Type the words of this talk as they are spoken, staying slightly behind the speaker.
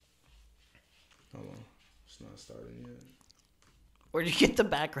Hold on. It's not starting yet. Where'd you get the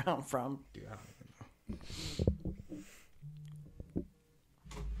background from? Dude, I don't even know.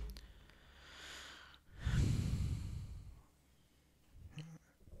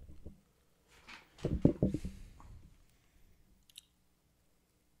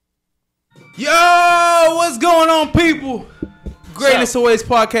 Yo, what's going on, people? Greatness Awaits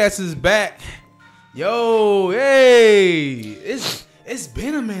podcast is back. Yo, hey, it's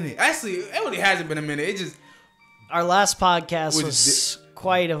been a minute. Actually, it really hasn't been a minute. It just Our last podcast was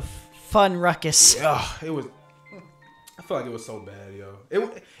quite a fun ruckus. it was. I feel like it was so bad, yo.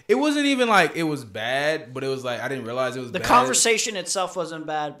 It wasn't even like it was bad, but it was like I didn't realize it was bad. The conversation itself wasn't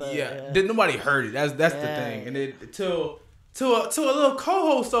bad, but nobody heard it. That's the thing. And it till a little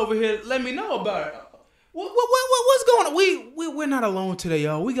co-host over here let me know about it. What's going on? We're not alone today,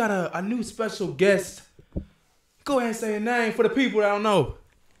 y'all. We got a new special guest. Go ahead and say a name for the people that don't know.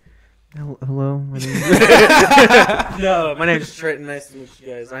 Hello, my name is Trenton. Nice to meet you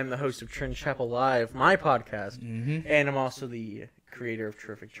guys. I'm the host of Trent Chapel Live, my podcast, and I'm also the creator of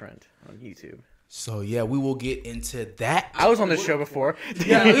Terrific Trent on YouTube. So yeah, we will get into that. I was on this show before. It's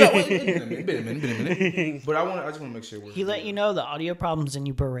been a minute. But I just want to make sure he let you know the audio problems and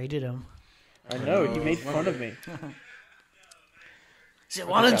you berated him. I know, you made fun of me. He said,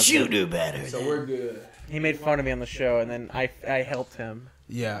 "Why don't you do better?" So we're good. He made fun of me on the show, and then I helped him.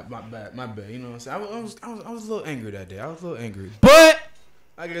 Yeah, my bad. You know what I'm saying? I was a little angry that day. But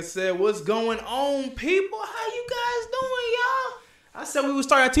like I said, what's going on, people? How you guys doing, y'all? I said we would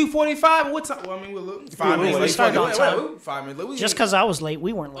start at 2:45. What time? Well, I mean, we're 5 minutes late. Started on time. 5 minutes late. Just because I was late,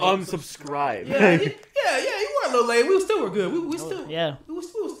 we weren't late. Unsubscribe. Yeah, you were a little late. We still were good. We still yeah. We were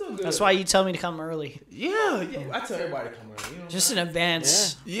still good. That's why you tell me to come early. Yeah. I tell everybody to come early. You know Just in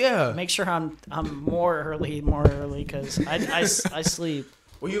advance. Yeah. Make sure I'm more early, because I sleep.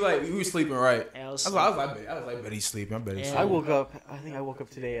 Well, you were sleeping, right? Yeah, I was like, bet he's sleeping. I bet he's sleeping. I woke up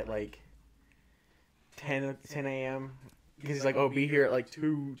today at like 10 a.m. because he's like, oh, be here at like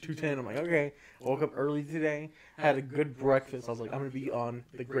 2:10. I'm like, okay. I woke up early today, had a good breakfast. I was like, I'm going to be on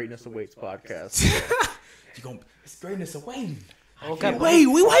the Greatness Awaits podcast. It's greatness awaiting. I woke up. We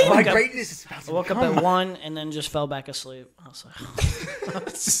waiting. My greatness is about to I woke up at 1 and then just fell back asleep. I was like,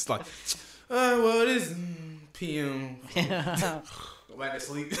 it's just like, well, it is p.m. Go back to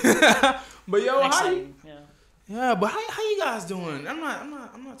sleep. But yo, yeah, but how you guys doing? I'm not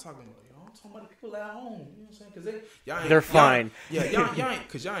talking about y'all. I'm talking about the people at home. You know what I'm saying? Cause they're fine.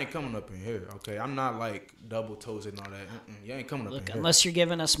 Y'all ain't coming up in here. Okay, I'm not like double toasted and all that. Y'all ain't coming up in here. Unless you're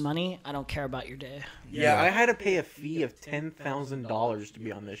giving us money, I don't care about your day. Yeah, I had to pay a fee of $10,000 to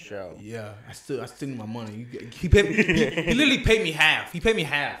be on this show. Yeah, I still need my money. He literally paid me half. He paid me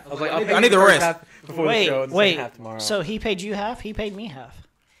half. I was like, I need the rest. Before the show and wait. half tomorrow. So he paid you half. He paid me half.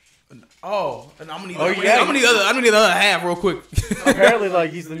 Oh, and I'm gonna need. I'm gonna need the other half real quick. Apparently,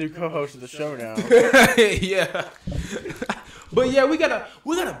 like he's the new co-host of the show now. Yeah. But yeah, we got a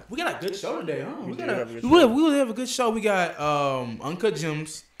good show today, huh? We will have a good show. We got Uncut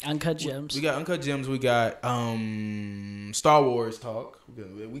Gems. Uncut Gems. We got Uncut Gems. We got Star Wars talk.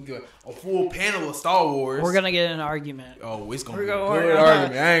 We got a full panel of Star Wars. We're gonna get in an argument. Oh, it's gonna be a good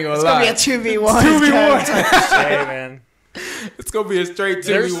argument. I ain't gonna lie. It's gonna be a 2v1. Hey man. It's gonna be a straight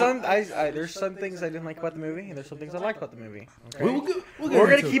 2v1. There's some things I didn't like about the movie, and there's some things I liked about the movie. Okay? We're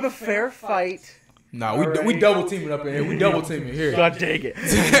gonna keep a fair fight. Nah, we double teaming up in here. We double teaming here. God dang it!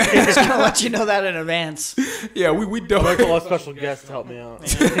 Just gonna let you know that in advance. Yeah, we double. I'd like to call a special guest to help me out.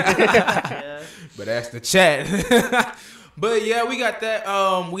 Yeah. But ask the chat. But yeah, we got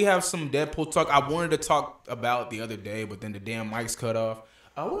that. We have some Deadpool talk. I wanted to talk about the other day, but then the damn mic's cut off.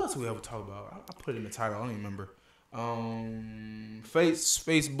 What else did we ever talk about? I put it in the title. I don't even remember.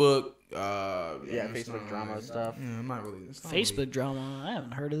 Facebook. Facebook drama stuff. Yeah, I'm not really. Facebook drama. I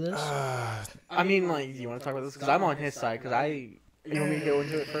haven't heard of this. I mean, like, do you want to talk about this? Because I'm on his side. You want me to go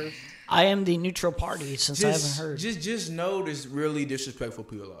into it first? I am the neutral party since I haven't heard. Just know there's really disrespectful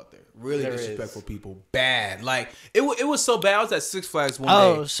people out there. Really there disrespectful people. Bad. Like it was so bad. I was at Six Flags one day.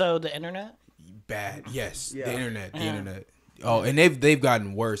 Oh, so the internet? Bad. Yes. Yeah. The internet. Oh, and they've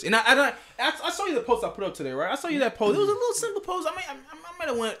gotten worse. And I saw you the post I put up today, right? I saw you that post. It was a little simple post. I might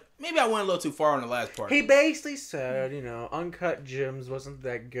have went a little too far on the last part. He basically said, Uncut Gems wasn't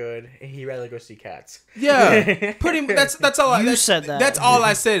that good, and he'd rather go see Cats. Yeah, pretty. That's all. You said that. That's all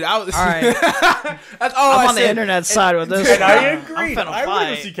I said. All right. That's all I'm I on said. the internet side with this. And I agreed. I'm finna I would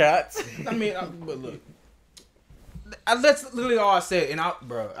fight. go see Cats. I mean, but look. That's literally all I said, and I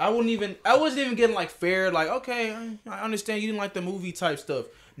wasn't even getting like fair. Like, okay, I understand you didn't like the movie type stuff.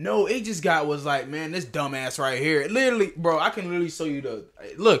 No, it just was like, man, this dumbass right here. Literally, bro, I can literally show you the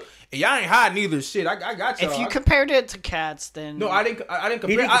look. And y'all ain't hiding either. Shit, I got y'all. If you compared it to Cats, then no, I didn't compare. didn't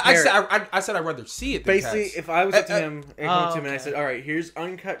compare I said I'd rather see it. Than Basically, Cats. if I was up to him and oh, and I okay. said, "All right, here's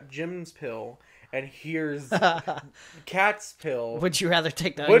Uncut Jim's pill, and here's Cat's pill. would you rather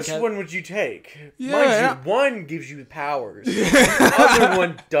take that? Which one would you take?" Yeah, Mind yeah. you, one gives you powers, the other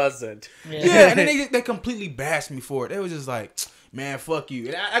one doesn't. Yeah, and then they completely bashed me for it. They was just like, man, fuck you.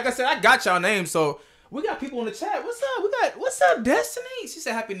 And like I said, I got y'all names, so we got people in the chat. What's up? What's up, Destiny? She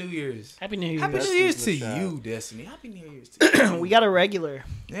said Happy New Year's. Happy New Year. Happy New Destiny's Year's to in the chat. you, Destiny. Happy New Year's to you. We got a regular.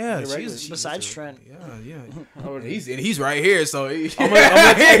 Yeah, regular. Besides Trent. Yeah. I'm And he's right here, so he's gonna right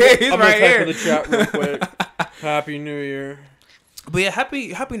type in here. the chat real quick. Happy New Year. But yeah,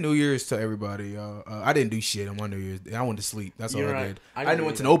 happy New Year's to everybody, y'all. I didn't do shit on my New Year's. I went to sleep. That's all You're I right. did. I I didn't didn't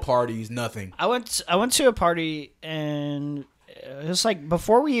went to either. no parties, nothing. I went to a party and it was like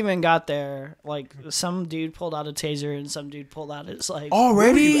before we even got there, like some dude pulled out a taser and some dude pulled out his like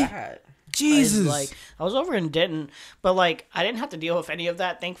Already? Where were you at? Jesus. I was over in Denton, but like I didn't have to deal with any of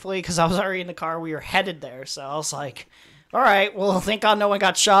that, thankfully, because I was already in the car. We were headed there, so I was like, "All right, well, thank God no one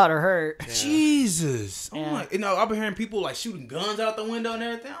got shot or hurt." Jesus. Yeah. I'm like, I've been hearing people like shooting guns out the window and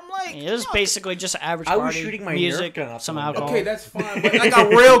everything. I'm like, It was basically just an average I party. was shooting my music, Nerf gun out some the window. alcohol. okay, that's fine. But like a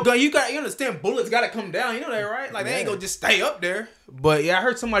real gun, you understand bullets gotta come down. You know that, right? Like they ain't Yeah. gonna just stay up there. But yeah, I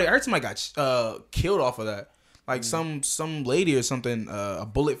heard somebody got killed off of that. Like some lady or something, a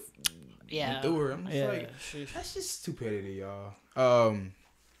bullet yeah, through her. I'm just yeah. like, that's just stupidity, y'all.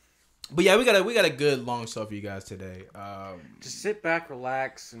 But yeah, we got a good long show for you guys today. Just sit back,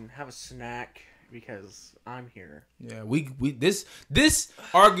 relax, and have a snack because I'm here. Yeah, this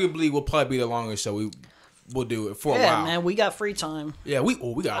arguably will probably be the longest show we'll do it for a Yeah, while. man, we got free time. Yeah, we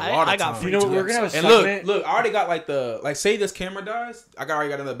got a lot of I got time. free You know, time. we're gonna have a And segment. look, I already got say this camera dies, I already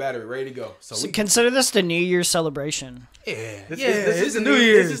got another battery ready to go. So So we consider this the New Year's celebration. this This is the New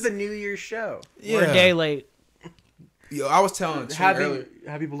Year's. This is the New Year's show. We're a day late. Yo, I was telling Trent earlier.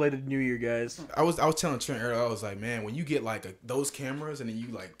 Happy belated New Year, guys. I was telling Trent earlier. I was like, man, when you get like those cameras and then you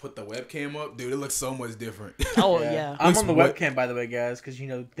like put the webcam up, dude, it looks so much different. Oh yeah. I'm Looks on the what- webcam, by the way, guys, because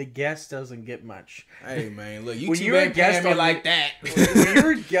the guest doesn't get much. Hey man, look, When YouTube you're a ain't guest paying me on like that. When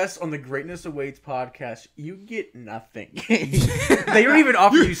you're a guest on the Greatness Awaits podcast, you get nothing. They don't even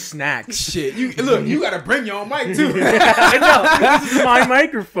offer you snacks. Shit, you gotta bring your own mic too. I know. This is my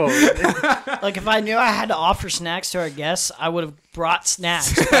microphone. Like if I knew I had to offer snacks to our guests, I would have brought snacks.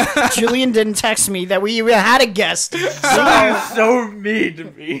 But Julian didn't text me that we even had a guest. You're So so mean to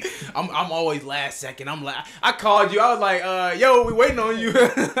me. I'm always last second. I'm like, I called you. I was like, yo, we waiting on you. you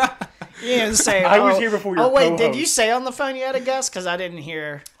didn't say. I was here before your Oh wait, did co-host. you say on the phone you had a guest? Because I didn't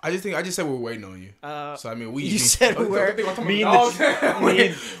hear. I just said we were waiting on you. So I mean, you said we were. Me and dogs. me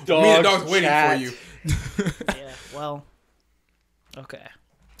and dogs dogs waiting chat. for you. Yeah. Well. Okay.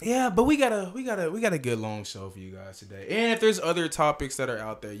 Yeah, but we got a good long show for you guys today. And if there's other topics that are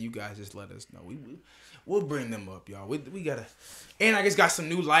out there, you guys just let us know. We'll bring them up, y'all. We gotta. And I just got some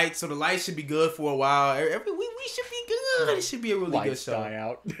new lights, so the lights should be good for a while. We should be good. It should be a really Lights good show. die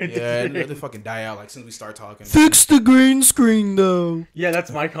out. Yeah, they fucking die out like as soon as we start talking. Fix the green screen though. Yeah, that's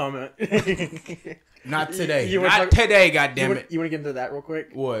my comment. Not today. You wanna Not talk- today. You Goddamn want it. to get into that real quick?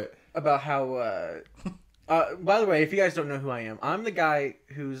 What? About how by the way, if you guys don't know who I am, I'm the guy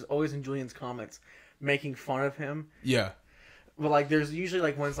who's always in Julian's comments making fun of him. Yeah. But like there's usually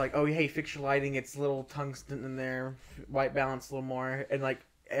like ones like, oh hey, fix your lighting, it's a little tungsten in there, white balance a little more, and like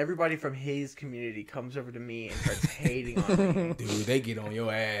everybody from his community comes over to me and starts hating on me. Dude, they get on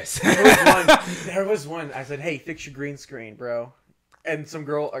your ass. There was one. I said, hey, fix your green screen, bro. And some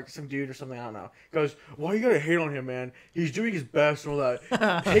girl or some dude or something, I don't know, goes, why you gotta hate on him, man? He's doing his best and all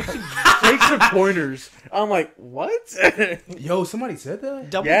that. Take some pointers. I'm like, what? Yo, somebody said that?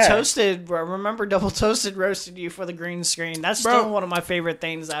 Double Yeah. Toasted. Remember, Double Toasted roasted you for the green screen. That's Bro. still one of my favorite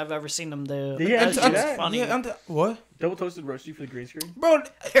things I've ever seen them do. Yeah, That's I'm- just I'm- funny. Yeah, what? Double toasted roast you for the green screen? Bro,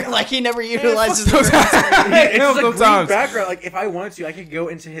 Like he never utilizes fuck the those- It's Hell, just a green sometimes. background. Like if I wanted to, I could go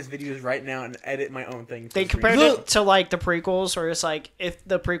into his videos right now and edit my own thing. They compared it to like the prequels, where it's like if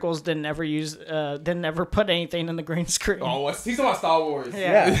the prequels didn't ever put anything in the green screen. Oh, he's talking about Star Wars.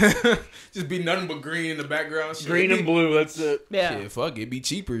 Yeah. Just be nothing but green in the background. Shit. green and blue. That's it. Yeah. Shit, fuck it, be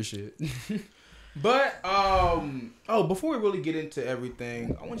cheaper shit. But before we really get into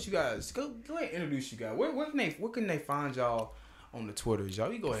everything, I want you guys go ahead and introduce you guys. Where can they find y'all on the Twitters,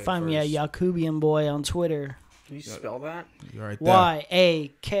 y'all? You go ahead. Find me at first. Yakubian Boy on Twitter. Can you spell that? You're right there.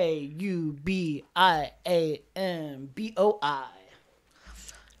 YAKUBIANBOI.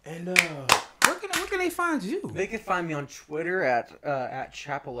 And Where can they find you? They can find me on Twitter at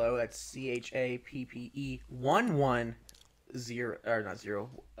Chapelo. That's CHAPPE110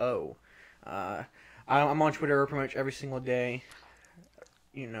 I'm on Twitter pretty much every single day.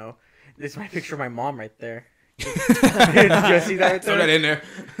 You know, this is my picture of my mom right there. Did you guys see that right Throw that there? in there.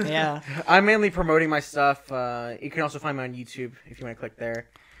 Yeah. I'm mainly promoting my stuff. You can also find me on YouTube if you want to click there.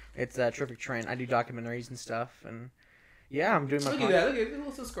 It's Terrific Trend. I do documentaries and stuff, and yeah, I'm doing my. Look at that. Look at that.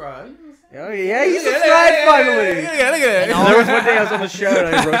 Little subscribe. Oh yeah, you subscribed finally. Look at that. There was one day I was on the show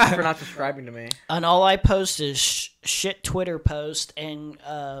and I roasted for not subscribing to me. And all I post is shit Twitter post and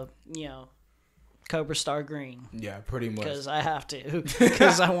Cobra Star Green Yeah, pretty much. because I have to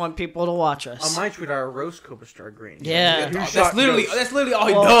because I want people to watch us. On my Twitter, I roast Cobra Star Green. Yeah. Who That's shot literally Ghost? all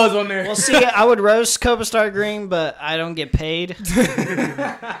he does on there. Well, see, I would roast Cobra Star Green, but I don't get paid.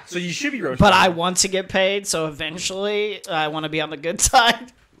 So you should be roasting. But I want to get paid, so eventually I want to be on the good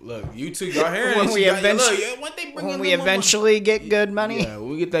side. Look, you two, y'all hearing When this? we Y'all- eventually- look, yeah, when they bring When in we the more money. eventually get good money. Yeah, when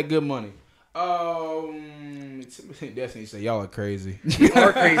we get that good money. Destiny said y'all are crazy. We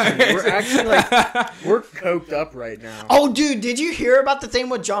are crazy. We're actually we're coked up right now. Oh, dude, did you hear about the thing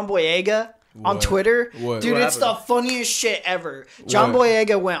with John Boyega on What? Twitter? What? Dude, What it's the happened? funniest shit ever. John What?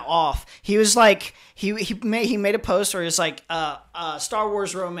 Boyega went off. He was like, he made a post where it's like Star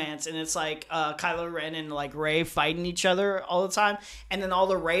Wars romance, and it's like Kylo Ren and like Rey fighting each other all the time, and then all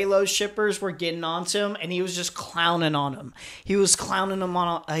the Reylo shippers were getting onto him, and he was just clowning on them. He was clowning them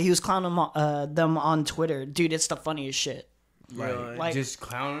on. Them on Twitter, dude. It's the funniest shit. Really? Like- just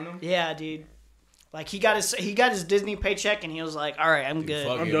clowning them. Yeah, dude. Like he got his Disney paycheck, and he was like, "All right, I'm good."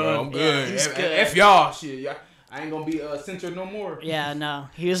 Fuck I'm it, done. bro. I'm good. Yeah, he's F, good. F y'all, shit. Yeah, I ain't gonna be censored no more. Yeah, no,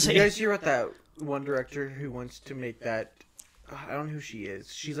 he was. You guys hear about that one director who wants to make that? I don't know who she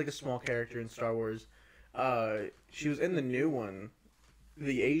is. She's like a small character in Star Wars. She was in the new one,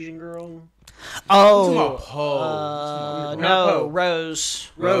 the Asian girl. Talking Oh, about Poe. Not no, Poe. Rose.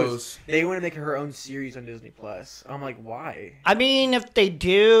 Rose. They want to make her own series on Disney Plus. I'm like, why? I mean, if they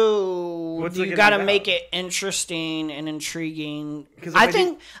do, What's it you gonna gotta be make about? it interesting and intriguing. 'Cause if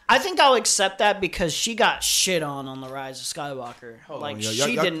I I think I'll accept that because she got shit on The Rise of Skywalker. Hold Like on, y'all-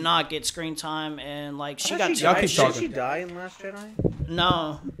 she y'all- did not get screen time, and like she I got thought Y'all died. keep Didn't talking. she die in Last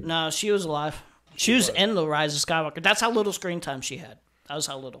Jedi? no, she was alive. She was in The Rise of Skywalker. That's how little screen time she had. That was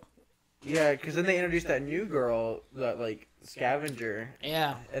how little. Yeah, because then they introduced that new girl, that like scavenger,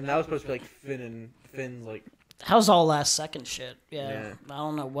 Yeah. and that was supposed to be like Finn's like. That was all last second shit. Yeah. Yeah. I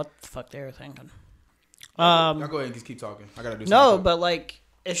don't know what the fuck they were thinking. Y'all go ahead and just keep talking. I gotta do No, something. but like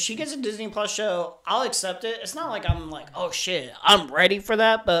if she gets a Disney Plus show, I'll accept it. It's not like I'm like, oh shit, I'm ready for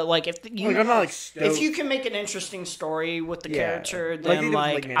that. But like if you Like, I'm not like stoked. if you can make an interesting story with the Yeah. character, Like they then did with,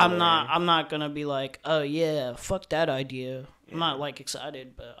 like like, I'm Mandalorian. not gonna be like, oh yeah, fuck that idea. I'm not like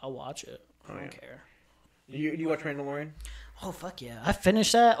excited, but I'll watch it. I don't yeah. care. You watch Mandalorian? Oh fuck yeah, I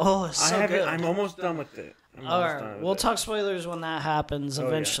finished that. Oh, it's so I haven't. good. I'm almost done with it. I'm All almost done right, with we'll it. talk spoilers when that happens Oh, yeah.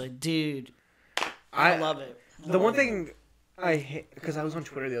 eventually, dude. I love it. The one thing I hate, because I was on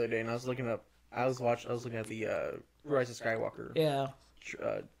Twitter the other day and I was looking up. I was looking at the Rise of Skywalker Yeah.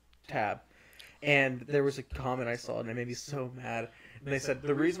 tab, and there was a comment I saw and it made me so mad. And they said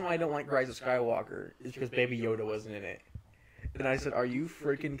the reason why I don't like Rise of Skywalker is because Baby Yoda wasn't in it. And I said, "Are you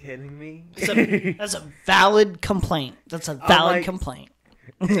freaking kidding me?" That's a valid complaint. That's a valid like- complaint.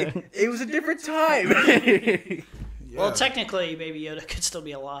 It was a different time. Yeah. Well, technically, Baby Yoda could still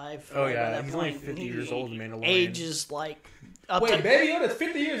be alive. Oh, by yeah, that he's only point. 50 years old in Mandalorian. Age is like up Wait, to Baby Yoda's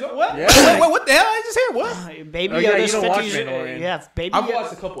 50 years old? What? Yeah. Wait, what the hell? I just heard what? Baby Oh, yeah, you Yoda's don't 50 watch years. Mandalorian. Yeah, Baby. I've Yoda-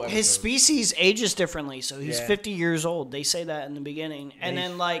 watched a couple episodes. His species ages differently, so he's Yeah. 50 years old. They say that in the beginning, and Yeah,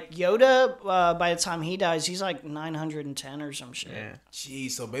 then like Yoda, by the time he dies, he's like 910 or some shit. Yeah.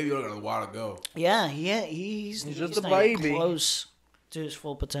 Jeez, so Baby Yoda got a while to go. Yeah, he's just a not even baby. close to his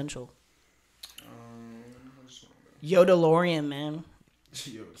full potential. Yodalorian, man.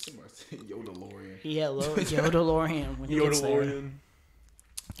 Yo, somebody said Yoda-lorian. Yeah, Yodalorian. When he gets there.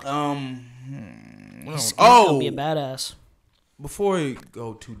 He's gonna be a badass. Before we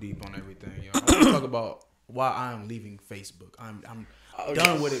go too deep on everything, yo, I want to talk about why I'm leaving Facebook. I'm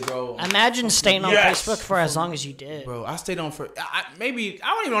done with it, bro. Imagine staying on Yes! Facebook for as long as you did. Bro, I stayed on for I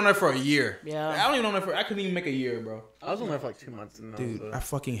don't even on there for a year. Yeah. I don't even on there for. I couldn't even make a year, bro. I was on there for like 2 months. And Dude, I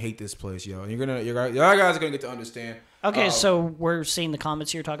fucking hate this place, yo. Y'all guys are gonna get to understand. Okay, so we're seeing the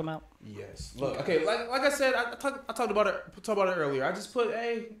comments you're talking about. Yes. Look. Okay. Like I said, I talked about it earlier. I just put,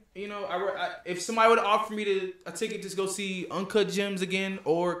 hey, you know, if somebody would offer me a ticket to go see Uncut Gems again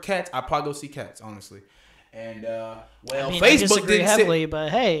or Cats, I'd probably go see Cats, honestly. And well, I mean, I Facebook disagree didn't heavily, but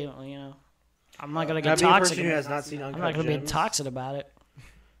hey, you know, I'm not gonna get Being a toxic. person who has not seen I'm Uncut not gonna be Gems, toxic about it.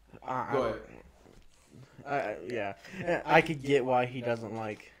 Go ahead. Yeah, I could get why he doesn't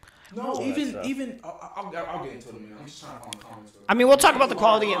like. No, even I'll get into it, man. I'm just trying to find the comments. I mean, we'll talk about the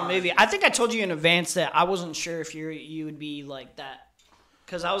quality of the movie. I think I told you in advance that I wasn't sure if you would be like that,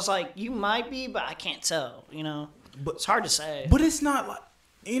 because I was like, you might be, but I can't tell. You know, but it's hard to say. But it's not like,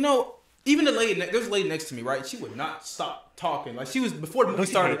 you know, even the lady. There's a lady next to me, right? She would not stop talking. Like she was before the movie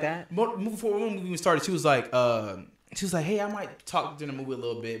started. Before the movie started, she was like, hey, I might talk during the movie a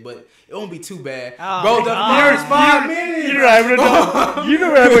little bit, but it won't be too bad. Oh, bro, the first 5 minutes. You know what I would have done. You know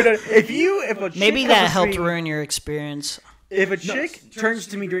what I would have done. If a chick Maybe comes that to helped me- ruin your experience. If a chick turns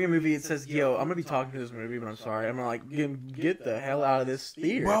to me during a movie and says, "Yo, I'm gonna be talking to this movie, but I'm sorry," I'm like, "Get the hell out of this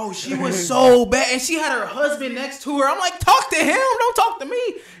theater." Bro, she was so bad, and she had her husband next to her. I'm like, talk to him, don't talk to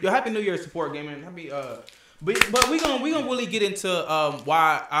me. Yo, happy New Year, support gaming. Happy but we gonna really get into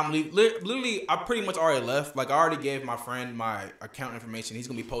why I'm literally. I pretty much already left. Like I already gave my friend my account information. He's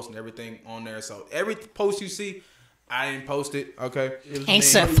gonna be posting everything on there. So every post you see, I didn't post it. Okay, Ain't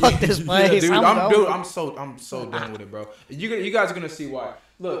said fuck this place. dude, I'm I'm so done with it, bro. You guys are gonna see why.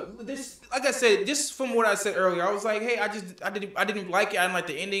 Look, this, like I said, just from what I said earlier, I was like, hey, I didn't like it. I didn't like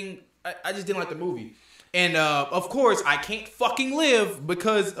the ending. I just didn't like the movie. And of course, I can't fucking live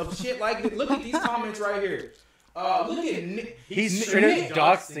because of shit like this. Look at these comments right here. Look at Nick. He's straight up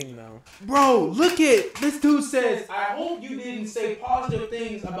doxing though. Bro, look at this dude says, I hope you didn't say positive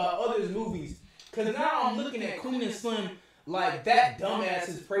things about others' movies. Because now I'm looking at Queen and Slim like that dumbass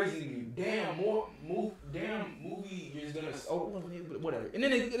is praising you. Damn movie you're gonna whatever. And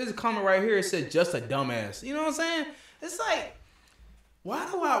then there's a comment right here. It said just a dumbass. You know what I'm saying? It's like, why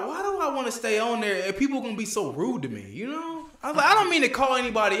do I want to stay on there if people are gonna be so rude to me? You know? I don't mean to call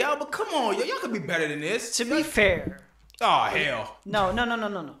anybody out, but come on, y'all could be better than this. To be fair. Oh hell.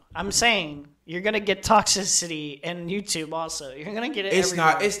 No. I'm saying you're gonna get toxicity in YouTube also. You're gonna get it. It's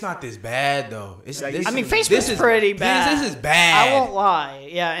not this bad though. Facebook's pretty bad. This is bad. I won't lie.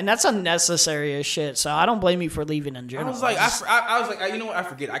 Yeah, and that's unnecessary as shit. So I don't blame you for leaving in I general. was like, you know what? I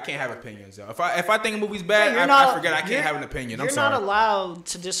forget. I can't have opinions though. If I think a movie's bad, I forget I can't have an opinion. I'm sorry. You're not allowed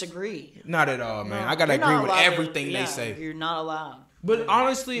to disagree. Not at all, man. I gotta agree with everything they say. You're not allowed. But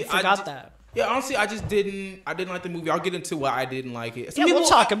honestly, you forgot that. Yeah, honestly, I didn't like the movie. I'll get into why I didn't like it. Yeah, we'll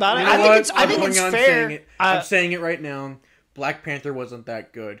talk about it. You know I think it's fair. I'm saying it right now. Black Panther wasn't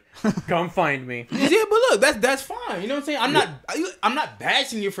that good. Come find me. Yeah, but look, that's fine. You know what I'm saying? I'm not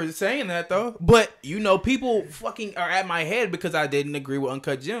bashing you for saying that though. But you know, people fucking are at my head because I didn't agree with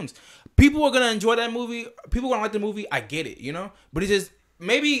Uncut Gems. People are gonna enjoy that movie. People are gonna like the movie. I get it, you know. But it's just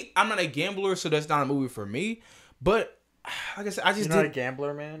maybe I'm not a gambler, so that's not a movie for me. But like I said, I just You're not a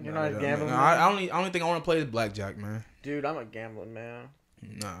gambler, man. You're not a gambler. Man. I only thing I want to play is blackjack, man. Dude, I'm a gambling man.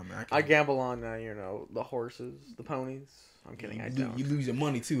 Nah, man. I gamble on the horses, the ponies. I'm kidding. I don't. You lose your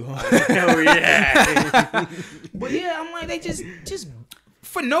money too, huh? Oh yeah. But yeah, I'm like they just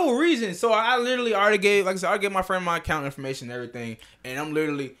for no reason. So I literally already gave, like I said, I gave my friend my account information and everything, and I'm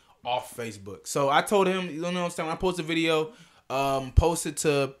literally off Facebook. So I told him, you know what I'm saying? When I post a video, post it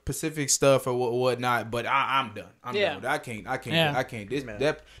to Pacific stuff or whatnot. But I'm done. I'm done with it. I can't.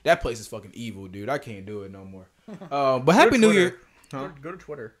 That place is fucking evil, dude. I can't do it no more. But Happy New Year. Huh? Go to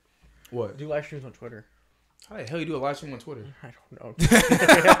Twitter. What? Do live streams on Twitter. How the hell you do a live stream on Twitter? I don't know.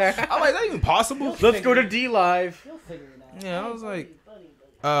 I'm like, is that even possible? Let's go to D Live. You'll figure it out. Yeah, I was like,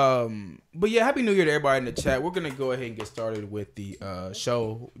 but yeah, Happy New Year to everybody in the chat. We're gonna go ahead and get started with the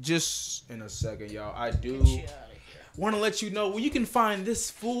show just in a second, y'all. I do want to let you know where you can find this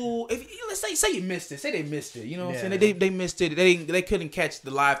fool. If let's say you missed it, say they missed it. You know what I'm saying? They missed it. They couldn't catch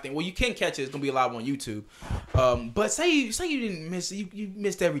the live thing. Well, you can catch it. It's gonna be live on YouTube. But say you didn't miss it. You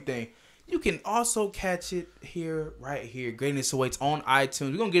missed everything. You can also catch it right here. Greatness Awaits on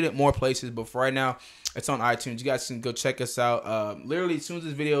iTunes. We're going to get it more places, but for right now, it's on iTunes. You guys can go check us out. Literally, as soon as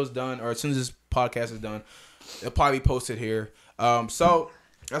this video is done, or as soon as this podcast is done, it'll probably be posted here. So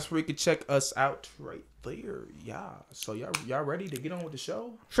that's where you can check us out right there. Yeah. So y'all ready to get on with the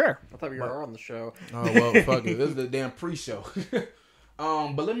show? Sure. I thought we were on the show. Oh, well, fuck it. This is the damn pre-show.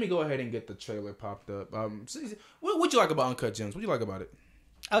 But let me go ahead and get the trailer popped up. What'd you like about Uncut Gems? What'd you like about it?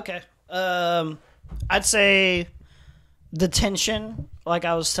 Okay. I'd say the tension, like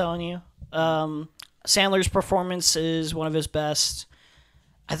I was telling you. Sandler's performance is one of his best.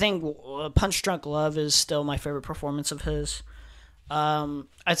 I think Punch Drunk Love is still my favorite performance of his.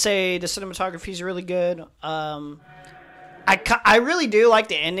 I'd say the cinematography is really good. I really do like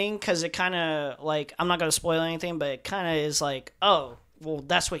the ending because it kind of, like, I'm not going to spoil anything, but it kind of is like, oh, well,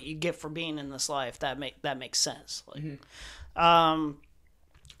 that's what you get for being in this life. That makes sense. Like,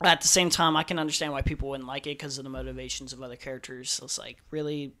 At the same time, I can understand why people wouldn't like it because of the motivations of other characters. So it's like,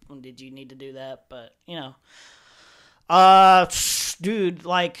 really, did you need to do that? But dude,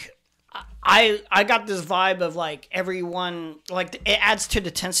 like, I got this vibe of like everyone, like it adds to the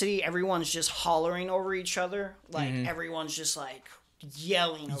intensity. Everyone's just hollering over each other, like everyone's just like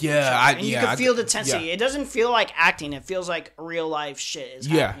yelling over each other. And you can feel the intensity. It doesn't feel like acting. It feels like real life shit is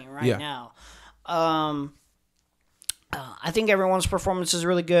happening right now. I think everyone's performance is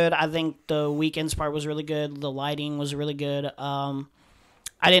really good. I think the Weeknd's part was really good. The lighting was really good. I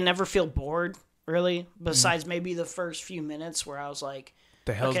didn't ever feel bored, really, besides maybe the first few minutes where I was like,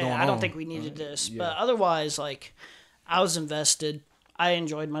 the hell's going on? I don't think we needed this. But otherwise, like, I was invested. I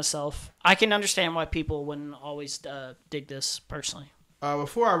enjoyed myself. I can understand why people wouldn't always dig this, personally.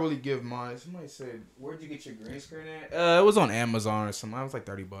 Before I really give mine, somebody said, "Where'd you get your green screen at?" It was on Amazon or something. I was like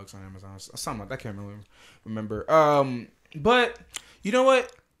 $30 on Amazon, something like that. I can't remember. But you know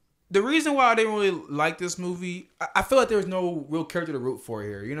what? The reason why I didn't really like this movie, I feel like there was no real character to root for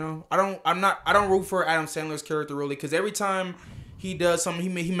here. You know, I don't root for Adam Sandler's character really, because every time he does something,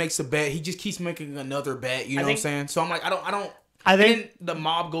 he makes a bet. He just keeps making another bet. You know what I'm saying? So I'm like, I think the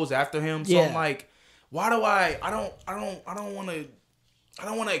mob goes after him. So I'm like, why do I don't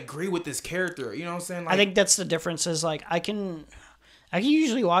want to agree with this character. You know what I'm saying? Like, I think that's the difference. Is like I can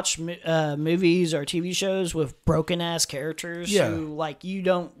usually watch movies or TV shows with broken ass characters who like you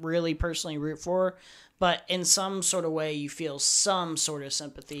don't really personally root for, but in some sort of way you feel some sort of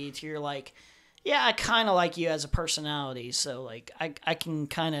sympathy to your like. Yeah, I kind of like you as a personality, so like I can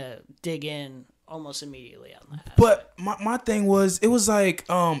kind of dig in almost immediately on that. But my thing was, it was like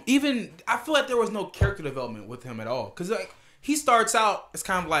even I feel like there was no character development with him at all, because like he starts out as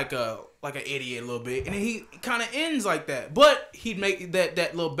kind of like an idiot a little bit, and then he kind of ends like that. But he'd make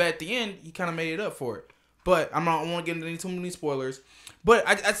that little bet at the end. He kind of made it up for it. But I don't want to get into too many spoilers. But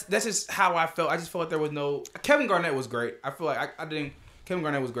that's just how I felt. I just felt like there was no. Kevin Garnett was great. I feel like I didn't. Kevin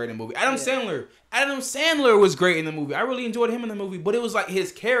Garnett was great in the movie. Adam Sandler was great in the movie. I really enjoyed him in the movie, but it was like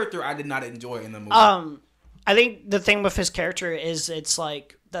his character I did not enjoy in the movie. I think the thing with his character is it's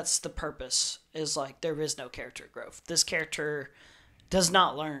like that's the purpose. Is like there is no character growth. This character does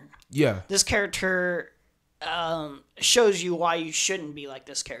not learn. Yeah. This character shows you why you shouldn't be like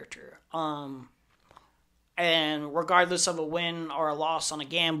this character. And regardless of a win or a loss on a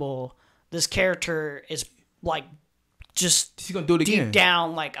gamble, this character is like just he's gonna do it again. Deep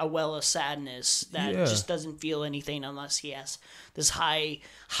down, like a well of sadness that just doesn't feel anything unless he has this high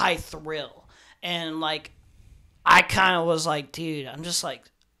thrill. And like, I kind of was like, dude, I'm just like,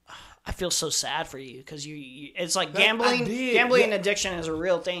 I feel so sad for you because you it's like gambling and addiction is a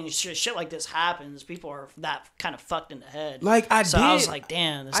real thing. Shit like this happens. People are that kind of fucked in the head. Like I was like,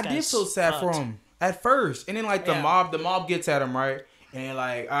 damn, this guy's did feel sad for him at first, and then like the mob gets at him, right? And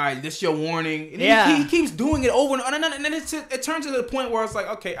like, all right, this your warning. And he keeps doing it over and on, and then it turns to the point where it's like,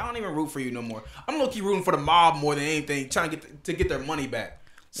 okay, I don't even root for you no more. I'm low-key rooting for the mob more than anything, trying to get their money back.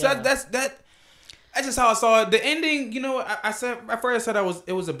 So that's just how I saw it. The ending, you know, I said at first I said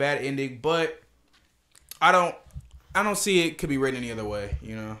it was a bad ending, but I don't see it could be written any other way.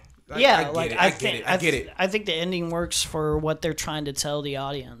 You know. I get it. I think the ending works for what they're trying to tell the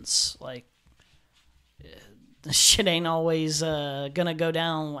audience. Like, the shit ain't always gonna go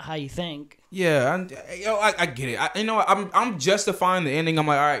down how you think. Yeah, I get it. I'm justifying the ending. I'm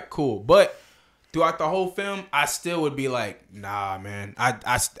like, all right, cool. But throughout the whole film, I still would be like, nah, man.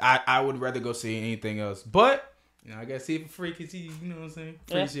 I would rather go see anything else. But you know, I gotta see it for free because you know what I'm saying.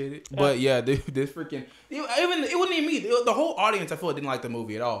 Appreciate it. But yeah, dude, this freaking it wasn't even me. The whole audience I feel like didn't like the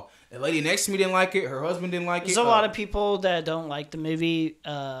movie at all. The lady next to me didn't like it. Her husband didn't like it. There's a lot of people that don't like the movie.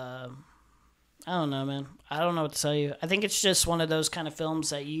 I don't know, man. I don't know what to tell you. I think it's just one of those kind of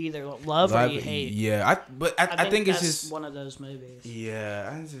films that you either love or you hate. Yeah, I think it's just one of those movies.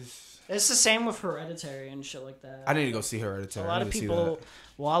 Yeah, it's the same with Hereditary and shit like that. I need to go see Hereditary. A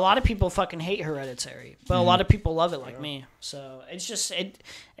lot of people fucking hate Hereditary, but a lot of people love it like me. So it's just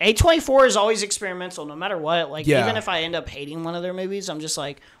A24 is always experimental, no matter what. Like even if I end up hating one of their movies, I'm just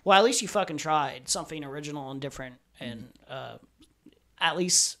like, well, at least you fucking tried something original and different and at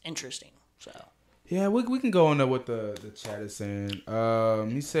least interesting. So. Yeah, we can go on there what the chat is saying.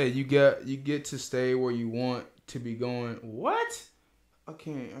 He said you get to stay where you want to be going. What? I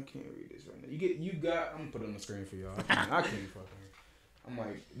can't read this right now. You got. I'm gonna put it on the screen for y'all. I can't fucking. I'm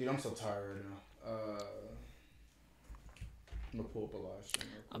like, dude, I'm so tired right now. I'm gonna pull up a live stream.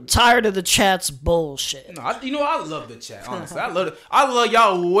 I'm tired of the chat's bullshit. No, I love the chat. Honestly, I love it. I love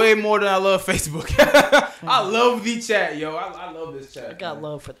y'all way more than I love Facebook. I love the chat, yo. I love this chat. I got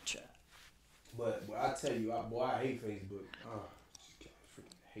love for the chat. But I tell you, I hate Facebook. Oh,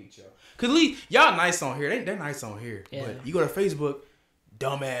 hate y'all. Cause at least y'all nice on here. They're nice on here. Yeah. But you go to Facebook,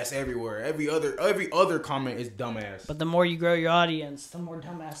 dumbass everywhere. Every other comment is dumbass. But the more you grow your audience, the more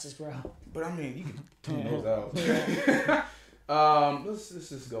dumbasses grow. But I mean, you can tune those out. Let's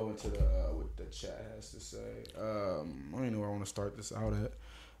just go into what the chat has to say. I don't even know where I want to start this out at.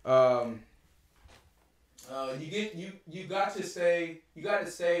 You got to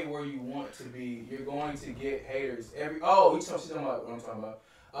stay where you want to be. You're going to get haters you talking about what I'm talking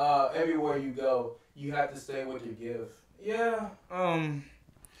about. Everywhere you go, you have to stay with your gift. Yeah.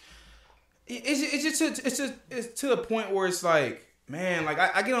 It's to the point where it's like, man, like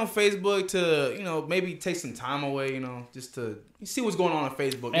I get on Facebook to, maybe take some time away, just to see what's going on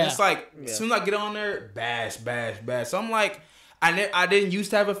Facebook. Yeah. And it's like, as soon as I get on there, bash. So I'm like, I didn't used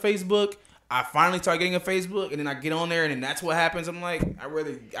to have a Facebook. I finally started getting a Facebook, and then I get on there, and then that's what happens. I'm like, I want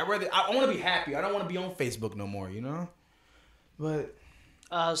to be happy. I don't want to be on Facebook no more, But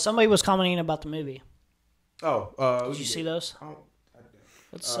Somebody was commenting about the movie. did you see those?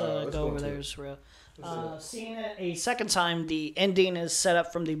 Let's go over theirs real. Seeing it a second time, the ending is set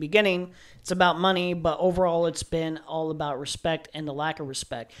up from the beginning. It's about money, but overall it's been all about respect and the lack of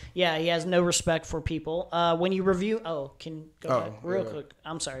respect. Yeah, he has no respect for people. When you review... can go back real quick.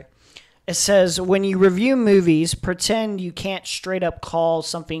 I'm sorry. It says, when you review movies, pretend you can't straight up call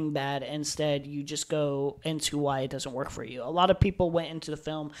something bad. Instead, you just go into why it doesn't work for you. A lot of people went into the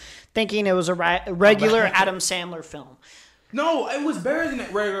film thinking it was a regular Adam Sandler film. No, it was better than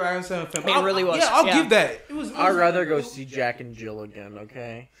that regular Adam Sandler film. It really was. Yeah, I'll give that. I'd rather go see Jack and Jill again,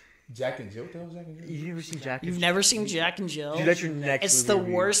 okay? Jack and Jill? That was Jack and Jill? You never seen Jack and You've Jill? never seen Jack and Jill? Dude, that's your next It's the movie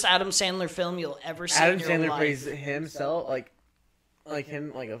review. worst Adam Sandler film you'll ever see Adam in your Sandler life. plays himself, like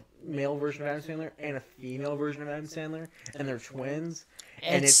a male version of Adam Sandler and a female version of Adam Sandler, and they're twins,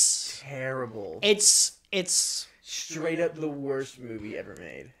 and it's terrible. It's straight up the worst movie ever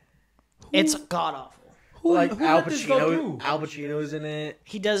made. It's god awful. Who Al let this go through? Pacino's in it.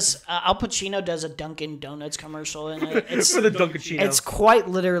 He does. Al Pacino does a Dunkin' Donuts commercial in it. It's For the Dunkachino. It's quite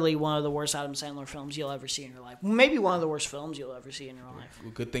literally one of the worst Adam Sandler films you'll ever see in your life. Maybe one of the worst films you'll ever see in your life.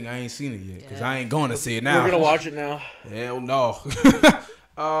 Well, good thing I ain't seen it yet, because Yeah. I ain't going to see it now. We're gonna watch it now. Hell no.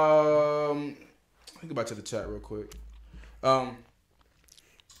 Let me go back to the chat real quick.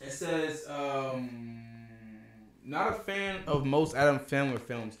 It says, not a fan of most Adam Sandler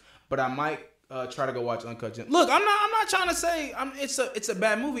films, but I might try to go watch Uncut Gems. Look, I'm not trying to say it's a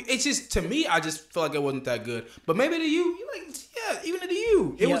bad movie. It's just, to me, I just feel like it wasn't that good. But maybe to you like, yeah, even to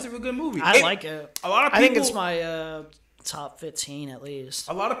you, it was a good movie. I like it. A lot of people, I think it's my top 15 at least.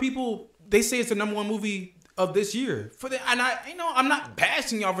 a lot of people, they say it's the number one movie of this year. And I'm not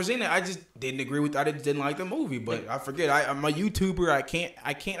bashing y'all for saying that. I just didn't agree with. I didn't like the movie, but I forget. I'm a YouTuber. I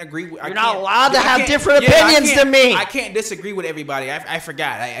can't agree with. You're not allowed to have different opinions than me. I can't disagree with everybody. I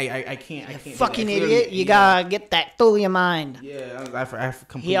forgot. I can't. I can't. Fucking idiot! You gotta get that through your mind. Yeah, I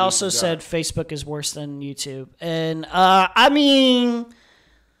completely. He also said Facebook is worse than YouTube, and I mean,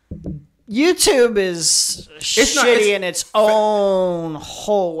 YouTube is shitty in its own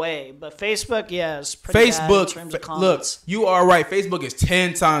whole way, but Facebook, yeah, is pretty bad in terms of look, comments. you are right. Facebook is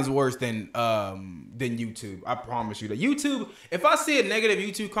 10 times worse than YouTube. I promise you that. YouTube, if I see a negative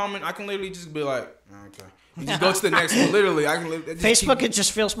YouTube comment, I can literally just be like, okay. You just go to the next one. Literally, I can. Facebook, it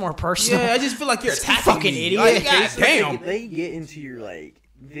just feels more personal. Yeah, I just feel like you're attacking fucking me. idiot. Like, God damn. They get into your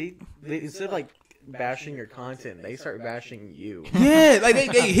they instead of bashing your content, they start bashing you. Yeah, like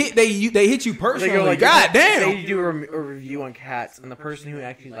they hit you personally. They go God damn. They do a review on Cats, and the person who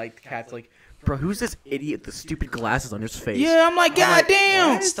actually liked Cats like, bro, who's this idiot with the stupid glasses on his face? Yeah, I'm like, God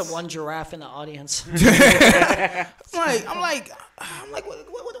damn. It's the one giraffe in the audience. I'm like,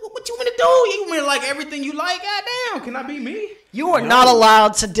 what you want to do? You want me to like everything you like? God damn, can I be me? You are not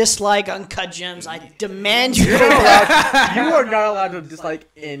allowed to dislike Uncut Gems. I demand you. You are not allowed to dislike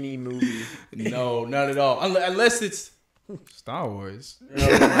any movie. No, not at all. Unless it's Star Wars. Oh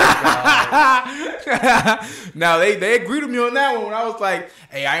my God. Now they agreed with me on that one when I was like,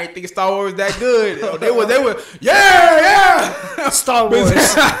 "Hey, I ain't think Star Wars that good." They were, yeah. Star Wars,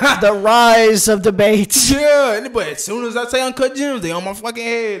 the rise of debates. Yeah, but as soon as I say Uncut Gems, they on my fucking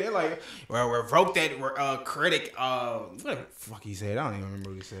head. They're like, "Well, revoke that critic." What the fuck he said? I don't even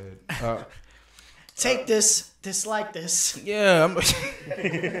remember what he said. Take this, dislike this. Yeah. We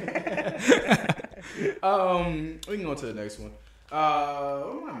can go to the next one.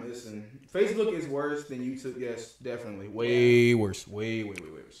 What am I missing? Facebook is worse than YouTube. Yes, definitely. Way worse. Way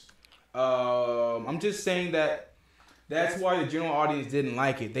worse. I'm just saying that's why the general audience didn't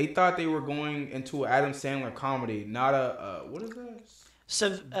like it. They thought they were going into an Adam Sandler comedy, not a what is that?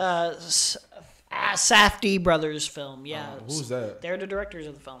 So, Safdie brothers film. Yeah, Who's that? They're the directors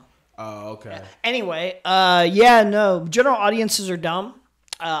of the film. Oh, okay. Anyway, no, general audiences are dumb.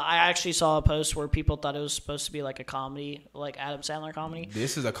 I actually saw a post where people thought it was supposed to be like a comedy, like Adam Sandler comedy.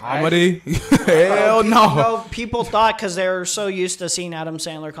 This is a comedy? Hell no. No, people thought because they're so used to seeing Adam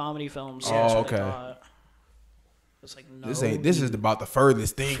Sandler comedy films. Oh, okay. It's like, no. This is about the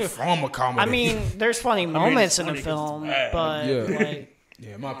furthest thing from a comedy. I mean, there's funny moments in the funny 'cause film, it's bad. but Yeah. like,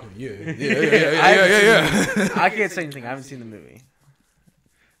 yeah, in my opinion, yeah. I can't say anything. I haven't seen the movie,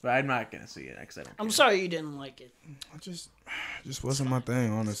 but I'm not gonna see it because I don't. I'm care. sorry you didn't like it. I just wasn't my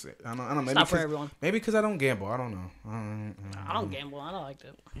thing, honestly. I don't. Maybe It's not for 'cause- everyone. Maybe because I don't gamble. I don't know. I don't gamble. I don't like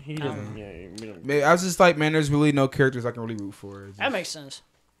it. He doesn't. Yeah, we don't. Maybe I was just like, man, there's really no characters I can really root for. It's That just- makes sense.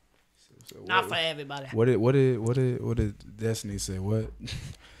 so Not for everybody. What did Destiny say? What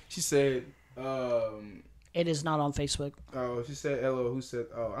she said? It is not on Facebook. Oh, she said, "Hello." Who said?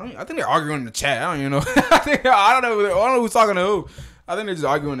 Oh, I think they're arguing in the chat. I don't even know. I don't know who's talking to who. I think they're just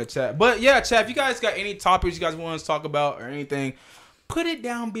arguing in the chat. But yeah, chat. If you guys got any topics you guys want us to talk about or anything, put it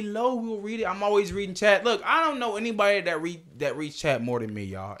down below. We'll read it. I'm always reading chat. Look, I don't know anybody that reads chat more than me,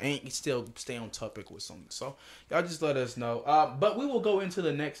 y'all, and still stay on topic with something. So y'all just let us know. But we will go into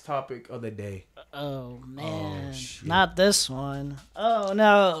the next topic of the day. Oh man, shit. not this one. Oh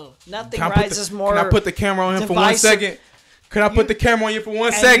no, nothing Can I put rises the- more. Can I put the camera on him for 1 divisive- second? Can I put the camera on you for 1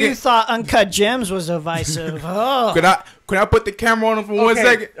 and second? you thought Uncut Gems was divisive. Oh, Can I put the camera on him for 1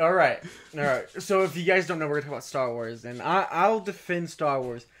 second? All right. So if you guys don't know, we're gonna talk about Star Wars, and I'll defend Star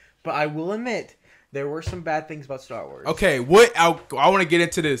Wars, but I will admit there were some bad things about Star Wars. Okay, what I want to get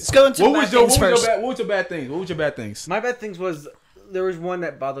into this. Let's go into the bad things first. What was your bad things? What was your bad things? My bad things was there was one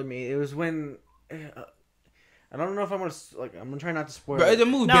that bothered me. It was when I don't know if I'm gonna try not to spoil. Bro, it. the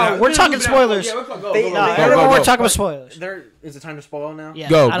movie No, been out- we're the talking movie been out- spoilers. Yeah, go. They- go, no, go, everyone, go, we're go. talking about spoilers. There is it time to spoil now? Yeah,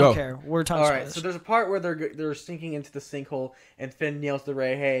 Go, I go. don't care. We're talking All right. spoilers. So there's a part where they're sinking into the sinkhole, and Finn yells to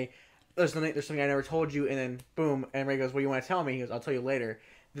Rey, "Hey, there's something I never told you." And then boom, and Rey goes, "What do you want to tell me?" He goes, "I'll tell you later."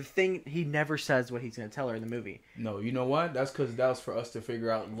 The thing he never says what he's gonna tell her in the movie. No, you know what? That's because that was for us to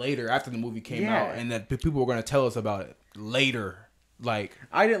figure out later after the movie came Yeah. out, and that people were going to tell us about it later. Like,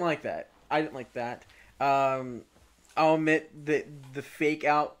 I didn't like that. I'll admit that the fake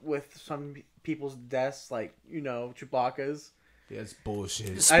out with some people's deaths, like Chewbacca's. that's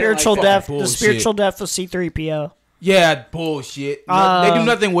bullshit. The spiritual like death. bullshit. The spiritual death of C-3PO. Yeah, bullshit. They do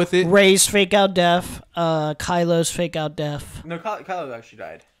nothing with it. Rey's fake out death. Kylo's fake out death. No, Kylo actually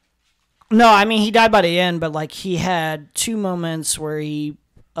died. No, I mean he died by the end, but like he had 2 moments where he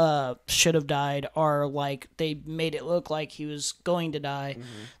should have died, or like they made it look like he was going to die.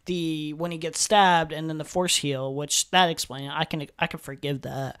 Mm-hmm. When he gets stabbed and then the force heal, which that explains. I can forgive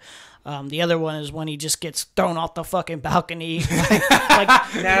that. The other one is when he just gets thrown off the fucking balcony,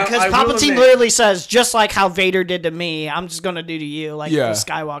 Now, because I will Palpatine admit- literally says, just like how Vader did to me, I'm just gonna do to you, like Yeah. the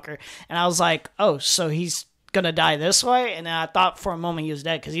Skywalker. And I was like, oh, so he's gonna die this way? And then I thought for a moment he was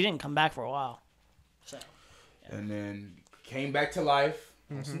dead because he didn't come back for a while. So And then came back to life.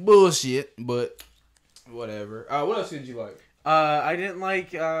 Some bullshit, but whatever. What else did you like? I didn't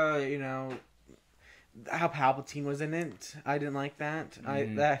like how Palpatine was in it. I didn't like that. I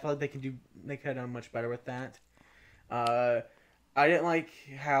felt like they could have done much better with that. I didn't like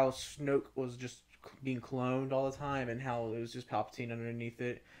how Snoke was just being cloned all the time, and how it was just Palpatine underneath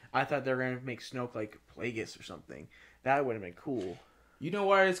it. I thought they were gonna make Snoke like Plagueis or something. That would have been cool. You know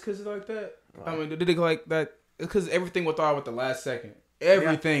why it's because it's like that? I mean, did it like that? It's because everything was thought with the last second.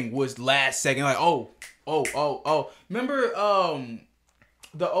 Everything was last second. Like, oh. Remember,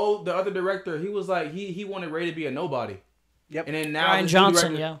 the other director, he was like, he wanted Rey to be a nobody. Yep. And then now Rian this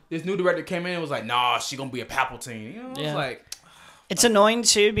Johnson, new director, yeah. this new director came in and was like, nah, she gonna be a Palpatine. You know, Yeah. it's like, it's annoying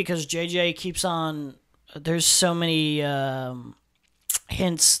too because JJ keeps on. There's so many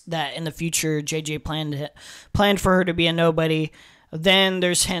hints that in the future JJ planned for her to be a nobody. Then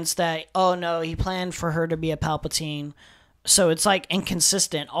there's hints that he planned for her to be a Palpatine. So it's like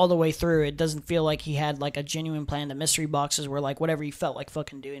inconsistent all the way through. It doesn't feel like he had like a genuine plan. The mystery boxes were like whatever he felt like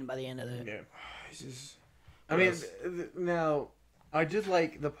fucking doing by the end of it. Yeah. I mean, now I did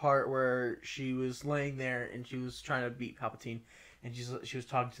like the part where she was laying there and she was trying to beat Palpatine, and she was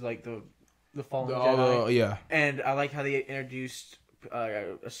talking to like the fallen Jedi. yeah. And I like how they introduced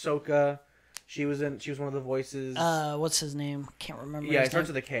Ahsoka. She was one of the voices. What's his name? Can't remember. Yeah, it his starts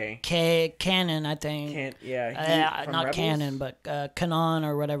name. with a K. Canon, I think. From Not Rebels? Canon, but Kanan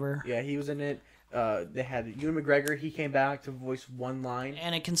or whatever. Yeah, he was in it. They had Ewan McGregor. He came back to voice one line.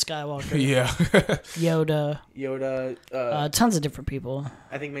 Anakin Skywalker. Yeah. Yoda. Tons Tons of different people.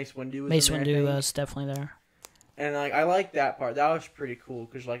 I think Mace Windu was Mace in there, I Windu think. was definitely there. And like I like that part. That was pretty cool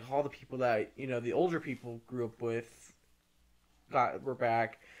because like all the people that the older people grew up with were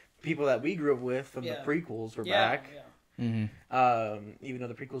back. People that we grew up with from the prequels were back. Yeah. Mm-hmm. Even though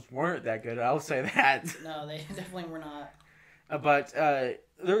the prequels weren't that good, I'll say that. No, they definitely were not. But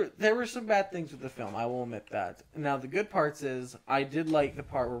there were some bad things with the film. I will admit that. Now the good parts is I did like the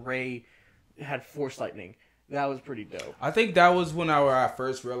part where Rey had Force lightning. That was pretty dope. I think that was when I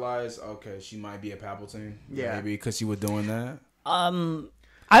first realized, okay, she might be a Palpatine. Yeah. Maybe because she was doing that.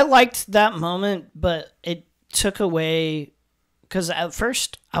 I liked that moment, but it took away because at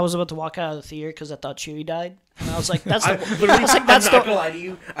first I was about to walk out of the theater because I thought Chewie died, and I was like, "That's." I'm not gonna lie to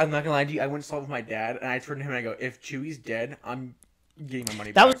you. I'm not gonna lie to you. I went and saw it with my dad, and I turned to him and I go, "If Chewie's dead, I'm getting my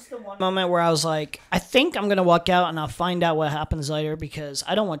money back." That was the one moment where I was like, I think I'm gonna walk out and I'll find out what happens later because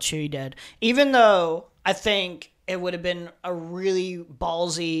I don't want Chewie dead, even though I think it would have been a really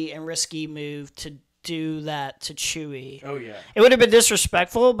ballsy and risky move to do that to Chewie. Oh yeah. It would have been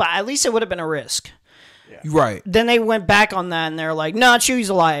disrespectful, but at least it would have been a risk. Right. Then they went back on that and they're like, no, Chewie's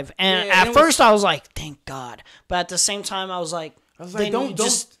alive. And at first I was like, thank God. But at the same time, I was like, you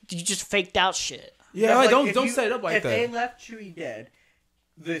just faked out shit. Yeah, like, don't set it up like that. If they left Chewie dead,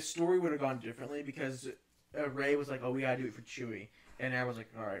 the story would have gone differently because Rey was like, oh, we gotta do it for Chewie. And everyone's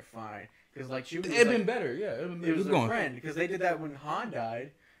like, all right, fine. Because like Chewie was it'd been better, yeah. It was a friend because they did that when Han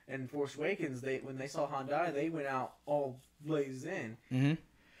died. And Force Awakens, when they saw Han die, they went out all blazed in. Mm-hmm.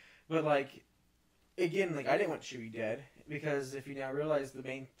 But like, again, like I didn't want Chewie dead because if you now realize the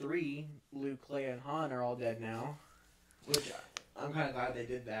main three, Luke, Leia, and Han, are all dead now, which I'm kind of glad they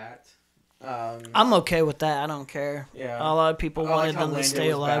did that. I'm okay with that. I don't care. Yeah. A lot of people wanted them to Lando stay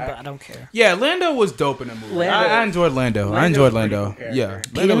was alive, back. but I don't care. Yeah, Lando was dope in the movie. I enjoyed Lando. I enjoyed Lando. Yeah.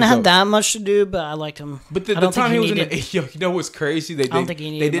 He didn't have that much to do, but I liked him. But the time he was in the... Yo, you know what's crazy? They don't think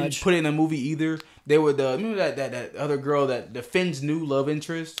he needed didn't much. put it in the movie either. They were remember that other girl the Finn's new love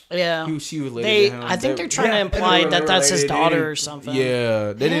interest? Yeah. She was related to him. I think they're trying to imply that that's his daughter or something.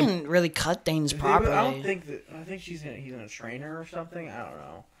 Yeah. They didn't really cut things properly. I think he's in a trainer or something. I don't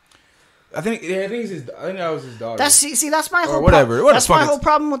know. I think that was his daughter. That's my whole whatever. That's my whole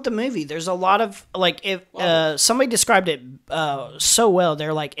problem with the movie. There's a lot of like if somebody described it so well.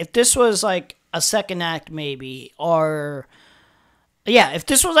 They're like, if this was like a second act, maybe, or if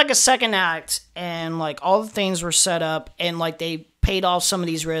this was like a second act and like all the things were set up and like they paid off some of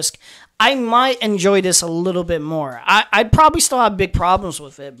these risks, I might enjoy this a little bit more. I'd probably still have big problems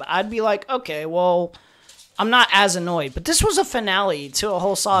with it, but I'd be like, okay, well, I'm not as annoyed, but this was a finale to a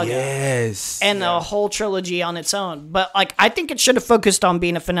whole saga. Yes. And a whole trilogy on its own. But, like, I think it should have focused on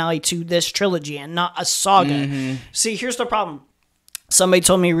being a finale to this trilogy and not a saga. Mm-hmm. See, here's the problem. Somebody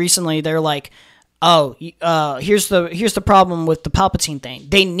told me recently, they're like, here's the problem with the Palpatine thing.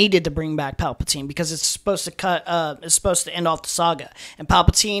 They needed to bring back Palpatine because it's supposed to end off the saga. And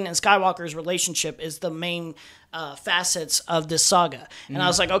Palpatine and Skywalker's relationship is the main facets of this saga. And I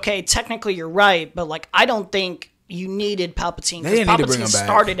was like, okay, technically you're right, but like I don't think you needed Palpatine because Palpatine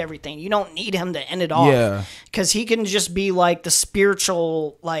started everything. You don't need him to end it off because he can just be like the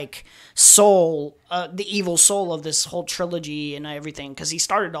spiritual like soul, the evil soul of this whole trilogy and everything because he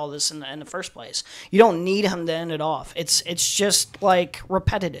started all this in the first place. You don't need him to end it off. It's just like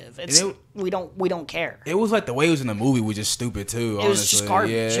repetitive. We don't care. It was like the way it was in the movie was just stupid too. It was just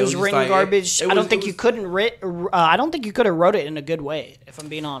garbage. Yeah, it was written like, garbage. I don't think you could have wrote it in a good way. If I'm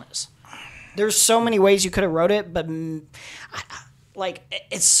being honest. There's so many ways you could have wrote it, but like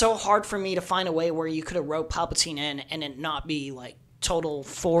it's so hard for me to find a way where you could have wrote Palpatine in and it not be like total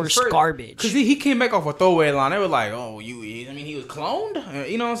forced garbage. Because he came back off a throwaway line. They were like, "Oh, he was cloned."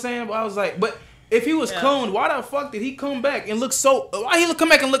 You know what I'm saying? But I was like, but if he was cloned, why the fuck did he come back and look so? Why he come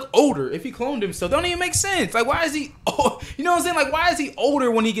back and look older if he cloned himself? Don't even make sense. Like, why is he? Oh, you know what I'm saying? Like, why is he older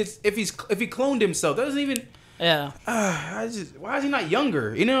when he cloned himself? That doesn't even. Yeah. Why is he not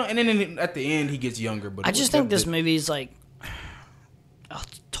younger? You know, and then at the end he gets younger. But I just think this movie is like a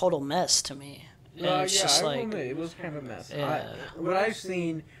total mess to me. It was kind of a mess. Yeah. What I've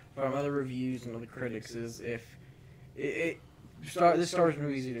seen from other reviews and other critics is if this Star Wars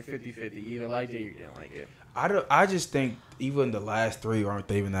movie is either 50-50, you either liked it or you didn't like it. I just think even the last three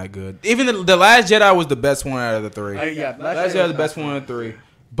aren't even that good. Even the Last Jedi was the best one out of the three. Last Jedi was the best one out of the three.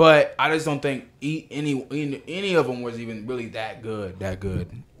 But I just don't think any of them was even really that good.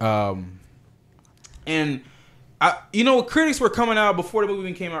 And critics were coming out before the movie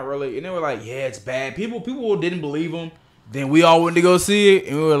even came out really, and they were like, "Yeah, it's bad." People didn't believe them. Then we all went to go see it,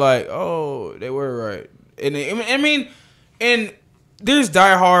 and we were like, "Oh, they were right." And there's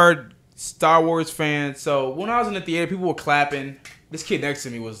diehard Star Wars fans. So when I was in the theater, people were clapping. This kid next to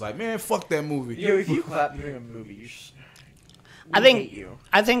me was like, "Man, fuck that movie." Yo, if you clap during a movie, I hate you.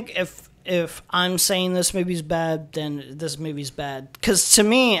 think if I'm saying this movie's bad, then this movie's bad. Because to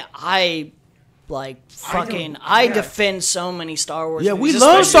me, I defend so many Star Wars Yeah, movies. we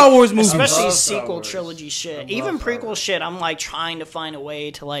love Star Wars movies. Especially love Star sequel Wars. trilogy shit. I love Even Star prequel Wars. shit, I'm like trying to find a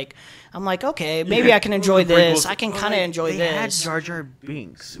way to like, I'm like, okay, maybe I can enjoy this. I can kind of enjoy They had this. Jar Jar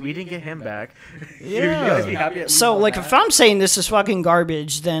Binks. We didn't get him back. Yeah. You guys be happy at least So on like that? if I'm saying this is fucking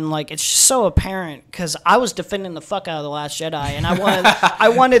garbage, then like it's just so apparent because I was defending the fuck out of The Last Jedi and I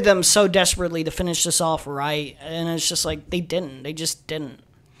wanted them so desperately to finish this off right, and it's just like they just didn't.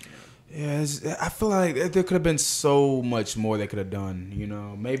 Yeah, I feel like there could have been so much more they could have done. You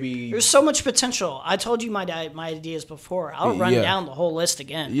know, maybe. There's so much potential. I told you my ideas before. I'll run Yeah. down the whole list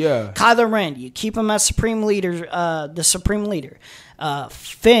again. Yeah. Kylo Ren, you keep him as supreme leader, the supreme leader.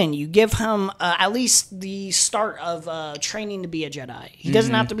 Finn, you give him at least the start of training to be a Jedi. He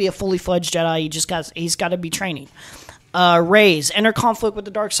doesn't have to be a fully fledged Jedi. He's got to be training. Rey's inner conflict with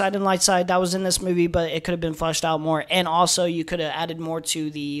the dark side and light side, that was in this movie, but it could have been fleshed out more. And also, you could have added more to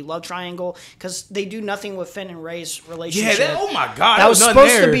the love triangle because they do nothing with Finn and Rey's relationship. Yeah. Oh my god. That was nothing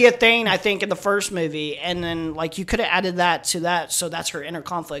supposed there. to be a thing, I think, in the first movie, and then like you could have added that to that, so that's her inner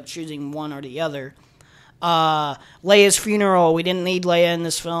conflict, choosing one or the other. Leia's funeral. We didn't need Leia in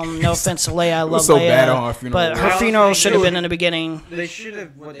this film. No offense to Leia, I love so Leia, bad on her funeral. but her Well, funeral they should have should- been in the beginning. They should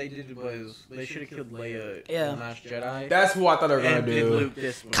have. What they did was they should have killed Leia Yeah. in The Last Jedi. That's who I thought they were gonna and did do. Luke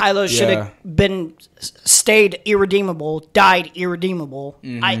this one. Kylo should have stayed irredeemable, died irredeemable.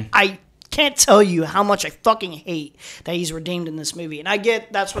 I can't tell you how much I fucking hate that he's redeemed in this movie. And I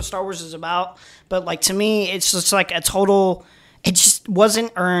get that's what Star Wars is about, but like to me, it's just like a total. It just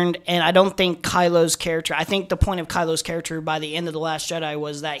wasn't earned, and I don't think Kylo's character. I think the point of Kylo's character by the end of The Last Jedi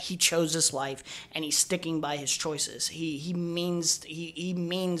was that he chose this life, and he's sticking by his choices. He means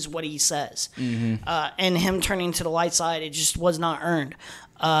what he says, and him turning to the light side, it just was not earned.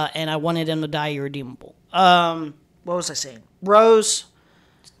 And I wanted him to die irredeemable. What was I saying? Rose.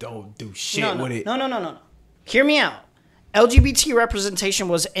 Don't do shit with it. No. Hear me out. LGBT representation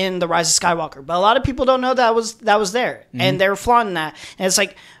was in The Rise of Skywalker, but a lot of people don't know that was there, and they're flaunting that. And it's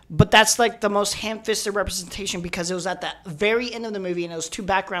like, but that's like the most ham-fisted representation because it was at the very end of the movie, and it was two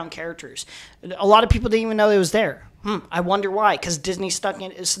background characters. A lot of people didn't even know it was there. I wonder why? Because Disney snuck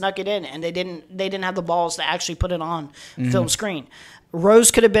it in, and they didn't have the balls to actually put it on film screen.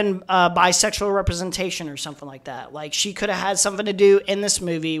 Rose could have been bisexual representation or something like that. Like she could have had something to do in this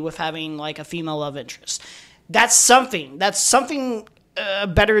movie with having like a female love interest. That's something.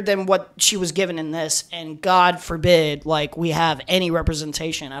 Better than what she was given in this. And God forbid, like we have any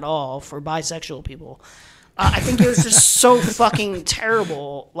representation at all for bisexual people. I think it was just so fucking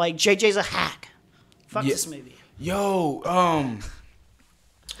terrible. Like JJ's a hack. Fuck this movie. Yo,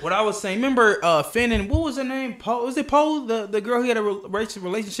 what I was saying. Remember Finn and what was her name? Poe. Was it Poe? The girl he had a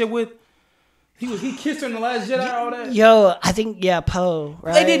relationship with. He kissed her in The Last Jedi, all that. Yo, I think Poe.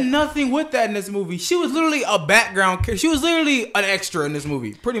 Right? They did nothing with that in this movie. She was literally a background character. She was literally an extra in this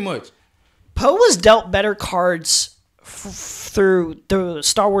movie, pretty much. Poe was dealt better cards through the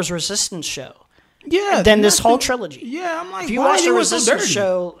Star Wars Resistance show. Yeah. Than this whole trilogy. Yeah, I'm like, If you why watch he the was so Resistance dirty?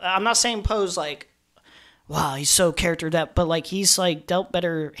 show, I'm not saying Poe's like, wow, he's so character depth, but like he's like dealt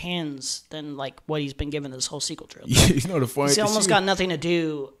better hands than like what he's been given this whole sequel trilogy. You know the funny He's thing? almost got nothing to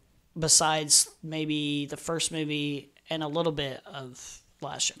do besides maybe the first movie and a little bit of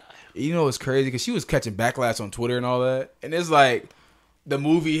Last Jedi. You know what's crazy? Because she was catching backlash on Twitter and all that. And it's like, the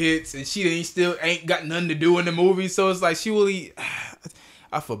movie hits and she still ain't got nothing to do in the movie. So it's like, she really...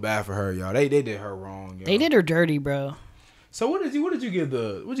 I feel bad for her, y'all. They did her wrong, y'all. They did her dirty, bro. So what did you give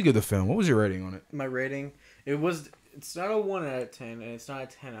the film? What was your rating on it? My rating, it's not a 1 out of 10, and it's not a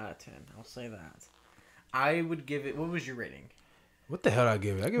 10 out of 10. I'll say that. I would give it. What was your rating? What the hell did I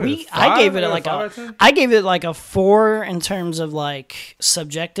give it? I gave it I gave it like a 4 in terms of like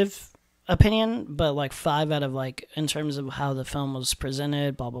subjective opinion, but like 5 out of like in terms of how the film was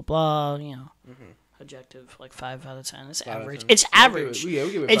presented, blah blah blah. You know, objective like 5 out of 10. It's average. It's average. We give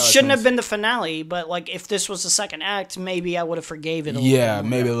it 5 It out of shouldn't 10. have been the finale, but like if this was the second act, maybe I would have forgave it. Yeah, bit more,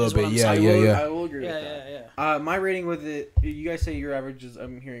 maybe a little is what bit. I'm Yeah, saying. yeah. I will agree with that. My rating with it, you guys say your average is,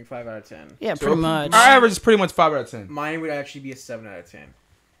 I'm hearing 5 out of 10. Yeah, pretty much. Our average is pretty much 5 out of 10. Mine would actually be a 7 out of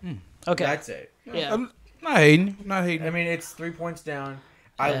 10. Okay. That's it. Yeah. I'm not hating. Not hating. I mean, it's 3 points down.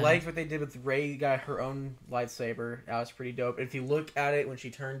 I Yeah. liked what they did with Rey. Got her own lightsaber. That was pretty dope. If you look at it when she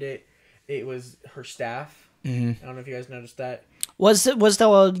turned it, it was her staff. Mm-hmm. I don't know if you guys noticed that. Was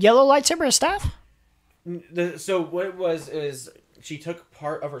the yellow lightsaber a staff? So what it was is she took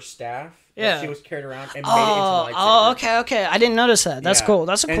part of her staff Yeah. that she was carried around and made it into a lightsaber. Oh, okay. I didn't notice that. That's Yeah. cool.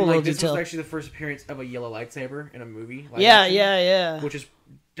 That's a cool and, little this detail. was actually the first appearance of a yellow lightsaber in a movie. Live Yeah, action, yeah. Which is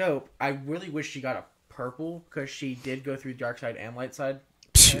dope. I really wish she got a purple because she did go through dark side and light side.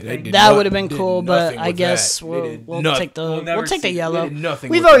 That would have been cool, but I guess we'll take the yellow.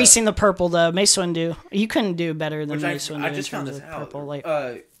 We've already seen the purple though. Mace Windu, you couldn't do better than Mace Windu in terms of purple. Like,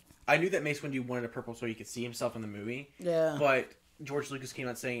 I knew that Mace Windu wanted a purple so he could see himself in the movie. Yeah. But George Lucas came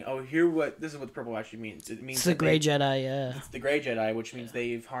out saying, "Oh, this is what the purple actually means. It means it's the Grey Jedi, yeah. It's the Grey Jedi, which means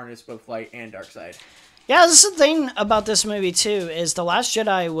they've harnessed both light and dark side." Yeah, this is the thing about this movie too. Is The Last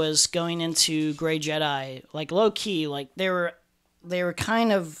Jedi was going into Grey Jedi like low key, like they were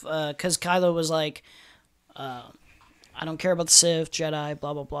kind of because Kylo was like, I don't care about the Sith, Jedi,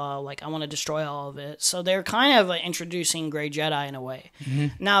 blah blah blah. Like I want to destroy all of it. So they're kind of introducing Grey Jedi in a way.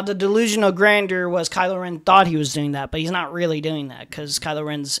 Mm-hmm. Now the delusional grandeur was Kylo Ren thought he was doing that, but he's not really doing that because Kylo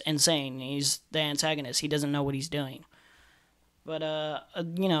Ren's insane. He's the antagonist. He doesn't know what he's doing. But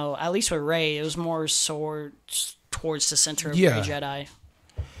you know, at least with Rey, it was more swords towards the center of Grey Jedi.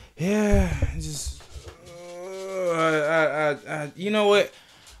 Yeah, just you know what,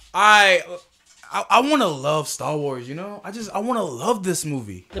 I want to love Star Wars. You know, I want to love this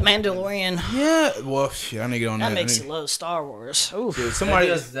movie. The Mandalorian. Yeah, well, shit, I need to get on that. That makes you love Star Wars. Oof. Dude,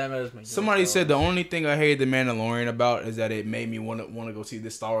 somebody said the only thing I hated the Mandalorian about is that it made me want to go see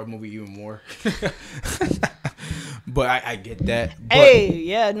this Star Wars movie even more. But I get that. But hey,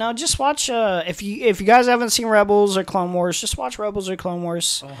 yeah, no, just watch. If you guys haven't seen Rebels or Clone Wars, just watch Rebels or Clone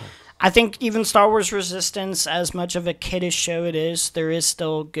Wars. Oh. I think even Star Wars Resistance, as much of a kiddish show it is, there is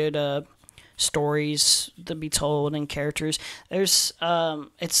still good stories to be told and characters. There's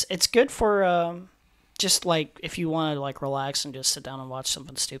it's good for just like if you want to like relax and just sit down and watch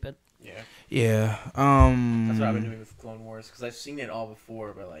something stupid. Yeah. Yeah. That's what I've been doing with Clone Wars because I've seen it all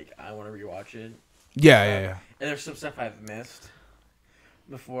before, but like I want to rewatch it. Yeah. And there's some stuff I've missed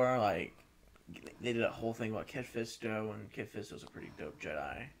before, like they did a whole thing about Kit Fisto, and Kit Fisto's a pretty dope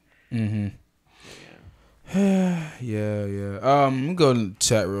Jedi. Mm-hmm. Yeah. I'm going to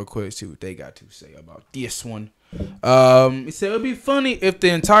chat real quick, see what they got to say about this one. He said it would be funny if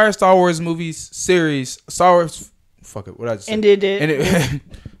the entire Star Wars movies series, fuck it, what I just said?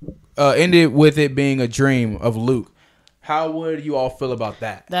 Ended with it being a dream of Luke. How would you all feel about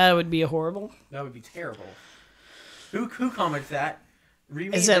that? That would be horrible. That would be terrible. Who commented that?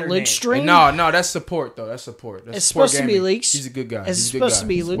 Is that Luke's dream? No, that's support though. That's support. It's supposed to be Luke's. He's a good guy. It's supposed to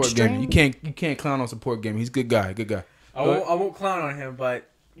be Luke's dream. You can't clown on support gaming. He's a good guy. I won't clown on him, but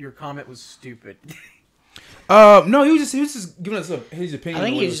your comment was stupid. No, he was just giving us his opinion. I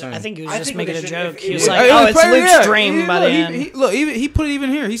think he was just making a joke. He was was like, "Oh, it's Luke's dream." By the end, he put it even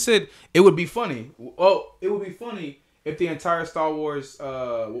here. He said it would be funny. Oh, it would be funny if the entire Star Wars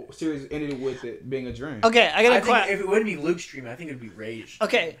series ended with it being a dream. Okay, I got a question. If it wouldn't be Luke's dream, I think it would be Rey's.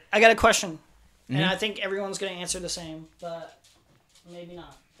 Okay, I got a question, and I think everyone's going to answer the same, but maybe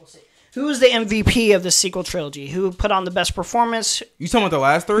not. We'll see. Who is the MVP of the sequel trilogy? Who put on the best performance? You talking about the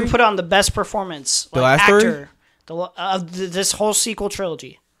last three? Who put on the best performance? The last actor, three? This whole sequel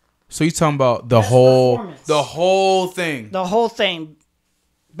trilogy. So you talking about the whole thing? The whole thing.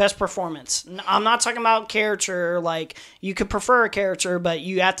 Best performance. I'm not talking about character. Like, you could prefer a character, but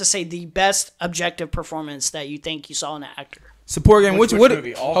you have to say the best objective performance that you think you saw in an actor. Support game. Which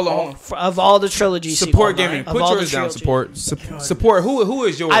movie? Hold on. Of all the trilogy. Support gaming. Put yours down. Support. Support. Who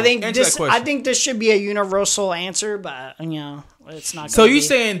is yours? I think this should be a universal answer, but you know it's not. So you're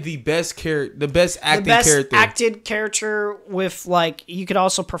saying the best character, the best character, acted character with like you could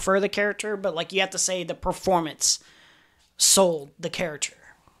also prefer the character, but like you have to say the performance sold the character.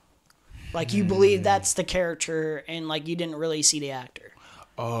 Like you believe that's the character, and like you didn't really see the actor.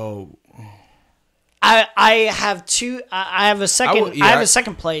 Oh. I have two. I have a second. I have a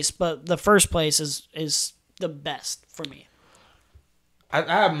second place, but the first place is the best for me. I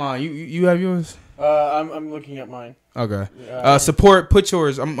have mine. You have yours. I'm looking at mine. Okay. Support. Put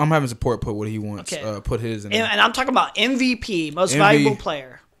yours. I'm having support. Put what he wants. Okay. Put his in. And I'm talking about MVP, most valuable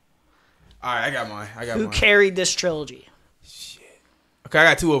player. All right, I got mine. Who carried this trilogy? Okay, I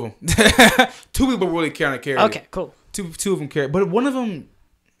got two of them. Two people really kind of carry. Okay, cool. Two of them carry, but one of them.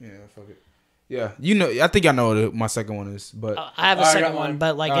 Yeah, fuck it. Yeah, you know, I think I know what my second one is, but I have a second one,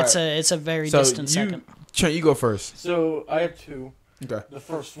 but like it's a very distant second. Trent, you go first. So I have two. Okay. The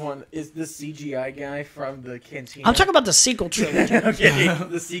first one is the CGI guy from the Cantina. I'm talking about the sequel trilogy. Okay,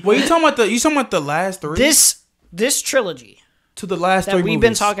 the sequel. Well, you talking about the last three? This trilogy to the last that three we've movies.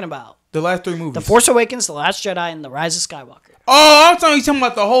 been talking about. The last 3 movies. The Force Awakens, The Last Jedi, and The Rise of Skywalker. Oh, I'm talking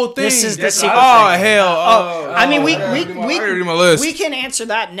about the whole thing. This is the That's sequel. what Oh hell! I mean, I gotta do my list. we can answer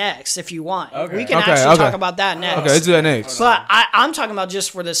that next if you want. Okay. We can Okay, actually okay. talk about that next. Okay, let's do that next. But I'm talking about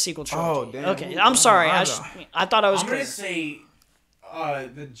just for this sequel trilogy. Oh, damn. Okay, I'm sorry. I thought I was I'm gonna clear. say,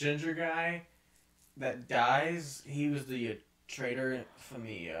 the ginger guy that dies. He was the traitor from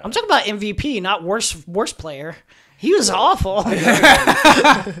the. I'm talking about MVP, not worst player. He was awful.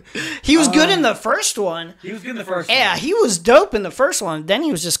 He was good in the first one. He was good in the first. Yeah, one. he was dope in the first one. Then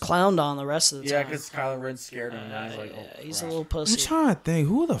he was just clowned on the rest of the Yeah, time. because Kylo Ren scared him. And he's like, oh, He's a crap. little I'm pussy. trying to think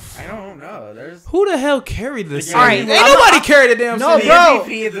who I don't know. There's. who the hell carried this series? All right, Ain't I'm nobody not- carried the damn No,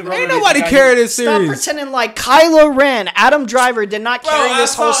 series. bro. Ain't nobody carried this Stop series. pretending like Kylo Ren, Adam Driver did not Bro, carry I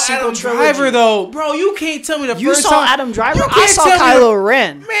this whole saw sequel Adam trilogy. Driver though, bro. You can't tell me the You first saw time. Adam Driver? You I can't saw tell me Kylo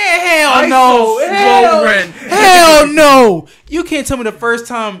Ren. Man, hell I no, saw hell, Kylo Ren. hell no. You can't tell me the first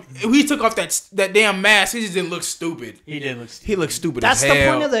time he took off that damn mask. He just didn't look stupid. He did look. He looked stupid That's as the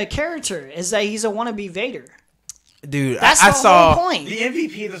hell. point of the character, is that he's a wannabe Vader. Dude, That's I the saw. whole point. The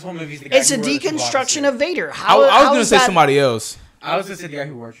MVP of this whole movie is the guy It's a who wore the Chewbacca deconstruction suit. of Vader. I How, was how gonna is say that? somebody else. I was gonna say the guy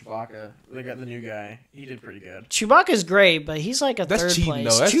who wore Chewbacca. They got the new guy. He did pretty good. Chewbacca's great, but he's like a That's third cheating, place.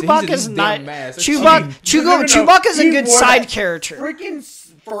 though. That's- he's Chewbacca's a not. damn mask. That's Chewbacca's a He good wore side that character. Freaking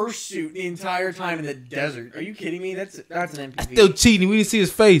fursuit the entire time in the desert. Are you kidding me? That's an MVP. Still cheating. We didn't see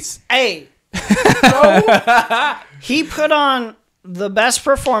his face. Hey, he put on the best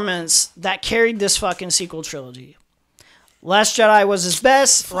performance that carried this fucking sequel trilogy. Last Jedi was his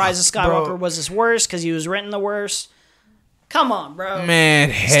best. Rise of Skywalker bro. was his worst because he was written the worst. Come on, bro. Man,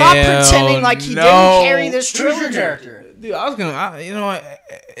 Stop hell pretending like he no. didn't carry this Who's your trilogy. character? Dude, I was gonna. You know what?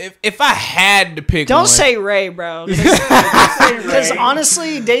 If I had to pick, Don't one, say Ray, bro. Because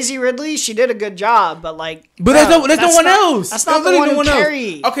honestly, Daisy Ridley, she did a good job, but like, But bro, there's no one else. That's not There's the one literally who no else.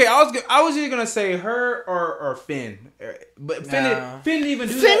 carried. Okay, I was either gonna say her or Finn, but Finn Nah. didn't even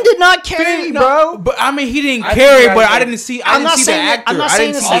do Finn that. did not carry, Finn, bro. no, but I mean, he didn't I carry. think But I I think- didn't see. I'm I didn't not see the saying that- actor. I'm not I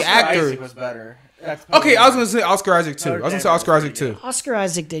saying didn't it's see not- the Oscar actor. Isaac was better. That's Okay, I was gonna say Oscar Isaac too. I was gonna say Oscar Isaac too. Oscar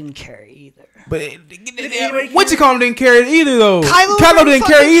Isaac didn't carry either. But anybody what you call him didn't carry it either though. Kylo Ren Ren didn't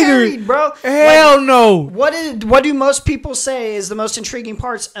carry fucking either. carried, bro. Hell Like, no. what do most people say is the most intriguing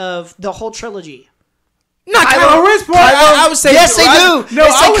parts of the whole trilogy? Not Kylo Ren's part. I would say yes, they do. No, they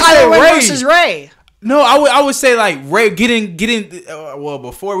I say would Kylo say Ren Rey. versus Ray. No, I would say like Ray getting well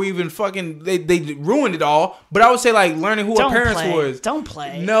before we even fucking they ruined it all. But I would say like learning who her parents was. Don't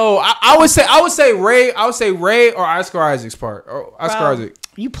play. No, I would say Ray. I would say Ray or Oscar Isaac's part. Or Oscar Bro, Isaac.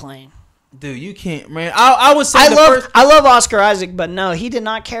 You playing? Dude, you can't, man. I would say I love Oscar Isaac, but no, he did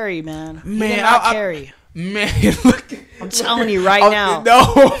not carry, man. He did not carry. Man, look. I'm telling you right now.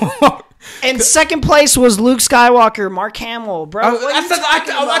 No. And second place was Luke Skywalker, Mark Hamill, bro. I What are you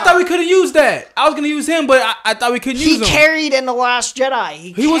talking I about? thought we could have used that. I was gonna use him, but I thought we couldn't He use him. carried in The Last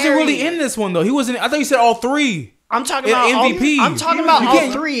Jedi. He wasn't really in this one though. He wasn't. I thought you said all three. I'm talking in about MVP. I'm talking You about all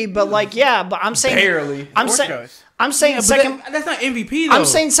can't- three, but like, yeah, but I'm saying Barely. I'm Fourth saying choice. I'm saying But second. that's not MVP though. I'm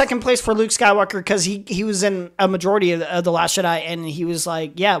saying second place for Luke Skywalker because he was in a majority of the Last Jedi, and he was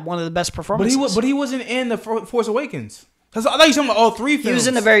like, yeah, one of the best but performances. he wasn't in the Force Awakens. I thought you were talking about all three films. He was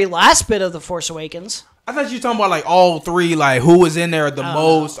in the very last bit of the Force Awakens. I thought you were talking about like all three, like who was in there the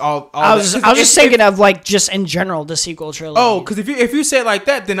most. I was just thinking of like just in general the sequel trilogy. Oh, because if you say it like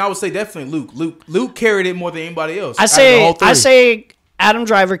that, then I would say definitely Luke. Luke carried it more than anybody else. I out of the whole three. say Adam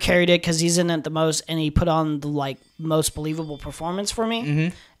Driver carried it because he's in it the most, and he put on the like most believable performance for me.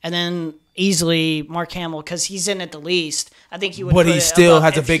 Mm-hmm. And then easily Mark Hamill because he's in it the least. I think he would. But put he it still above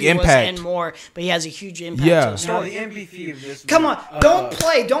has a if big he was impact. in more, but he has a huge impact. Yeah. To the No, story. the MVP of this. Come on, movie, don't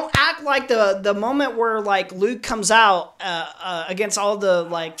play. Don't act like the moment where like Luke comes out against all the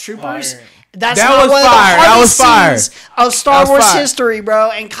like troopers. Fire. That's That not was one fire. of the That hardest was fire. scenes of Star That was Wars fire. history,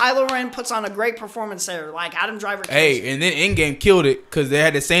 bro. And Kylo Ren puts on a great performance there. Like Adam Driver. kills it. Hey, and then Endgame killed it because they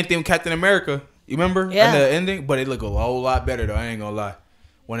had the same thing with Captain America. You remember? Yeah. At the ending, but it looked a whole lot better though. I ain't gonna lie.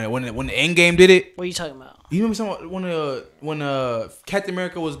 When the Endgame did it, What are you talking about? you remember when Captain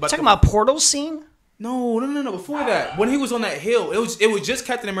America was about Talking about portal scene? No. Before that, when he was on that hill, it was just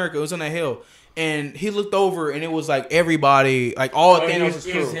Captain America. It was on that hill, and he looked over, and it was like everybody, like all Oh, Thanos'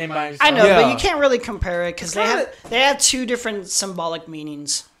 it was crew. him by himself. I know, Yeah. but you can't really compare it because Kinda- they had two different symbolic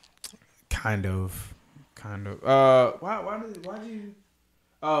meanings. Kind of. Why did you?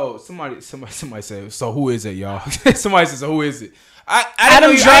 Oh, somebody said. So who is it, y'all? Somebody said. So who is it? I Adam didn't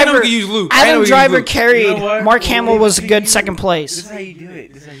know you Driver. could use Luke. Adam Driver You carried. know what? Mark Hamill was a good This second This place. is how you do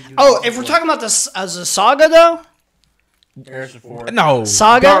it. Oh, if we're talking about this as a saga though, Harrison Ford. No.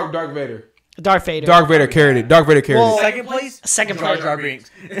 Saga? Dark Vader. Darth Vader. Darth Vader carried it. Darth Vader carried Well, it. Second place. Second Jar place. Jar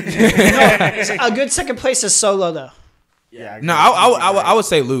Binks. A good second place is Solo though. Yeah. No, I would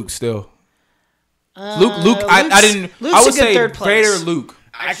say Luke still. Luke. I didn't. Luke's I would a good say third place. Vader, Luke.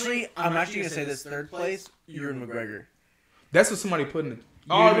 Actually, I'm actually gonna say this third place. Ewan McGregor. That's what somebody put in.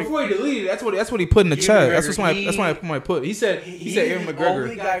 Ewan Before he deleted it, that's what he put in the Ewan chat. McGregor, That's what somebody put. He said Ewan the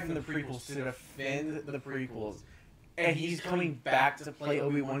only McGregor. guy from the prequels to defend the prequels, and he's coming back to play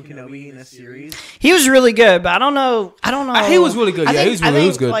Obi-Wan Kenobi in a series. He was really good, but I don't know. He was really good. Yeah, he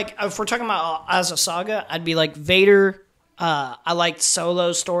was good. Like if we're talking about as a saga, I'd be like Vader. I liked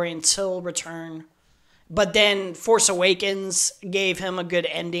Solo's story until Return, but then Force Awakens gave him a good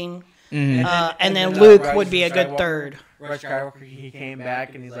ending, and then Luke Rise would of be a good Skywalker. third. Rise of Skywalker, he came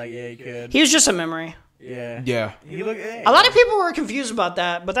back and he's like, yeah, he could. He was just a memory. Yeah. Yeah. He looked. Hey. A lot of people were confused about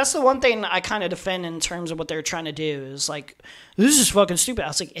that, but that's the one thing I kind of defend in terms of what they're trying to do is like, this is fucking stupid. I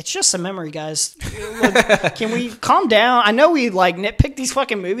was like, it's just a memory, guys. Like, can we calm down? I know we like nitpick these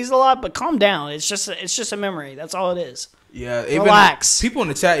fucking movies a lot, but calm down. It's just a memory. That's all it is. Yeah, even Relax. People in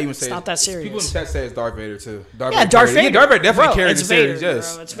the chat even say not that serious. People in the chat say it's Darth Vader too. Darth Yeah, Vader. Darth Vader definitely Bro, carried it's the series. Vader,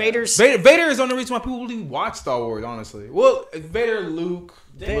 Yes, bro. It's Vader's. Vader is the only reason why people really watch Star Wars. Honestly, well, it's Vader, Luke,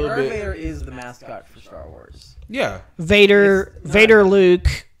 a little Darth bit. Vader is the mascot for Star Wars. Yeah, Vader, Luke.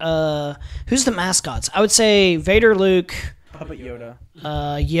 Who's the mascots? I would say Vader, Luke, Puppet Yoda,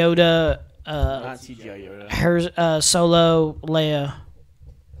 Yoda, not CGI Yoda. Solo, Leia.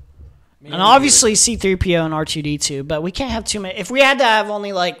 And obviously C-3PO and R2-D2, but we can't have too many. If we had to have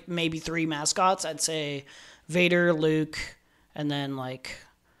only like maybe 3 mascots, I'd say Vader, Luke, and then like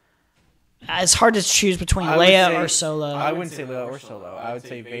it's hard to choose between Leia or Solo. I wouldn't say Leia or Solo. I would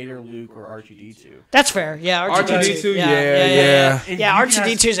say Vader, Luke, or R2-D2. That's fair. Yeah, R2-D2, yeah. And Yeah, you can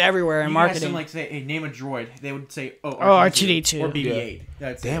R2-D2 is everywhere in You ask marketing. them, like, say, hey, name a droid. They would say, R2-D2. Or BB-8.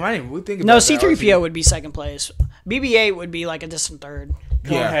 That's damn, it. I didn't really think about No, that. C-3PO would be second place. BB-8 would be like a distant third.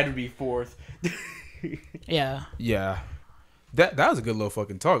 Conehead Yeah. would be fourth. Yeah. Yeah, that was a good little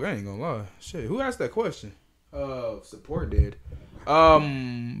fucking talk. I ain't gonna lie. Shit, who asked that question? Support did. But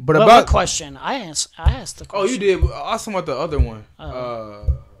What about question? I asked the question. Oh, you did. I was talking about the other one.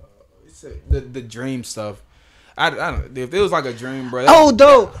 The dream stuff. I don't. If it was like a dream, bro. Oh,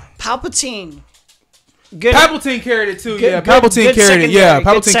 though Palpatine. Good. Palpatine carried it too. Good- Yeah, good- Palpatine good carried it. secondary, Yeah, good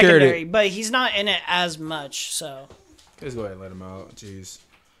Palpatine carried secondary, it. but he's not in it as much. So. Let's go ahead and let him out. Jeez.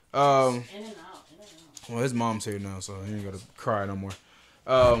 In and out. Well, his mom's here now, so he ain't gotta cry no more.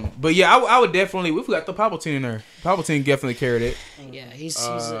 But yeah, I would definitely. We got the Palpatine in there. Palpatine definitely carried it. Yeah, he's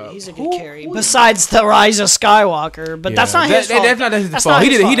a good carry. Besides the Rise of Skywalker, but that's not his fault. That's not his That's fault. not He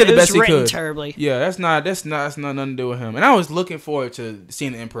his did fault. the It was best he written could. terribly. Yeah, that's not nothing to do with him. And I was looking forward to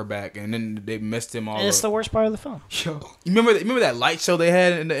seeing the Emperor back, and then they messed him all And it's up. the worst part of the film. Yo, you remember that light show they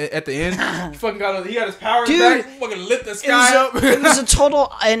had at the end? He got his powers Dude, back. Fucking lit the sky up. It was a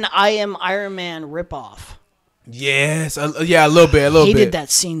total an I Am Iron Man ripoff. Yes, yeah, a little bit. He did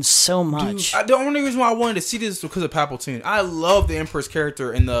that scene so much. The only reason why I wanted to see this was because of Palpatine. I love the Emperor's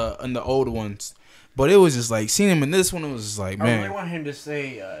character in the old ones, but it was just like seeing him in this one. It was just like, I really man, want him to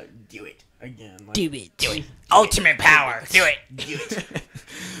say, do it again. Like, Do it. Ultimate power. Do it. Do it.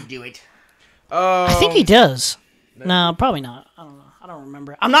 Do it. I think he does. No, probably not. I don't know. I don't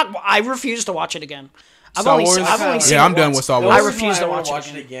remember. I refuse to watch it again. I've Star only Wars? seen Yeah, it I'm done once. with Star The Wars. I only reason refuse why to I watch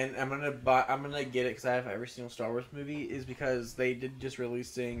wanna it again. I'm gonna get it because I have every single Star Wars movie. Is because they did just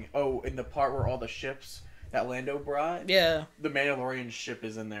releasing. Oh, in the part where all the ships that Lando brought, Yeah. the Mandalorian ship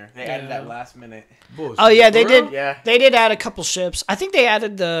is in there. They added that last minute. bullshit. Oh yeah, they For real? did. Yeah. They did add a couple ships. I think they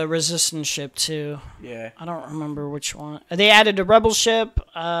added the Resistance ship too. Yeah. I don't remember which one. They added a Rebel ship.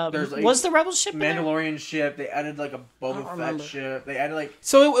 There's, like, Was the Rebel ship in there? Mandalorian ship. They added like a don't Boba Fett remember. ship. They added like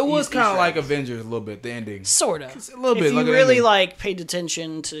So it was Easy kind of like tracks. Avengers a little bit. The ending, Sort of. a little bit. If you like an really ending. like paid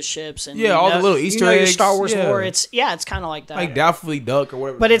attention to the ships and Yeah, you all the know- little you Easter know your eggs, Star Wars yeah. lore. It's kind of like that. like Doubtfully Duck or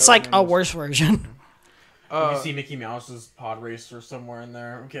whatever. but the it's hell like his a name is. worse version. you can see Mickey Mouse's pod racer somewhere in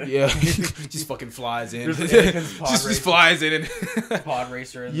there. I'm kidding. Yeah, just fucking flies in. There's Anakin's pod just racer. flies in. And Pod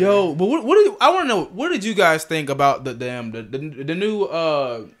racer. In Yo, but what did I want to know? What did you guys think about the new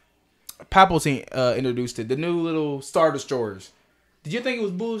Palpatine introduced it? The new little Star Destroyers. Did you think it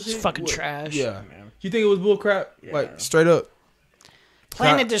was bullshit? It's fucking What? trash. Yeah. Man. You think it was bull crap? Yeah. Like straight up.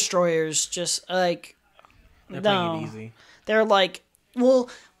 Planet Destroyers just like They're no. playing it easy. They're like, well,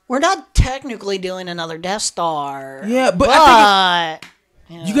 we're not technically doing another Death Star. Yeah, but I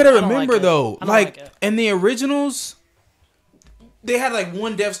think You gotta I don't remember like it. though, I don't like it. in the originals, they had like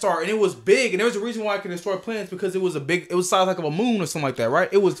one Death Star and it was big, and there was a reason why it could destroy planets because it was size like of a moon or something like that, right?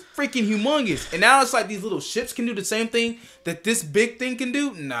 It was freaking humongous. And now it's like these little ships can do the same thing that this big thing can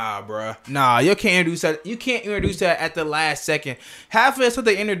do. Nah, bruh. Nah, you can't introduce that. You can't introduce that at the last second. Half of that stuff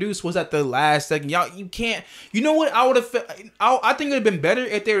they introduced was at the last second. Y'all, you can't. You know what? I would have. I think it would have been better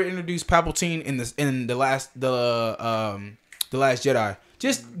if they would introduce Palpatine in the last Jedi.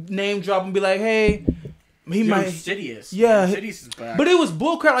 Just name drop and be like, hey. He might Insidious. Yeah, Insidious is back. but it was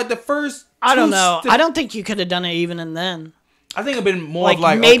bullcrap. Like the first, I don't know. I don't think you could have done it even in then. I think it'd been more Like, of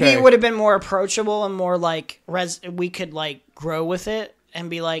like maybe okay. it would have been more approachable and more like we could like grow with it and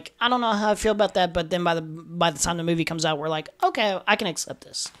be like, I don't know how I feel about that, but then by the time the movie comes out, we're like, okay, I can accept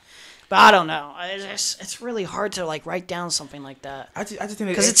this. But I don't know. It's really hard to like write down something like that. I just think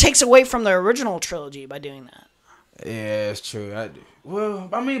Because it takes away from the original trilogy by doing that. Yeah, it's true.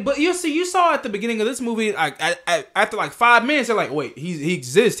 But you saw at the beginning of this movie, like after like 5 minutes, they're like, wait, he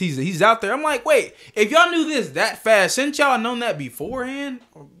exists. He's out there. I'm like, wait, if y'all knew this that fast, shouldn't y'all have known that beforehand?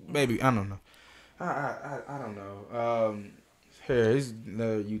 Or maybe I don't know. I don't know. Here's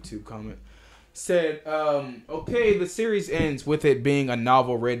another YouTube comment. Said, okay, the series ends with it being a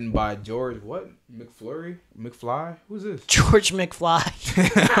novel written by George McFly? Who's this? George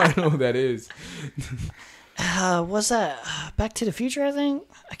McFly. I don't know who that is. Was that Back to the Future, I think?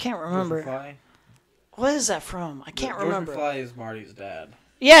 I can't remember. McFly? What is that from? I can't remember. McFly is Marty's dad.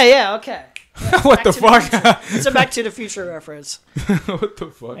 Yeah, okay. What the fuck? It's a Back to the Future reference. What the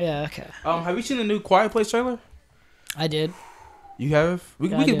fuck? Yeah, okay. Have you seen the new Quiet Place trailer? I did. You have? We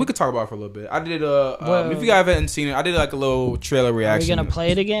could talk about it for a little bit. I did if you guys haven't seen it, I did like a little trailer reaction. Are we gonna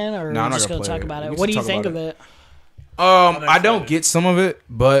play it again, or No, are I'm we not just gonna gonna play talk it. about We it? can What do you talk think about of it? I don't get some of it,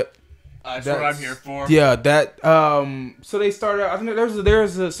 but That's what I'm here for. yeah, that so they started. I think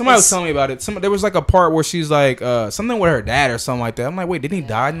somebody was telling me about it. There was like a part where she's like something with her dad or something like that. I'm like, wait, didn't he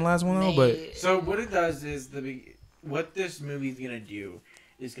die in the last one though? But So what it does is what this movie's gonna do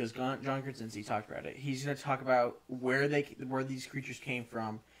is because John Krasinski talked about it. He's gonna talk about where these creatures came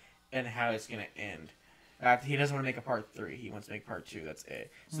from and how it's gonna end. He doesn't want to make a part 3. He wants to make part 2. That's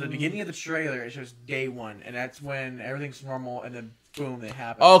it. So the beginning of the trailer, it shows day 1, and that's when everything's normal, and then boom, it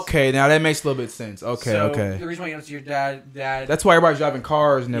happens. okay, now that makes a little bit of sense. Okay, So okay. The reason why you don't see your dad. That's why everybody's driving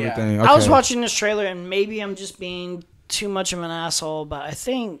cars and Yeah. everything. Okay. I was watching this trailer, and maybe I'm just being too much of an asshole, but I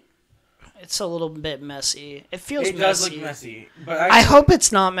think it's a little bit messy. It feels It messy. does look messy, but I hope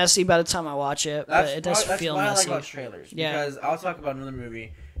it's not messy by the time I watch it, but that's it does feel what messy. I like about trailers. Yeah. Because I'll talk about another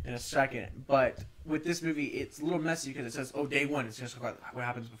movie in a second, but with this movie, it's a little messy because it says, "Oh, day 1." It's just about what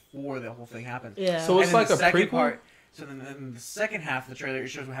happens before the whole thing happens. Yeah. So it's And then like the a second prequel? So then in the second half of the trailer, it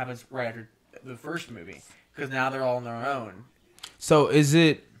shows what happens right after the first movie because now they're all on their own. So is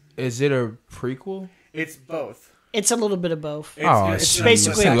it a prequel? It's both. It's a little bit of both. It's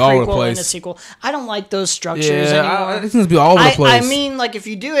Basically, a all over the prequel and place. a sequel. I don't like those structures Yeah, anymore. it seems to be all over the place. I mean, like, if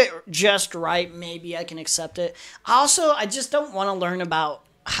you do it just right, maybe I can accept it. I just don't want to learn about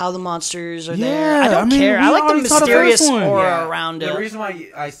how the monsters are there. I don't care. I like the mysterious aura around it. The reason why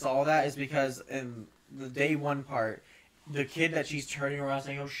I saw that is because in the day 1 part, the kid that she's turning around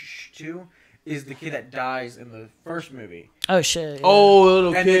saying, "Oh, shh," to is the kid that dies in the first movie. Oh, shit. Yeah. Oh, the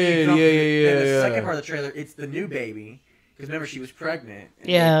little And then kid. you Yeah. And the second part of the trailer, it's the new baby. Because remember, she was pregnant and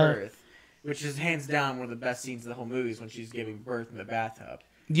Yeah. gave birth. Which is hands down one of the best scenes of the whole movie is when she's giving birth in the bathtub.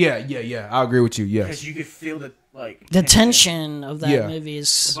 Yeah. I agree with you. Because Yes. you could feel The tension of that Yeah. movie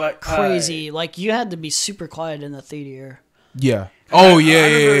is But, crazy. Like, you had to be super quiet in the theater. Yeah. Oh,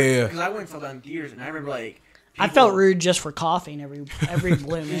 yeah. Because I went and saw that in theaters, and I remember, like... I felt rude just for coughing every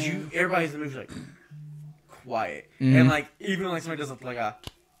blue Because moon. everybody's in the movie like, quiet. Mm-hmm. And, like, even when somebody does like a...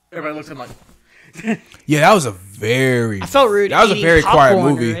 Everybody looks at them like... Yeah, that was a very. I felt rude. That was a eating very quiet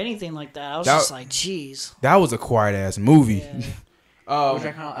popcorn movie. Or anything like that. I was That- just like, jeez. That was a quiet ass movie. Yeah. which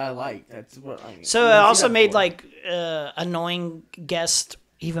I like. That's what I mean. So it also made like annoying guest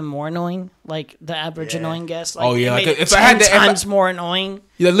even more annoying, like the average annoying guest. Like, Oh, yeah, it like, made it if I had 10 that- if I- times more annoying.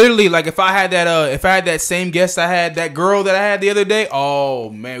 Yeah, literally, like if I had that same guest I had, that girl that I had the other day. Oh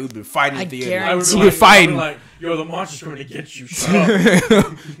man, we've been fighting I at the guarantee- end. I We've been fighting. Like, yo, the monster's coming to get you. Shut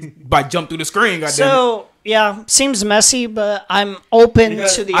up. By jump through the screen. Goddamn. So yeah, seems messy, but I'm open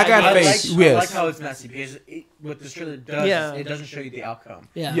Because to the I got idea. faith. I Yes. like how it's messy because what this trailer does Yeah. is it doesn't show you the outcome.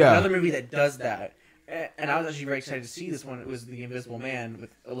 Yeah. Yeah. Another movie that does that, and I was actually very excited to see this one. It was The Invisible Man with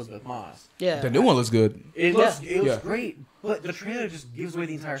Elizabeth Moss. Yeah. The new one looks good. It looks Yeah. great, but the trailer just gives away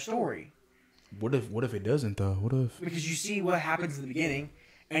the entire story What if it doesn't though? What if? because you see what happens in the beginning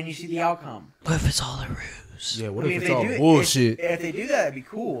and you see the outcome. What if it's all a ruse? Yeah. What I mean, if if it's they all do it- bullshit? If they do that, it'd be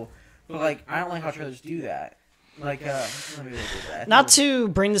cool. But like, I don't like how trailers do that. Like, let me look at that. Not to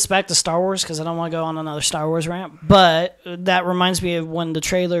bring this back to Star Wars, because I don't want to go on another Star Wars rant, but that reminds me of when the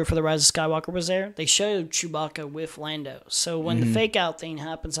trailer for The Rise of Skywalker was there. They showed Chewbacca with Lando. So when the fake out thing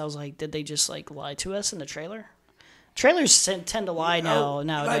happens, I was like, did they just like lie to us in the trailer? Trailers tend to lie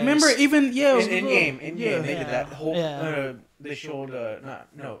nowadays. Like, remember, even in game, they did Yeah. that whole. Yeah. They showed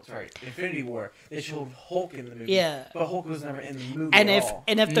Infinity War. They showed Hulk in the movie. Yeah. But Hulk was never in the movie And at if all.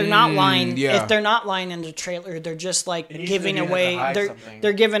 they're not lying, yeah. if they're not lying in the trailer, they're just like And usually giving they do have to away. hide They're something.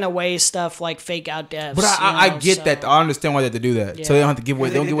 they're giving away stuff like fake out deaths. But I get that. I understand why they have to do that, so they don't have to give away.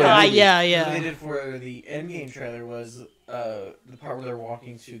 They Don't did give away. that. the movie. yeah. What they did for the Endgame trailer was the part where they're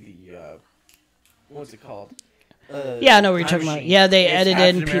walking to the what's it called? Yeah, I know what you're Time talking about. Machine. Yeah, they It's edited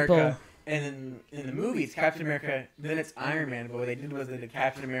Captain in people. America, and in the movie it's Captain America, then it's Iron Man. But what they did was they did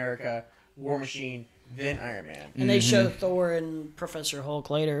Captain America, War Machine, then Iron Man. And they showed Thor and Professor Hulk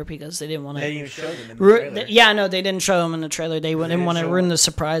later because they didn't want They to. didn't even show them in the trailer. Yeah, no, they didn't show them in the trailer. They didn't didn't want to show ruin them. the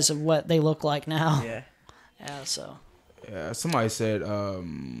surprise of what they look like now. Yeah. Yeah, so. Yeah, somebody said,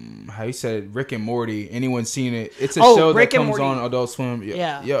 how you said Rick and Morty. Anyone seen it? It's a Oh, show Rick that and comes Morty. on Adult Swim.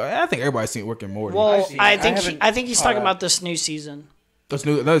 Yeah. I think everybody's seen Rick and Morty. Well, I've seen it. I I think haven't he's caught talking up. about this new season. That's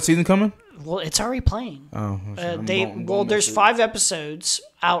new. Another season coming? Well, it's already playing. Oh, I'm going There's to- 5 episodes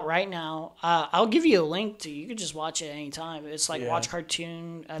out right now. I'll give you a link to. You can just watch it anytime. It's like Yeah. watch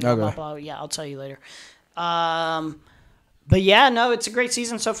cartoon. Blah, Okay. blah, blah. Yeah, I'll tell you later. But yeah, no, it's a great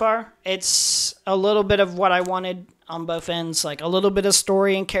season so far. It's a little bit of what I wanted on both ends, like a little bit of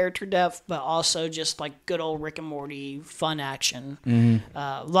story and character depth, but also just like good old Rick and Morty fun action. The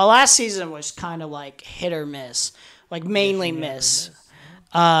last season was kind of like hit or miss, like mainly miss.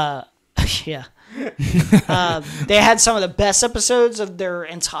 Yeah. They had some of the best episodes of their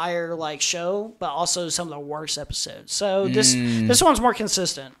entire like show, but also some of the worst episodes. So this one's more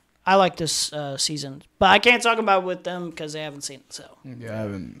consistent. I like this season, but I can't talk about it with them because they haven't seen it. So Yeah, I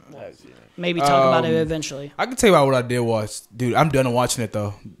haven't. I've seen it. maybe talk about it eventually. I can tell you about what I did watch. Dude, I'm done watching it,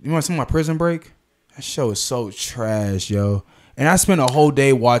 though. You want to see my Prison Break? That show is so trash, yo. And I spent a whole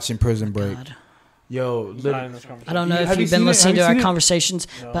day watching Prison Break. God. Yo, Not in this conversation. I don't know Have if you you've been seen it? listening Have to you our seen it? conversations,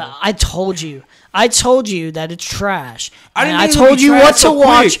 but I told you that it's trash. I And didn't I think it would told be you trash what to so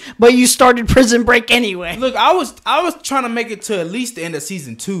watch, quick. but you started Prison Break anyway. Look, I was trying to make it to at least the end of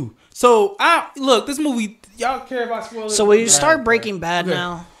season 2. So this movie. Y'all care if I spoil it? So will you start Breaking Bad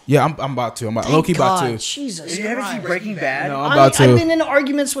now? Yeah, I'm about to. I'm Thank low key about God, to. Jesus You haven't Christ. seen Breaking Bad? No, I'm about to. I've been in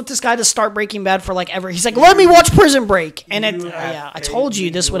arguments with this guy to start Breaking Bad for like ever. He's like, "Let me watch Prison Break," and You have yeah, I faith told you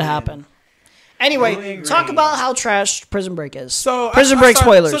in this would Julian. happen. Anyway, Julian talk Green. about how trash Prison Break is. So Prison Break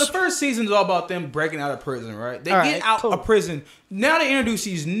spoilers. So the first season is all about them breaking out of prison, right? They All get right, out cool. of prison. Now they introduce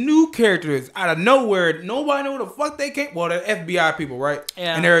these new characters out of nowhere. Nobody know where the fuck they came. Well, they're FBI people, right?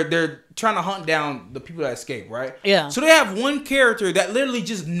 Yeah. And they're trying to hunt down the people that escape, right? Yeah. So they have one character that literally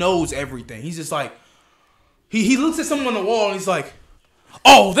just knows everything. He's just like, he looks at someone on the wall and he's like,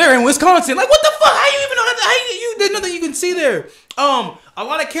 "Oh, they're in Wisconsin." Like, what the fuck? How you even know that? There's nothing you can see there. A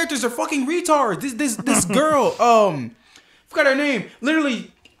lot of characters are fucking retards. This girl, forgot her name.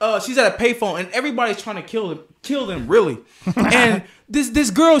 Literally, she's at a payphone and everybody's trying to kill them, really. And this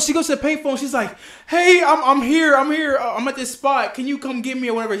girl, she goes to the payphone. She's like, "Hey, I'm here. I'm at this spot. Can you come get me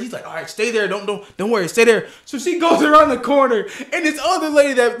or whatever?" He's like, "All right, stay there. Don't worry, stay there." So she goes around the corner, and this other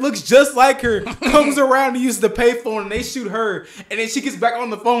lady that looks just like her comes around to use the payphone, and they shoot her. And then she gets back on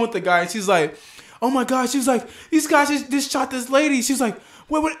the phone with the guy, and she's like, "Oh my God!" She was like, "These guys just shot this lady." She's like,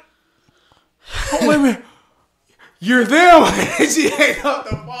 "Wait, oh, wait a minute." "You're them." And she hangs up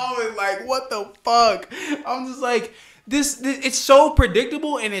the phone and like, what the fuck? I'm just like, this it's so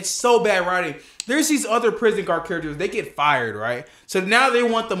predictable and it's so bad writing. There's these other prison guard characters, they get fired, right? So now they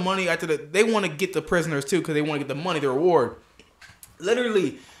want the money they want to get the prisoners too because they want to get the money, the reward.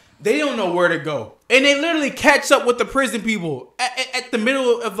 Literally, they don't know where to go. And they literally catch up with the prison people at the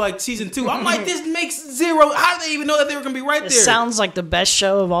middle of like season 2. I'm like, this makes zero. How did they even know that they were going to be right It there? sounds like the best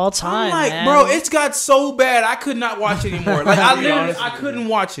show of all time. I'm like, man. bro, it's got so bad I could not watch it anymore. Like I To be literally, honest I with couldn't you.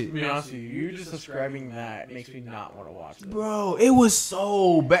 watch it. To be honest with you, you just describing that makes me not want to watch this. Bro, it was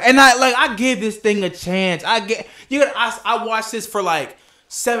so bad. And I gave this thing a chance. I watched this for like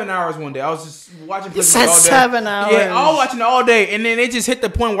 7 hours one day. I was just watching Prison said Break all day. 7 hours. Yeah, I was watching it all day, and then it just hit the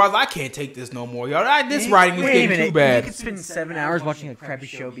point where I was like, I can't take this no more, y'all. This writing was Wait a getting minute, too bad. You could spend 7 hours watching a crappy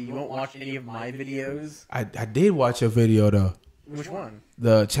show, but you won't watch any of my videos. I did watch a video though, Which one?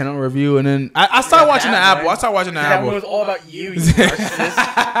 the channel review, and then I started watching the that Apple. one. I started watching the That Apple. one was all about you, you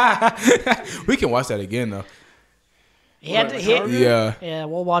narcissist. We can watch that again though. He had to What, hit. Rogan? Yeah, Yeah,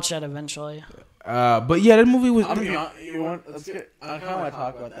 we'll watch that eventually. but yeah, that movie was. I'm gonna be honest, you want? Let's get. I kind of want to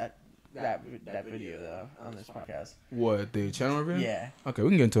talk about that that video though on this podcast. What, the channel review? Yeah, Okay, we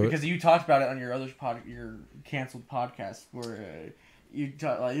can get into it. because you talked about it on your your canceled podcast where you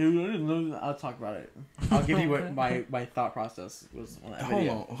talk like I'll talk about it. I'll give you what my thought process was on that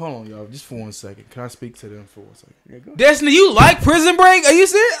video. Hold on, y'all. Just for 1 second. Can I speak to them for 1 second? Yeah, go. Destiny, you like Prison Break? Are you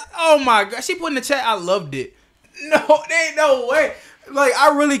serious? Oh my god, she put in the chat. I loved it. No, there ain't no way. Like,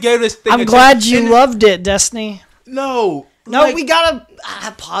 I really gave this thing. I'm glad you loved it, Destiny. No, No, like, we gotta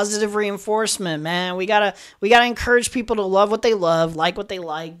have positive reinforcement, man. We gotta encourage people to love what they love, like what they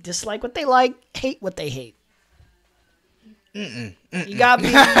like, dislike what they like, hate what they hate. You gotta be,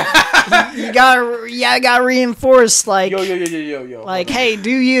 you gotta reinforce, like, Yo. like, hey, do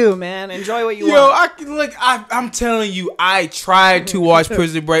you, man? Enjoy what you Yo, want. I'm telling you, I tried to watch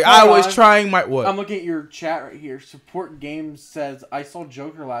Prison Break. Hold I was on. trying my what? I'm looking at your chat right here. Support Games says I saw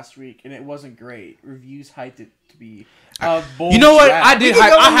Joker last week and it wasn't great. Reviews hyped it to be. You know what? I did. We can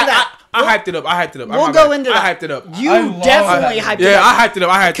go into I that. hyped it up. I hyped it up. We'll go into that. I hyped it up. You I love definitely that. hyped it Yeah, up. I hyped it up.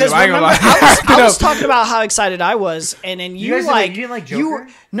 I hyped it Because up. I ain't gonna remember, lie. I was talking about how excited I was, and then you guys like you didn't like you Joker? were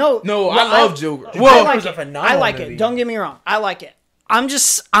no No, well, I love Joker. Joker Well, was a phenomenal I like movie. it. Don't get me wrong. I like it. I'm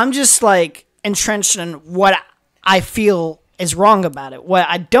just like entrenched in what I feel is wrong about it, what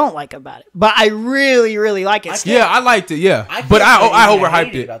I don't like about it. But I really, really like it. yeah, I liked it. Yeah, I but can't say I anything overhyped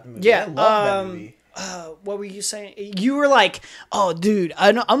hated it. about the movie. Yeah, I love that movie. What were you saying? You were like, "Oh, dude,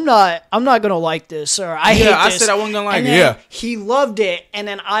 I'm not gonna like this," or "I hate I this." said I wasn't gonna like and it, then yeah. he loved it, and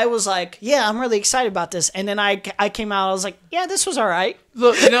then I was like, "Yeah, I'm really excited about this." And then I came out, I was like, "Yeah, this was all right."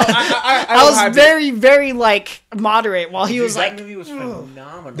 Look, you know, I I was overhyped it. very, very like moderate, while he Dude, was that like, movie was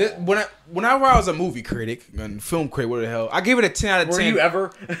phenomenal. Whenever I was a movie critic and film critic, what the hell, I give it a 10 out of 10. Were you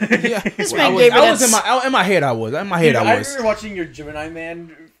ever? Yeah, This I man was, gave it I a was in my head. I was in my head. Dude, I I was. remember watching your Gemini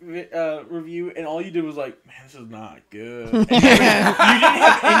Man review, and all you did was like, "Man, this is not good." And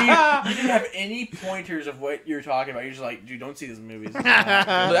you didn't have any pointers of what you're talking about. You're just like, "Dude, don't see this movie." This is not good."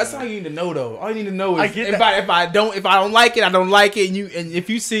 But that's all you need to know, though. All you need to know I is get if I don't like it, I don't like it. And if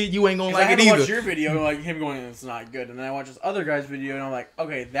you see it, you ain't gonna 'Cause I like it haven't watched either. your video, like him going, "It's not good," and then I watch this other guy's video, and I'm like,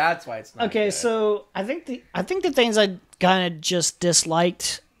 "Okay, that's why it's not." Okay, good. so I think the things I kind of just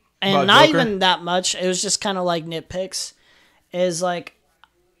disliked, and About not Joker? even that much. It was just kind of like nitpicks. Is like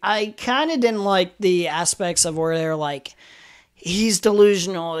I kind of didn't like the aspects of where they're like, he's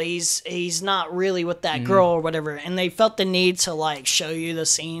delusional. He's not really with that girl or whatever, and they felt the need to like show you the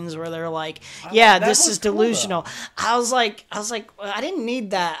scenes where they're like, yeah, that this was is cool, delusional. I was like, well, I didn't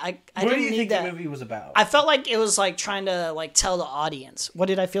need that. I what do didn't you need think that. the movie was about? I felt like it was like trying to like tell the audience. What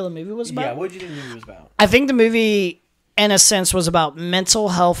did I feel the movie was about? Yeah, what did you think the movie was about? I think the movie, in a sense, was about mental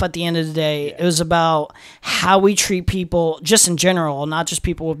health at the end of the day. Yeah. It was about how we treat people, just in general, not just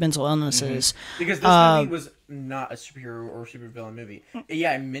people with mental illnesses. Because this movie was not a superhero or supervillain movie.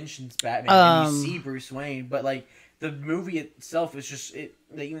 Yeah, it mentions Batman and you see Bruce Wayne, but like the movie itself is just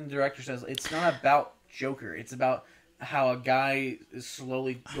even the director says it's not about Joker. It's about how a guy is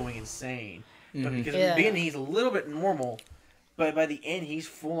slowly going insane. But because in Yeah. the beginning he's a little bit normal, but by the end he's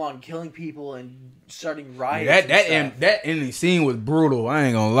full on killing people and starting riots. That ending scene was brutal. I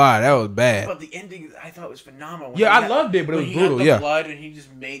ain't gonna lie, that was bad. But the ending I thought was phenomenal. When Yeah, he I had- loved it, but it when was he had brutal, the yeah. blood and he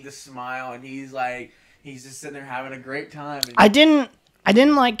just made the smile and he's like he's just sitting there having a great time. And I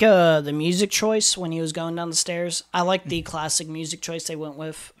didn't like the music choice when he was going down the stairs. I liked the classic music choice they went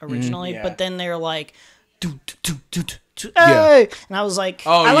with originally, Yeah. but then they're like, "Doo, doo, doo, doo, doo, doo, Yeah. hey!" And I was like,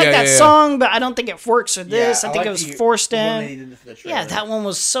 Oh, I like yeah, that yeah, yeah. song, but I don't think it works for this. Yeah, I think like it was the forced one in. they did for the Yeah, trailer. that one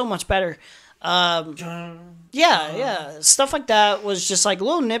was so much better. Dun. Yeah, stuff like that was just like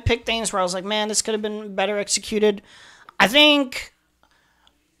little nitpick things where I was like, man, this could have been better executed. I think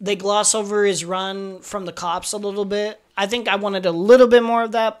they gloss over his run from the cops a little bit. I think I wanted a little bit more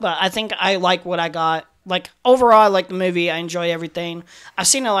of that, but I think I like what I got. Like, overall, I like the movie. I enjoy everything. I've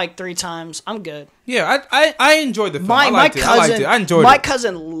seen it like 3 times. I'm good. Yeah, I enjoyed the film. I My liked it. I liked cousin, it. I enjoyed my it.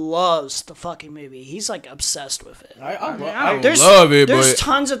 cousin loves the fucking movie. He's like obsessed with it. I don't love it, There's but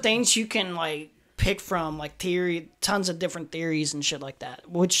tons of things you can like pick from, like tons of different theories and shit like that,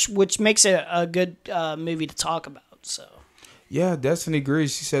 which makes it a good movie to talk about. So. yeah, Destiny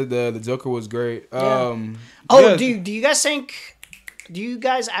agrees. She said the Joker was great. Oh, yeah. do you guys think? Do you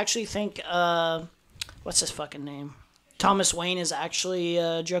guys actually think? What's his fucking name? Thomas Wayne is actually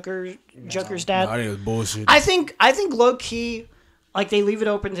Joker's dad. I think it was bullshit. I think low key, like they leave it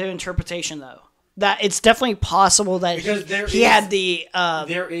open to interpretation though. That it's definitely possible that Because there he is- had the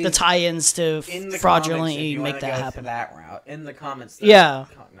there is- tie-ins to in the fraudulently comics, if you make wanna that go happen. that route in the comments. Yeah.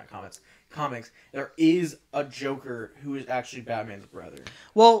 Not comics. There is a Joker who is actually Batman's brother.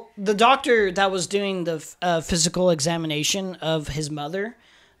 Well, the doctor that was doing the physical examination of his mother,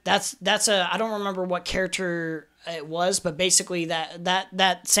 that's I don't remember what character it was, but basically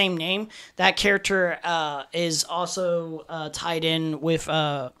that same name, that character is also tied in with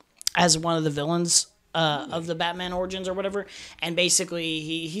as one of the villains of the Batman Origins or whatever, and basically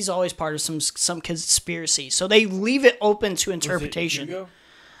he's always part of some conspiracy. So they leave it open to interpretation. Was it Hugo?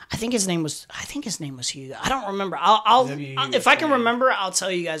 I think his name was Hugo. I don't remember. I'll if I can remember, I'll tell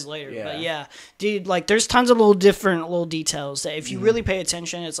you guys later. Yeah. But yeah, dude, like there's tons of little details that if you really pay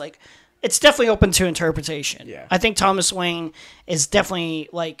attention, it's like it's definitely open to interpretation. Yeah. I think Thomas Wayne is definitely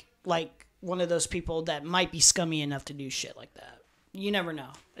like one of those people that might be scummy enough to do shit like that. You never know,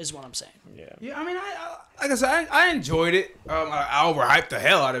 is what I'm saying. Yeah, I mean, I like I said, I enjoyed it. I overhyped the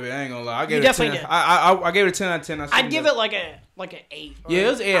hell out of it. I ain't gonna lie. I gave You it a 10. definitely did. I gave it a 10 out of 10. I'd give it like an 8. Yeah, it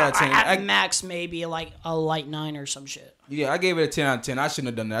was 8 out of 10. At max, maybe like a light 9 or some shit. Yeah, I gave it a 10 out of 10. I shouldn't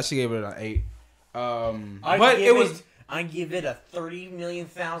have done that. I should give it an 8. I give it a 30 million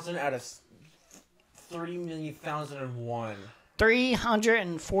thousand out of 30 million thousand and one.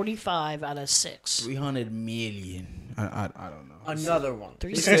 345 out of 6. 300 million. I don't know. Another one.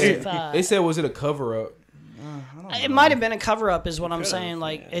 365. They said, was it a cover up? It might have been a cover up, is what I'm saying.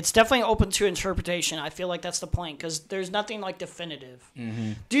 Like, it's definitely open to interpretation. I feel like that's the point because there's nothing like definitive.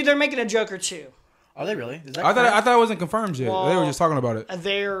 Dude, they're making a Joker 2. Are they really? Is that I thought it wasn't confirmed yet. Well, they were just talking about it.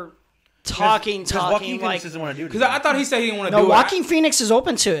 They're talking Joaquin like. Phoenix doesn't want to do it. Because I thought he said he didn't want to No, do it. Joaquin Phoenix is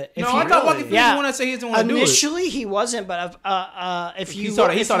open to it. I thought Joaquin Phoenix Yeah. wanted to say he didn't want to do it. Initially, he wasn't, but if you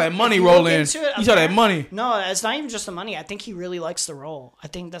He saw that money roll in. He saw that money. No, it's not even just the money. I think he really likes the role. I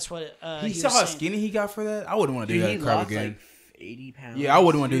think that's what He he saw was how saying. skinny he got for that. I wouldn't want to do Dude, that he crap lost again. like 80 pounds. Yeah, I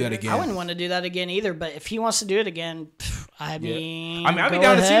wouldn't want to do that again. I wouldn't want to do that again either. But if he wants to do it again, I mean, I'd be go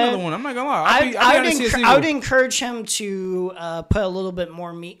down to see ahead. another one. I'm not gonna lie. I'd be down to see a I sequel. would encourage him to put a little bit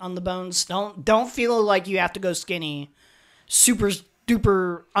more meat on the bones. Don't feel like you have to go skinny, super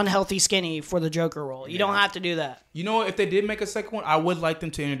duper unhealthy skinny for the Joker role. You don't have to do that. You know what? If they did make a second one, I would like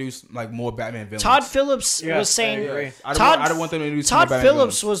them to introduce like more Batman villains. Todd Phillips Yeah, was saying. I agree. I'd want them to introduce more Todd Batman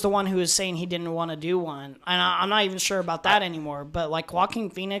Phillips villains. was the one who was saying he didn't want to do one, and I'm not even sure about that anymore. But like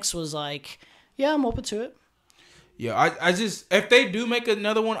Joaquin Phoenix was like, "Yeah, I'm open to it." Yeah, I just if they do make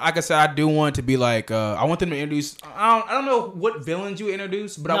another one, like I said, I do want it to be like I want them to introduce. I don't know what villains you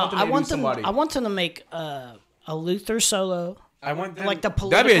introduce, but I want them to introduce somebody. I want them to make a Luther Solo. I want them, Like the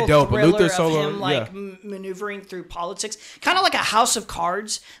That'd be a political dope, a thriller Luther of Solo, him like yeah. maneuvering through politics, kind of like a House of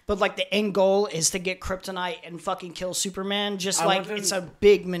Cards, but like the end goal is to get Kryptonite and fucking kill Superman. Just I like want them- it's a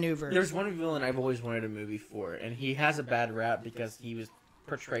big maneuver. There's one villain I've always wanted a movie for, and he has a bad rap because he was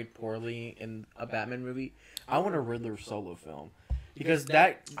portrayed poorly in a Batman movie. I want a Riddler solo film because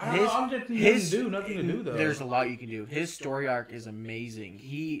nothing to do though. There's a lot you can do. His story arc is amazing.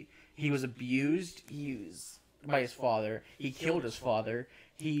 He was abused. He was by his father. He killed his father.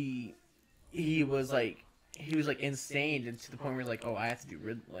 He was like insane, and to the point where he's like, oh, I have to do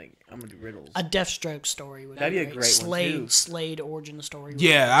I'm gonna do riddles. A Deathstroke story would That'd be be a great one, too. Slade origin story.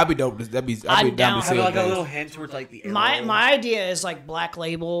 Yeah, I'd be dope. I'd be I'm down down. to Have see like it. a little hint towards like the My Arrow. idea is like Black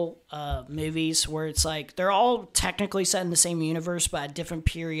Label movies where it's like they're all technically set in the same universe but at different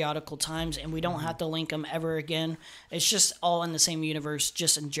periodical times, and we don't have to link them ever again. It's just all in the same universe,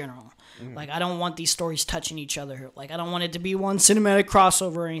 just in general. Like I don't want these stories touching each other. Like I don't want it to be one cinematic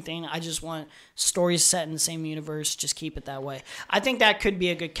crossover or anything. I just want stories set in the same universe. Just keep it that way. I think that could be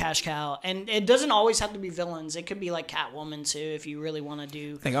a good cash cow, and it doesn't always have to be villains. It could be like Catwoman too, if you really want to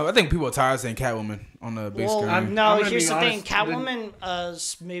do. I think people are tired of saying Catwoman on the big screen. I'm No, gonna here's be the thing. honest,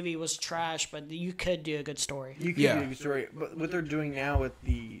 Catwoman's movie was trash, but you could do a good story. You can Yeah. do a good story, but what they're doing now with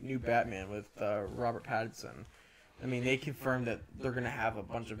the new Batman with Robert Pattinson, I mean, they confirmed that they're gonna have a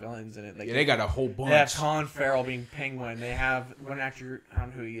bunch of villains in it. Like, Yeah, they got a whole bunch. They have Colin Farrell being Penguin. They have one actor, I don't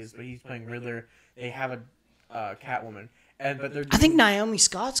know who he is, but he's playing Riddler. They have a Catwoman, but they're. I think Naomi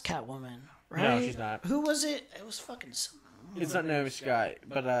Scott's Catwoman, right? No, she's not. Who was it? It was fucking. It's not Naomi Scott,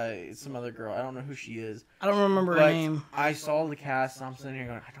 but it's some other girl. I don't know who she is. I don't remember her But name. I saw the cast, and I'm sitting here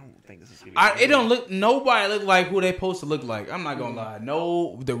going, I don't think this is gonna be. It don't look. Nobody look like who they supposed to look like. I'm not gonna lie.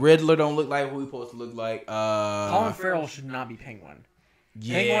 No, the Riddler don't look like who he supposed to look like. Colin Farrell should not be Penguin.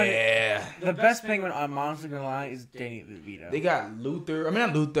 Yeah. The best Penguin, I'm honestly gonna lie, is Danny DeVito. They got Luther. I mean,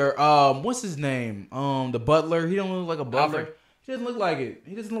 not Luther. What's his name? The Butler. He don't look like a butler. Alfred. He doesn't look like it.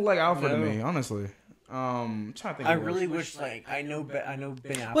 He doesn't look like Alfred to No. me, honestly. I'm trying to think. I of really else. wish, like, I know Ben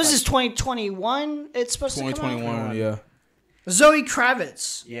Affleck. Was this 2021? It's supposed to come 2021. out. Yeah. Zoe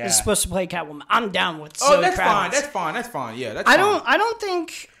Kravitz Yeah. is supposed to play Catwoman. I'm down with Oh, Zoe that's Kravitz. fine. That's fine. That's fine. Yeah, that's I fine. don't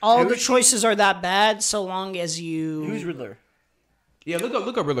think all Who the is she? choices are that bad so long as you. Who's Riddler? Yeah,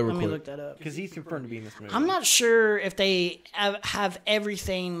 look up Riddler real Let me quick. look that up. Because he's confirmed to be in this movie. I'm not sure if they have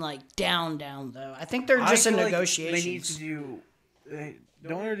everything like down though. I think they're just in feel like negotiations. They need to do. They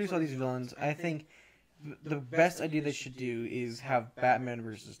don't introduce all these villains. I think the best idea they should do is have Batman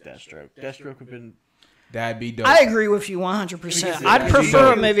versus Deathstroke. Deathstroke would have been That'd be dope. I agree with you 100%. Because I'd they-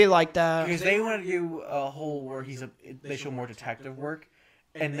 prefer a they- movie like that. because they want to do a whole where they show more detective work,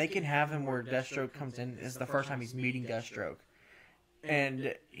 and they can have him where Deathstroke comes in. It's the first time he's meeting Deathstroke,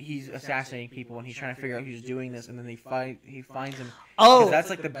 and he's assassinating people, and he's trying to figure out who's doing this, and then he finds him. 'Cause that's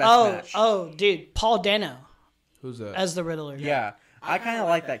like the best match. Dude, Paul Dano Who's that? as the Riddler. Yeah, I kind of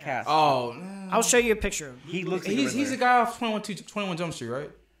like that cast. Oh, I'll show you a picture of him. He looks. Like he's Riddler. a guy off 21 Jump Street,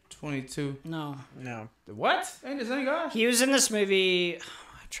 right? 22. No, No. What? Ain't the same guy? he was in this movie.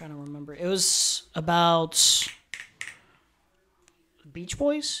 I'm trying to remember. It was about Beach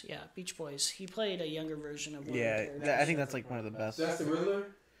Boys. Yeah, Beach Boys. He played a younger version of one of the Yeah, characters. I think that's like one of the best. That's the Riddler.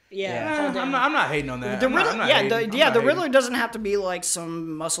 Yeah, Paul Dano. I'm not hating on that. The I'm not- Riddler, I'm not yeah, hating. I'm the not hating. Riddler doesn't have to be like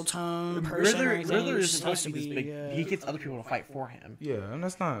some muscle tone person. or anything. Riddler He is just supposed has to be this big. yeah. He gets other people to fight for him. Yeah, and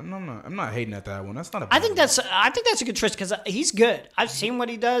that's not. I'm not hating at that one. That's not a. I bad think that's a good choice because he's good. I've seen what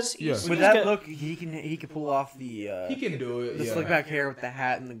he does. Yeah. He's With good. that look, he can pull off the He can do it. the Yeah. slick back hair with the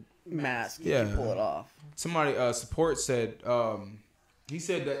hat and the mask. He can Yeah. pull it off. Somebody support said. He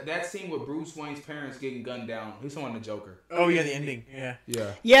said that scene with Bruce Wayne's parents getting gunned down. He's on the Joker. Oh yeah, the ending. Yeah.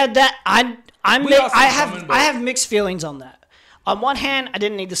 Yeah. Yeah, that I We all saw I it have coming, but- I have mixed feelings on that. On one hand, I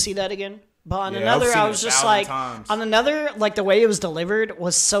didn't need to see that again, but on Yeah, I've another, seen I it was a just 1,000 like, times. on another, like the way it was delivered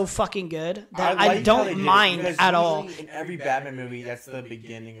was so fucking good that I, liked how they don't did it, mind because at all. usually in every Batman movie, that's the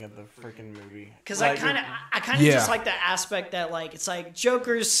beginning of the freaking movie. Because Like, I kind of Yeah. just like that aspect that like it's like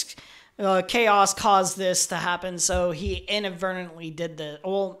Joker's chaos caused this to happen, so he inadvertently did the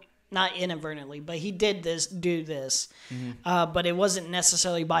well. Not inadvertently, but he did do this. But it wasn't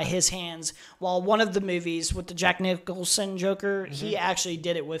necessarily by his hands. While one of the movies with the Jack Nicholson Joker, he actually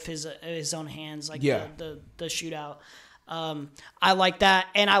did it with his own hands, like Yeah. the shootout. I like that,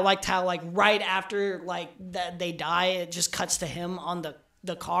 and I liked how like right after like that they die, it just cuts to him on the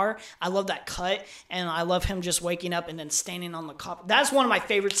car. I love that cut, and I love him just waking up and then standing on the cop. That's one of my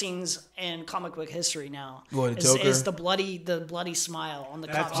favorite scenes in comic book history now. What, the is, Joker? is the bloody smile on the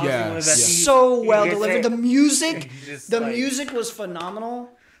That's cop. awesome Yeah, that yeah. So well gets delivered. it. The music, He just, the like- music was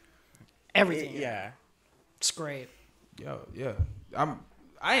phenomenal. Everything, Yeah. it's great. Yeah.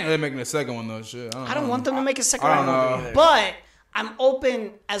 I ain't really making a second one though. Shit. I don't want them to make a second I don't one, know. but I'm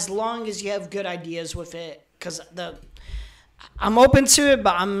open as long as you have good ideas with it. Because I'm open to it,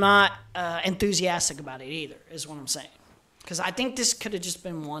 but I'm not enthusiastic about it either. Is what I'm saying. Because I think this could have just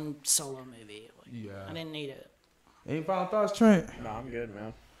been one solo movie. Like, Yeah. I didn't need it. Any final thoughts, Trent? No, I'm good,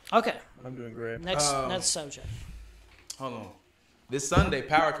 man. Okay, I'm doing great. next subject. Hold on. This Sunday,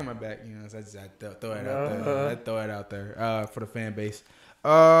 Power coming back. You know, so I just had to throw it out there. I throw it out there for the fan base.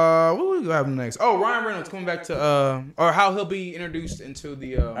 What we gonna have next? Oh, Ryan Reynolds coming back to or how he'll be introduced into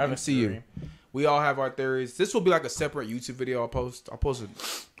the I have a MCU. theory. We all have our theories. This will be like a separate YouTube video. I'll post it.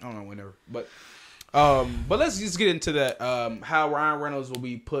 I don't know whenever, but let's just get into that. How Ryan Reynolds will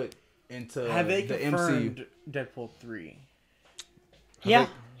be put into Have they the confirmed MCU. Deadpool 3? Yeah,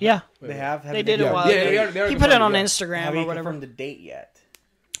 yeah. They have. They did Yeah, a while. yeah, ago. they already He put it confirmed on it, yeah. Instagram Have or you whatever. confirmed the date yet?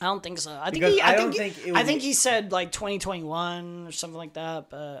 I don't think so. I think Because he. I I don't think. think it I would think be- he said like 2021 or something like that.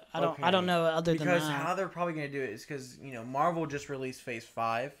 But I don't. I Okay. don't know other than Because that. how they're probably going to do it is because, Marvel just released Phase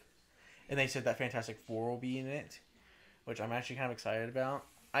 5, and they said that Fantastic Four will be in it, which I'm actually kind of excited about.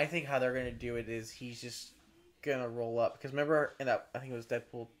 I think how they're going to do it is he's just going to roll up. Because remember, in that, I think it was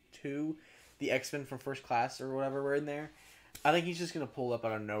Deadpool 2, the X-Men from First Class or whatever were in there? I think he's just going to pull up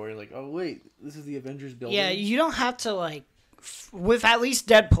out of nowhere like, oh, wait, this is the Avengers building? Yeah, you don't have to like with at least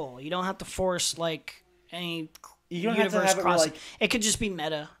Deadpool. You don't have to force like any You don't have to universe have it where, crossing. like- It could just be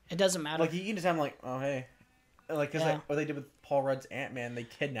meta. It doesn't matter. Like, you can just have him like, oh, hey. Like, because Yeah. like, what they did with Paul Rudd's Ant-Man, they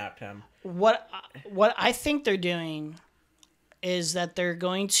kidnapped him. What I think they're doing is that they're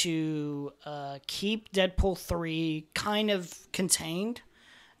going to keep Deadpool 3 kind of contained,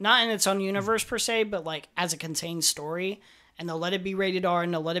 not in its own universe per se, but like as a contained story, and they'll let it be rated R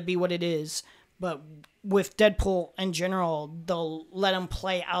and they'll let it be what it is. But with Deadpool in general, they'll let him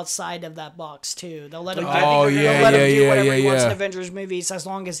play outside of that box too. They'll let him. Like, I think Oh they're gonna yeah, let yeah, him do yeah, whatever yeah, he wants in yeah. Avengers movies, as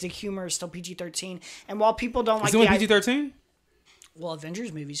long as the humor is still PG-13. And while people don't Is like it the PG-13? well,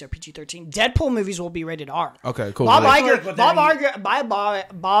 Avengers movies are PG-13. Deadpool movies will be rated R. Okay, cool. Bob Like- Iger, But Bob then Iger,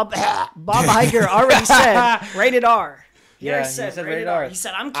 Bob Iger already said rated R. He Yeah, already he said said rated rated R. R. He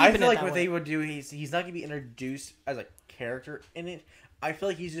said I'm keeping I it feel like that what way. they would do, he's not going to be introduced as a character in it. I feel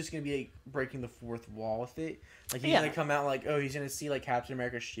like he's just gonna be like breaking the fourth wall with it. Like he's Yeah. gonna come out like, oh, he's gonna see like Captain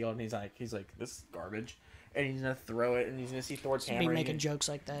America's shield, and he's like, this is garbage, and he's gonna throw it, and he's gonna see Thor's Be hammer. making jokes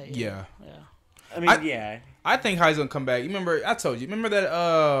like that. Yeah. Yeah. I mean, yeah. I think Hei's gonna come back. You remember? I told you. Remember that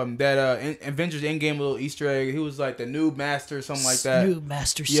Avengers Endgame little Easter egg? He was like the noob master or something like that. Noob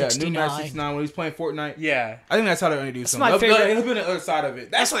Master Yeah, 69. Noob Master 69 when he's playing Fortnite. Yeah. I think that's how they introduce That's him. my favorite. He'll be on the other side of it.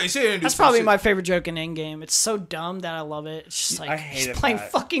 That's what they should introduce. That's some probably shit. my favorite joke in Endgame. It's so dumb that I love it. It's just I like hate he's it, playing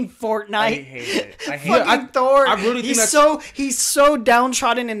Pat. fucking Fortnite. I hate it. I hate Fucking it. I- Thor. I really think he's so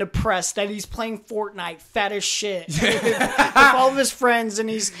downtrodden and depressed that he's playing Fortnite, fat as shit, with all of his friends, and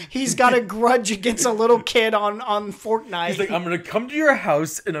he's got a grudge against a little kid on Fortnite. He's like, I'm gonna come to your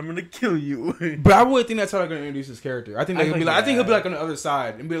house and I'm gonna kill you. But I really think that's how they're gonna introduce his character. I think I he'll be think, like, I think he'll be yeah. like on the other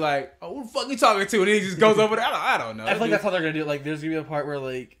side and be like, "Oh, who the fuck you talking to?" And then he just goes over there. I don't know. I feel like that's how they're gonna do it. Like, there's gonna be a part where,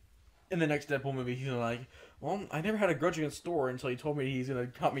 like, in the next Deadpool movie, he's gonna like, well, I never had a grudge against Thor until he told me he's gonna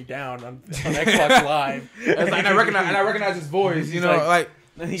cut me down on Xbox Live. and I recognize his voice. You He's know, like- like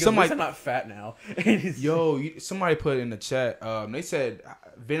And he goes, Somebody- "At least I'm not fat now." And he's- somebody put in the chat. They said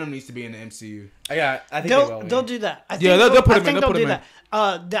Venom needs to be in the MCU. I think they will. They'll do that. I think Yeah, they'll put I him in, think they'll they'll put do him in.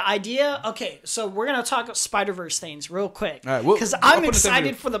 that. The idea. Okay, so we're gonna talk Spider-Verse things real quick All right, we'll- because I'll I'm put this in excited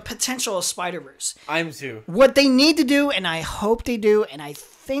video. for the potential of Spider-Verse. I'm too. What they need to do, and I hope they do, and I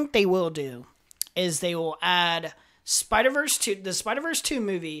think they will do, is they will add Spider-Verse 2. The Spider-Verse 2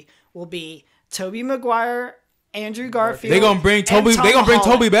 movie will be Tobey Maguire, Andrew Garfield. They gonna bring and Toby. Tom They gonna bring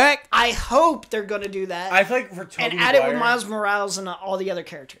Holland. Toby back. I hope they're gonna do that I feel like for Tobey and add it with Maguire- Miles Morales and all the other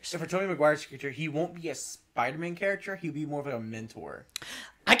characters. So for Tobey Maguire's character, he won't be a Spider-Man character. He'll be more of like a mentor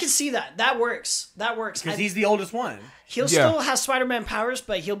I can see that. That works. That works. because I- he's the oldest one. He'll Yeah. still have Spider-Man powers,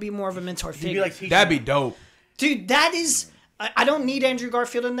 but he'll be more of a mentor He'll be figure. like teaching That'd be him. dope. Dude, that is. I don't need Andrew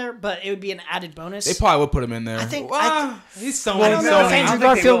Garfield in there, but it would be an added bonus. They probably would put him in there. I think- Well, he's so. I don't know if I don't Andrew think they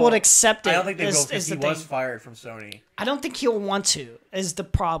Garfield will. would accept it. I don't think they will is because he the was thing. fired from Sony. I don't think he'll want to. Is the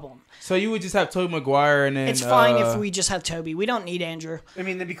problem? So you would just have Tobey Maguire and then It's fine if we just have Toby. We don't need Andrew. I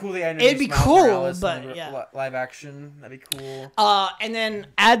mean, it'd be cool. They added It'd be Miles cool, Morales but in the yeah. live action. That'd be cool. And then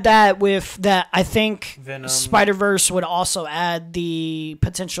add that with that. I think Venom. Spider-Verse would also add the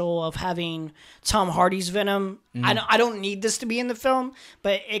potential of having Tom Hardy's Venom. I don't need this to be in the film,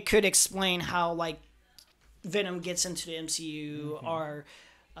 but it could explain how like Venom gets into the MCU or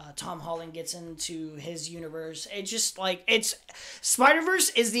Tom Holland gets into his universe. It just like it's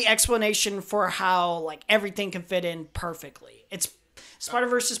Spider-Verse is the explanation for how like everything can fit in perfectly. It's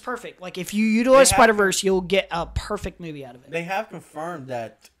Spider-Verse is perfect. Like if you utilize They have- Spider-Verse, you'll get a perfect movie out of it. They have confirmed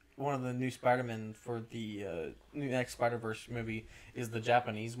that one of the new Spider-Men for the new next Spider-Verse movie is the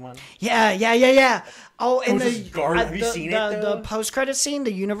Japanese one. Yeah. Oh, and Which is garbage. Have you the, seen the, it, though? the post-credit scene,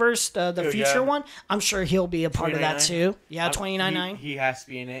 the universe, the Oh, future yeah. one. I'm sure he'll be a part of that $29. too. Yeah, $29.9. He has to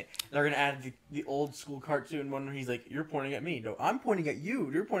be in it. They're gonna add the old school cartoon one where he's like, "You're pointing at me. No, I'm pointing at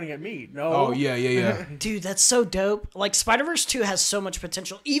you. You're pointing at me. No." Oh yeah. Dude, that's so dope. Like Spider-Verse 2 has so much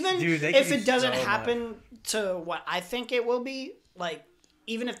potential. Even Dude, they if could it do doesn't so happen to what I think it will be, like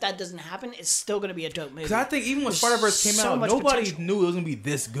even if that doesn't happen, it's still gonna be a dope movie. Because I think even when There's Spider-Verse came so out, much nobody potential. knew it was gonna be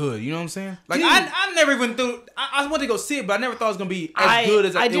this good. You know what I'm saying? Like Dude. I never even thought I wanted to go see it, but I never thought it was gonna be as I good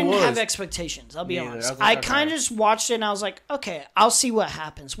as I it didn't was. have expectations. I'll be Me neither. honest. I was like, I okay. kind of just watched it and I was like, okay, I'll see what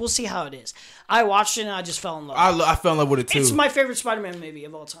happens. We'll see how it is. I watched it and I just fell in love. I fell in love with it too. It's my favorite Spider-Man movie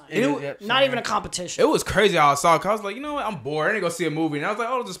of all time. Yep, Not same even a here. competition. It was crazy how I saw it. 'Cause I was like, you know what? I'm bored. I didn't go see a movie. And I was like,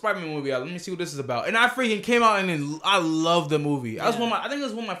 oh, there's a Spider-Man movie out. Let me see what this is about. And I freaking came out and then I loved the movie. I think it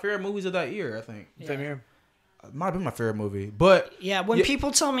was one of my favorite movies of that year. I think Same here. it might have been my favorite movie. But Yeah, when Yeah.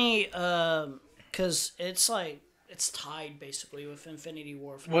 people tell me, because it's like it's tied basically with Infinity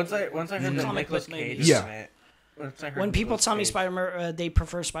War. for Once me. I heard that Comic Nicolas book Cage movies. was Yeah. in it. Once I heard When people Nicolas tell me Cage- Spider they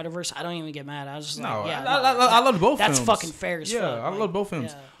prefer Spider-Verse, I don't even get mad. I was just no, like, yeah, I love both. that's films. fucking fair as Yeah, fuck. I Like, love both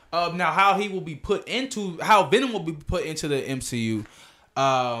films. yeah. Now, how he will be put into, how Venom will be put into the MCU.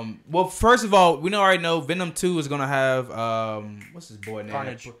 Well, first of all, we already know Venom 2 is gonna have what's his boy name?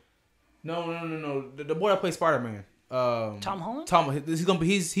 Carnage. No. The boy that plays Spider-Man. Tom Holland? He's going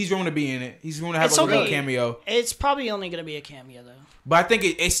to be in it. He's going to have It's a little okay. cameo. It's probably only gonna be a cameo though. But I think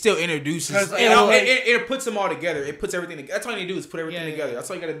it still introduces. 'Cause, It puts them all together. It puts everything together. That's all you need to do is put everything Yeah. together. That's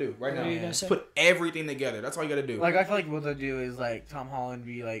all you got to do right What now. are you gonna say? Put everything together. That's all you got to do. Like I feel like what they'll do is like Tom Holland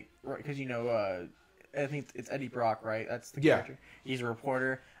be like, because I think it's Eddie Brock, right? That's the Yeah. character. He's a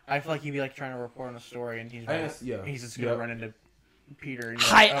reporter. I feel like he'd be like trying to report on a story, and he's I guess, yeah. he's just gonna Yep. run into Peter. And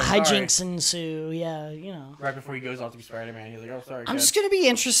he's like, oh, sorry. Hijinks ensue. Yeah, you know. Right before he goes off to be Spider-Man, he's like, "Oh, sorry." I'm just gonna be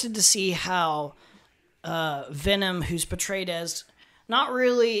interested to see how Venom, who's portrayed as not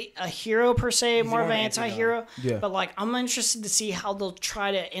really a hero per se, more of an more anti-hero. Yeah. But like, I'm interested to see how they'll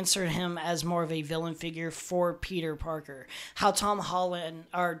try to insert him as more of a villain figure for Peter Parker. How Tom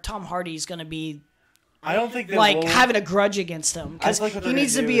Hardy's going to be I don't think they like will, having a grudge against him because I feel like what he they're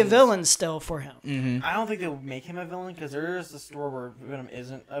needs to gonna be do a villain still for him. I don't think they'll make him a villain because there is a store where Venom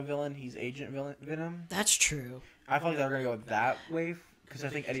isn't a villain. He's Agent Venom. That's true. I feel like they're gonna go that way because I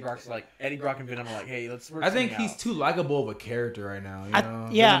think Eddie Brock and Venom are like, hey, let's work. I think something he's out. too likable of a character right now. You know?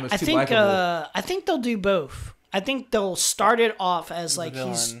 Yeah, Venom is I too think likable. I think they'll do both. I think they'll start it off as like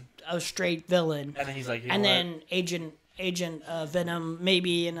he's villain. a straight villain, And then he's like, you and know then Agent Venom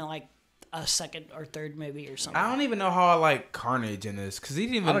maybe in like a second or third movie or something. I don't even know how I like Carnage in this because he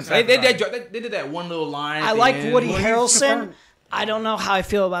didn't I'm even. excited They did that one little line. I at the like end. Woody Well, he's Harrelson. confirmed. I don't know how I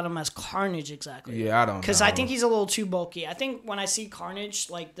feel about him as Carnage exactly. Yeah, I don't know. Because I think he's a little too bulky. I think when I see Carnage,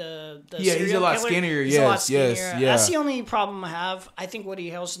 like the Yeah, he's a serial lot killer, skinnier, he's a lot yes, yes, skinnier. yeah. That's the only problem I have. I think Woody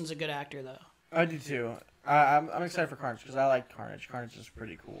Harrelson's a good actor though. I do too. I'm excited for Carnage because I like Carnage. Carnage is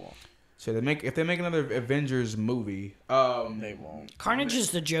pretty cool. So if they make another Avengers movie, They won't. Carnage is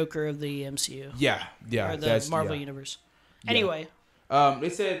the Joker of the MCU yeah, or the that's Marvel yeah. universe. Anyway, They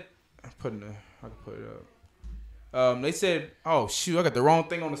said, I can put it up. They said, oh shoot, I got the wrong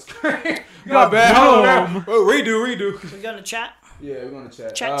thing on the screen. My bad. Hold on. Oh, redo. we going to chat. Yeah, we're gonna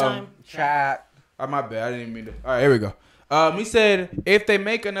chat. Chat time. Chat. My bad. I didn't even mean to. All right, here we go. He said if they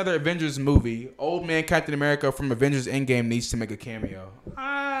make another Avengers movie, old man Captain America from Avengers Endgame needs to make a cameo.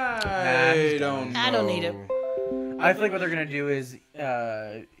 I don't know. I don't need it. I feel like what they're gonna do is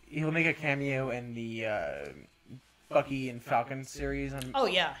he'll make a cameo in the Bucky and Falcon series. Oh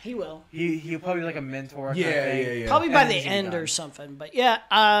yeah, he will. He'll probably be like a mentor. kind of Yeah, thing. yeah. Probably by And the he's end done. or something. But yeah,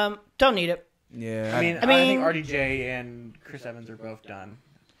 don't need it. Yeah. I mean, I I mean- think RDJ and Chris Evans are both done.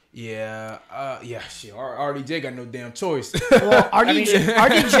 yeah. Shit. RDJ got no damn choice. Well,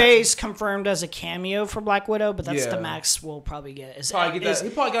 RDJ's confirmed as a cameo for Black Widow, but that's Yeah. the max we'll probably get. Is, Probably get is- that.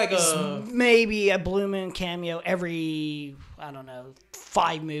 He probably got like a. maybe a Blue Moon cameo every, I don't know,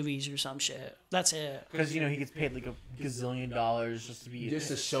 5 movies or some shit. That's it. Because he gets paid like $1 gazillion just to be Just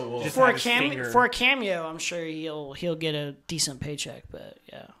to show off. Just For a have his finger. cameo, I'm sure he'll get a decent paycheck. But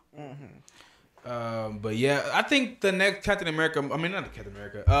yeah, But yeah, I think the next Captain America. I mean, not the Captain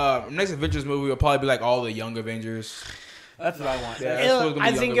America. Next Avengers movie will probably be like all the young Avengers. That's what I want. Yeah. That's- That's what's gonna be I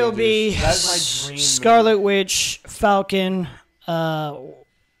Young think it'll be Avengers. That's my dream Scarlet Witch, Falcon,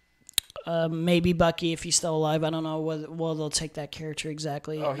 maybe Bucky if he's still alive. I don't know whether they'll take that character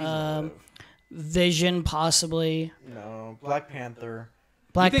exactly. Oh, he's alive. Vision possibly. No, Black Panther.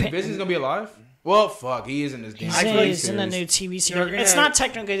 Black You think Pan- Vision's gonna be alive? Well, fuck, he is in this damn. He's, I feel like he's in the new TV series. It's gonna- not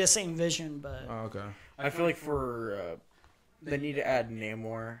technically the same Vision, but Oh, okay. I feel like they need to add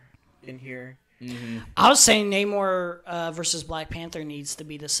Namor in here. I was saying Namor versus Black Panther needs to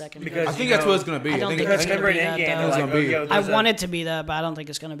be the second. Because I think that's what it's gonna be. I don't think Because it's gonna remember be in that, Endgame, though. they're It's like, gonna oh, be. yo, I there's want it to be that, but I don't think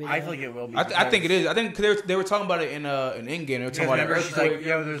it's going to be that. I feel like it will be. I think it is. I think they were talking about it in Endgame. They were Because talking about an remember, she's like, earthquake.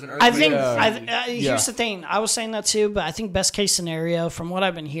 yo, there's an earthquake. I think Yeah. here's the thing. I was saying that too, but I think best case scenario, from what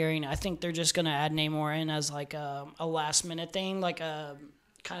I've been hearing, I think they're just gonna add Namor in as like a last minute thing, like a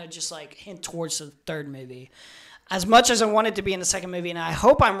kind of just like hint towards the third movie. As much as I want it to be in the second movie, and I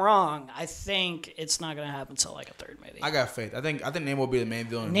hope I'm wrong, I think it's not gonna happen until like a third movie. I got faith. I think Namor will be the main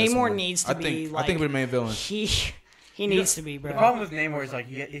villain. in this Namor one. needs to I be. think, Like, I think he'll be the main villain. He needs to be, bro. The problem with Namor is like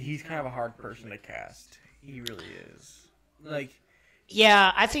he's kind of a hard person to cast. He really is. Like,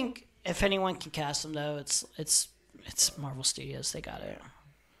 Yeah, I think if anyone can cast him though, it's Marvel Studios. They got it.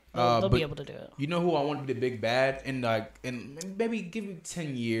 They'll be but able to do it. You know who I want to be the big bad in maybe give me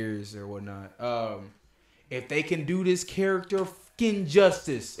 10 years or whatnot. If they can do this character fucking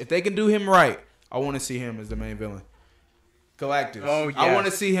justice, if they can do him right, I want to see him as the main villain. Galactus. Oh, yes. I want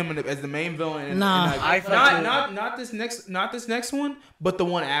to see him as the main villain. Nah. I thought not this next one, but the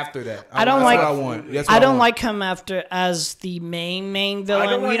one after that. I don't that's like- what I want. That's what I don't want. like him as the main villain.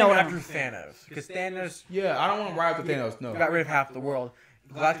 I don't want you know him what after I'm. Thanos because Thanos Yeah, I don't want to ride with Thanos. No. got rid of half the world.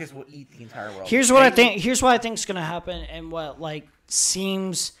 Galactus will eat the entire world. Here's what I think. Here's what I think is gonna happen, and what like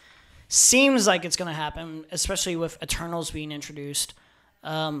seems like it's gonna happen, especially with Eternals being introduced.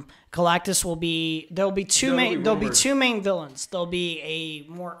 Galactus will be. There'll be two main villains. There'll be a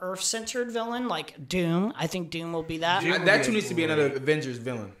more Earth-centered villain like Doom. I think Doom will be that. Doom- That too needs to be another Avengers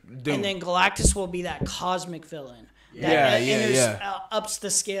villain. Doom. And then Galactus will be that cosmic villain. Yeah, Ups the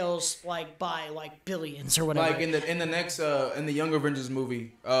scales like by like billions or whatever. like in the next in the Young Avengers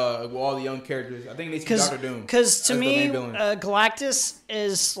movie, with all the young characters, I think it needs to be Doctor Doom. Because to as the me, main villain. Galactus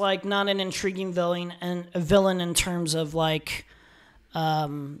is like not an intriguing villain and a villain in terms of like,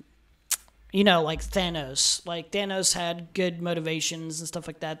 You know, like Thanos. Like Thanos had good motivations and stuff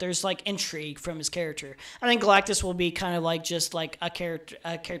like that. There's like intrigue from his character. I think Galactus will be kind of like just like a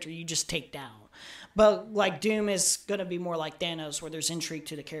character you just take down. But like Doom is gonna be more like Thanos, where there's intrigue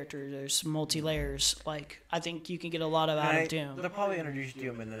to the character. There's multi layers. Like I think you can get a lot out of Doom. They'll probably introduce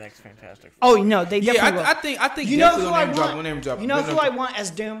Doom in the next Fantastic Four. Oh no, they definitely will. I think You know definitely who I name drop, want? name drop. You know who I want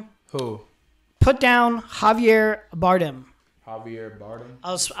as Doom? Who? Put down Javier Bardem. Javier Bardem.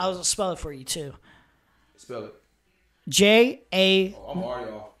 I'll spell it for you too. Spell it. J-A. Oh, I'm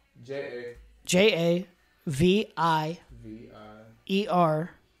already off. Javier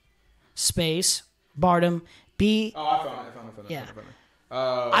space Bardem B. Oh, I found it. Yeah. I found it.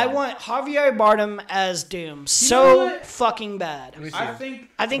 I want Javier Bardem as Doom know so what? fucking bad. I think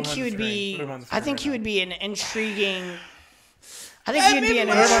I think Put he him on would the be. screen. Put him on the I think screen he right would be an intriguing. I think Yeah, he would be maybe an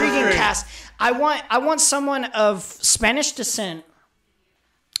put him on the intriguing screen. cast. I want someone of Spanish descent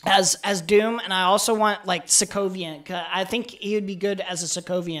as Doom, and I also want like Sokovian. 'Cause I think he would be good as a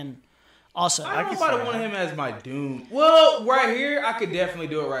Sokovian. Also, I don't know if I want him as my Doom. Well, right here, I could definitely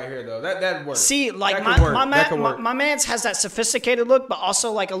do it right here though. That works. see, like That my could work. my, That could man, work. my man's has that sophisticated look, but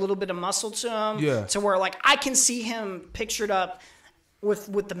also like a little bit of muscle to him. Yeah. To where like I can see him pictured up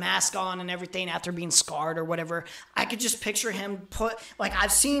with the mask on and everything after being scarred or whatever. I could just picture him like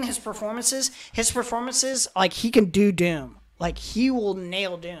I've seen his performances. His performances, like he can do Doom. Like he will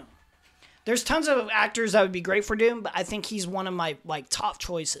nail Doom. There's tons of actors that would be great for Doom, but I think he's one of my like top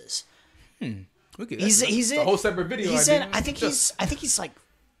choices. He's a in whole separate video. He's idea. in. I think he's like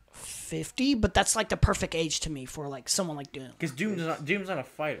 50, but that's like the perfect age to me for like someone like Doom. Because Doom's not a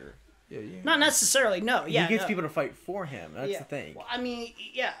fighter. Not necessarily. No. Yeah. He gets no. people to fight for him. That's Yeah. the thing. Well, I mean,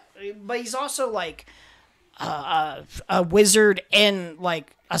 yeah, but he's also like a wizard and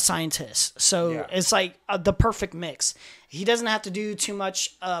like a scientist. So Yeah. it's like the perfect mix. He doesn't have to do too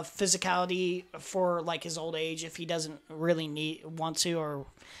much physicality for like his old age if he doesn't really want to or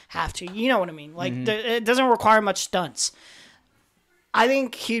have to. You know what I mean? Like it doesn't require much stunts. I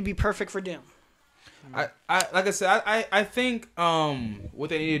think he'd be perfect for Doom. I like I said, I think what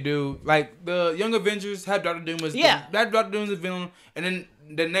they need to do, like the Young Avengers have Doctor Doom as Doctor Doom as the villain, and then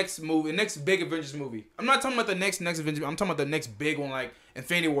the next big Avengers movie. I'm not talking about the next Avengers. I'm talking about the next big one, like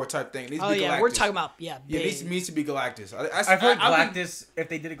Infinity War type thing. It needs to be Galactus. We're talking about Yeah, big. it needs to be Galactus. I feel like Galactus, if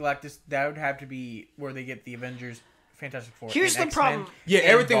they did a Galactus, that would have to be where they get the Avengers, Fantastic Four. Here's and the X-Men problem. Yeah,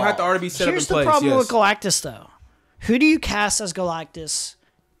 everything will have to involved. already be set Here's up in the place. problem Yes. with Galactus, though. Who do you cast as Galactus?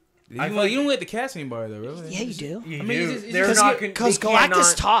 You don't let the cast anybody though, really. Yeah, you do. You I mean, do. it's They're just- not Because they Galactus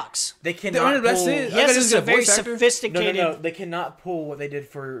cannot- talks. They The cannot only that's pull. it. Yes, just it's get a very voice actor. sophisticated. No. They cannot pull what they did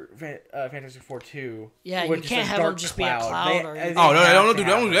for Fantastic Four 2. Yeah, which you is can't a have him dark just be a cloud They- or- they Oh no, have don't to do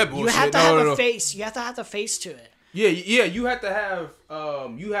have that it. bullshit. You have to No, have no, a no. face. You have to have the face to it. Yeah, you have to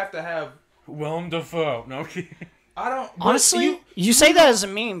have Willem Dafoe. No, I don't but Honestly, you say that as a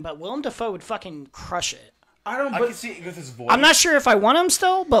meme, but Willem Dafoe would fucking crush it. I don't. I But can see it with his voice. I'm not sure if I want him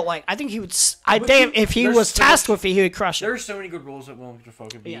still, but like I think he would. I But think if he there's was so tasked much- with it, he would crush it. There's so many good roles that Willem Dafoe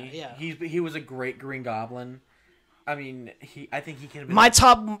could be. Yeah. He was a great Green Goblin. I mean, I think he can. My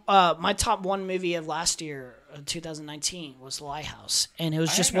top one movie of last year, 2019, was The Lighthouse, and it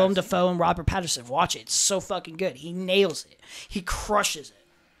was just have Willem not Dafoe and Robert Pattinson. Watch it; it's so fucking good. He nails it. He crushes it.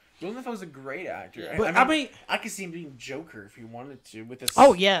 Willem Dafoe's a great actor. But, I mean- I could see him being Joker if he wanted to with this.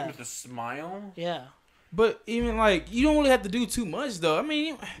 Oh, yeah. with a smile. Yeah. But even like you don't really have to do too much though. I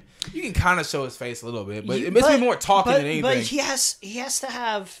mean, you can kind of show his face a little bit, but it's be more talking than anything. But he has to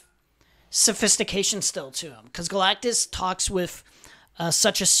have sophistication still to him because Galactus talks with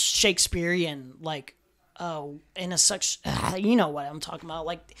such a Shakespearean in a such you know what I'm talking about.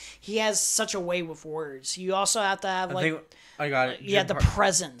 Like he has such a way with words. You also have to have I got it. the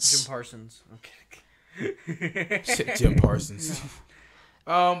presence. Jim Parsons. Okay. Shit, Jim Parsons.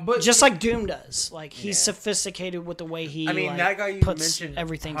 But Just like Doom does. Like he's sophisticated with the way he. I mean, like, that guy you puts mentioned,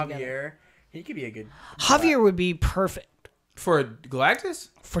 everything Javier, together. he could be a good. Javier would be perfect for Galactus.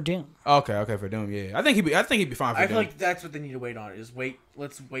 for Doom. Okay, for Doom, yeah. I think he'd be fine for I Doom. feel like that's what they need to wait on. Is wait.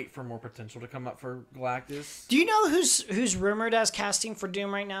 Let's wait for more potential to come up for Galactus. Do you know who's rumored as casting for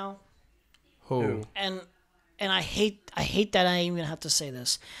Doom right now? Who? And I hate that I even have to say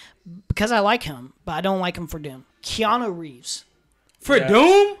this because I like him, but I don't like him for Doom. Keanu Reeves. For Yeah.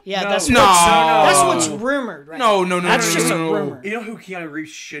 Doom? Yeah, No. that's No. what's rumored. Right No, now. no, That's just a no. rumor. You know who Keanu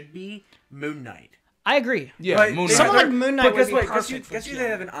Reeves should be? Moon Knight. I agree. Yeah, But Moon they- Knight. Someone like Moon Knight But would guess be what? perfect for Guess who Keanu. they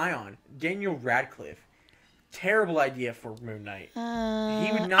have an eye on? Daniel Radcliffe. Terrible idea for Moon Knight.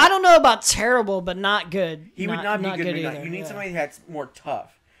 He would not. I don't know about terrible, but not good. He would not be good Moon either. Knight. You need yeah. somebody that's more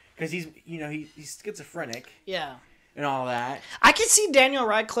tough because he's schizophrenic. Yeah. and all that. I can see Daniel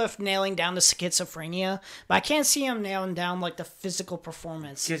Radcliffe nailing down the schizophrenia, but I can't see him nailing down like the physical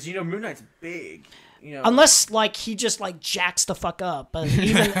performance. Because Moon Knight's big. Unless like he just like jacks the fuck up, but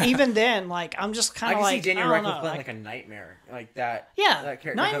even then, like I'm just kind I of can like see Daniel I don't Radcliffe know, playing like a nightmare, like that. yeah, that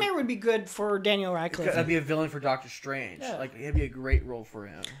character. Nightmare would be good for Daniel Radcliffe. That'd be a villain for Doctor Strange. Yeah. Like it'd be a great role for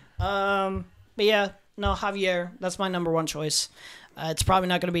him. But yeah, no, Javier, that's my number one choice. It's probably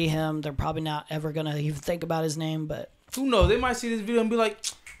not gonna be him. They're probably not ever gonna even think about his name, but Who knows? They might see this video and be like,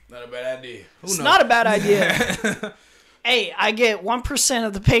 not a bad idea. Who it's knows? not a bad idea. Hey, I get 1%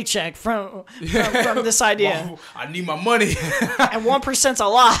 of the paycheck from this idea, Well, I need my money. and 1%'s a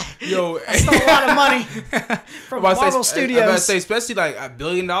lot. Yo, That's not a lot of money from Marvel Studios. I about to say, especially like $1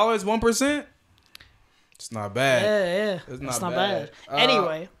 billion, 1%. It's not bad. Yeah, It's it's not not bad. bad.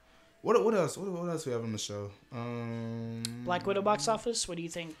 Anyway, What else? What else we have on the show? Black Widow box office. What do you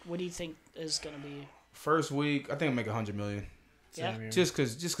think? What do you think is gonna be? First week, I think I'll make $100 million. Yeah. Just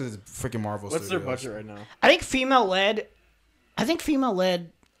cause it's freaking Marvel. What's their Studios. budget right now? I think female led.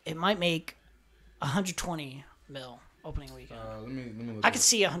 It might make 120 mil opening weekend. Let me look. I could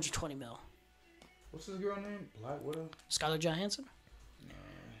see 120 mil. What's this girl name? Black Widow. Scarlett Johansson.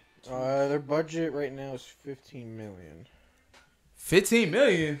 Their budget right now is $15 million. 15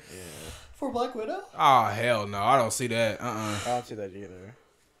 million. For Black Widow. Oh hell no! I don't see that. I don't see that either.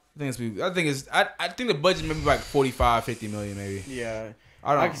 I think the budget maybe like 45, 50 million maybe. Yeah,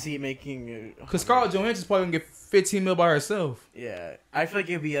 I I don't. can see it making. Cause Scarlett Johansson's probably gonna get 15 mil by herself. Yeah, I feel like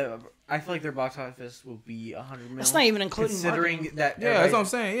it'd be I feel like their box office will be 100 million. That's not even including considering marketing. that. Yeah, that's what I'm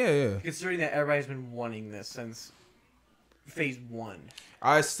saying. Yeah. Considering that everybody's been wanting this since Phase 1.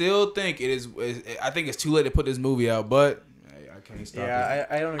 I still think it is. I think it's too late to put this movie out, but hey, I can't stop it. Yeah,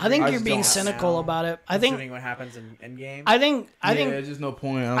 I don't. Agree. I think I you're just being don't cynical now, about it. I considering think. what happens in Endgame. I think. There's just no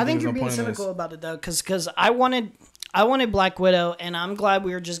point. I think you're being cynical about it though, because I wanted Black Widow, and I'm glad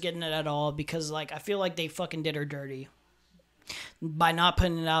we were just getting it at all because like I feel like they fucking did her dirty by not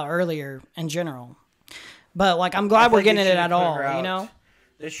putting it out earlier in general. But like I'm glad we're getting it at all, you know.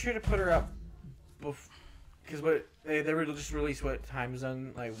 They should have put her out because what they were just released what time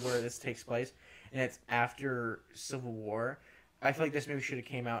zone like where this takes place, and it's after Civil War. I feel like this movie should have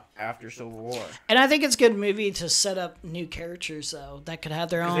came out after Civil War. And I think it's a good movie to set up new characters though that could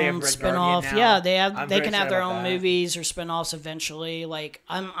have their 'Cause they have own Red spin-off. Guardian now. Yeah, I'm they very can have excited their about own that. movies or spin-offs eventually. Like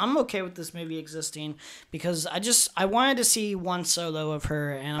I'm okay with this movie existing because I wanted to see one solo of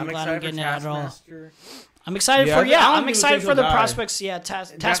her, and I'm glad I'm excited getting for it at all. Taskmaster. I'm excited Yeah, for I don't I'm even excited think for the he'll die. prospects. Yeah,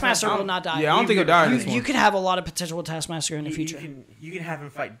 Taskmaster will not die. Yeah, I don't think he'll die in this one. You could have a lot of potential with Taskmaster in the You future. can have him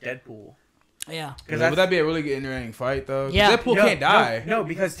fight Deadpool. Yeah. Would that be a really good entertaining fight though? 'Cause Yeah. Deadpool can't die. No,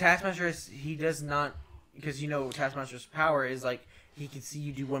 because Taskmaster he does not because Taskmaster's power is like he can see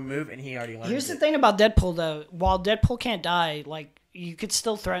you do one move and he already learned Here's the it. thing about Deadpool though. While Deadpool can't die, like you could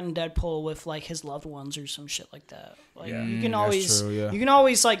still threaten Deadpool with like his loved ones or some shit like that. Like Yeah. you can that's always true, yeah. you can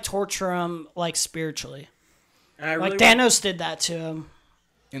always like torture him like spiritually. And I Like really Thanos did that to him.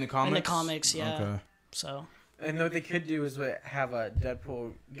 In the comics. comics, yeah. Okay. So And what they could do is have a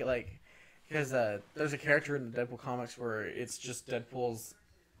Deadpool get like, because there's a character in the Deadpool comics where it's just Deadpool's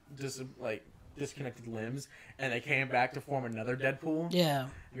disconnected limbs, and they came back to form another Deadpool. yeah.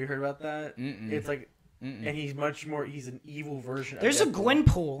 Have you heard about that? Mm-mm. It's like, and he's he's an evil version. There's of a Deadpool.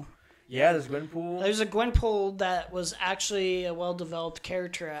 Gwenpool. Yeah, there's Gwenpool. There's a Gwenpool that was actually a well-developed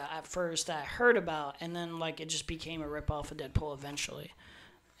character at first that I heard about, and then like it just became a ripoff of Deadpool eventually.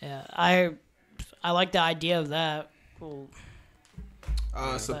 Yeah, I like the idea of that. Cool.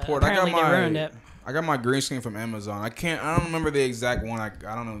 Support. I apparently they ruined it. got my green screen from Amazon. I don't remember the exact one. I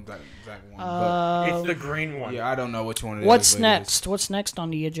don't know the exact one. But It's the green one. yeah, I don't know which one it is. What's but it is. next? What's next on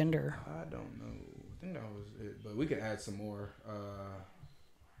the agenda? I don't know. I think that was it. But we can add some more.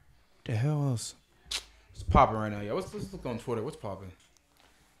 The hell else? It's popping right now. Yeah, let's look on Twitter. What's popping?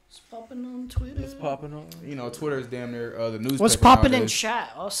 What's popping on Twitter? It's popping on. You know, Twitter is damn near the newspaper. What's popping in nowadays.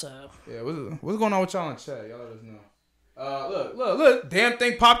 chat also? Yeah, what's going on with y'all in chat? Y'all let us know. Look! Damn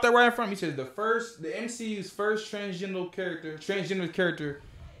thing popped up right in front of me. He says the MCU's first transgender character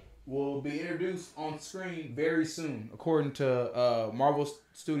will be introduced on screen very soon, according to Marvel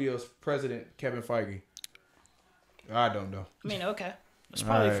Studios president Kevin Feige. I don't know. I mean, okay. It's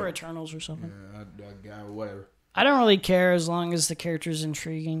probably Alright. for Eternals or something. Yeah, whatever. I don't really care as long as the character's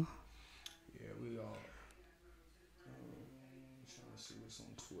intriguing. Yeah, we all. Trying to see what's on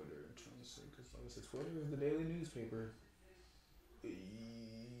Twitter. I'm trying to see because like I said, Twitter is the daily newspaper.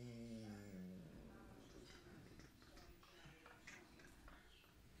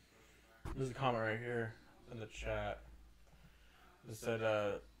 There's a comment right here in the chat that said,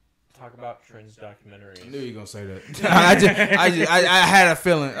 talk about Trent's documentaries. I knew you were gonna say that. I had a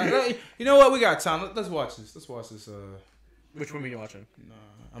feeling. You know what? We got time. Let's watch this. Let's watch this. Which one are you watching?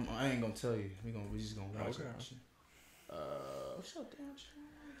 Nah, I ain't gonna tell you. We just gonna watch Okay. it. Shut down.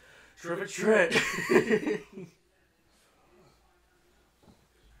 Terrific Trent.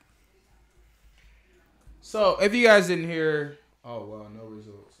 So, if you guys didn't hear, oh wow, no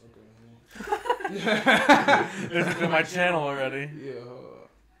results. Okay. It's been my channel already.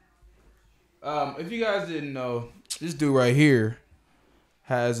 Yeah. If you guys didn't know, this dude right here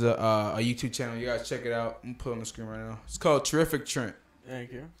has a YouTube channel. You guys check it out. I'm put it on the screen right now. It's called Terrific Trent.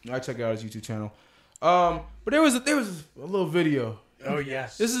 Thank you. I check out his YouTube channel. But there was a little video. Oh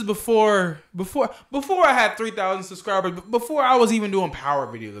yes. This is before I had 3,000 subscribers. Before I was even doing power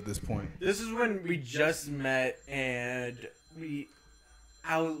videos at this point. This is when we just met, and we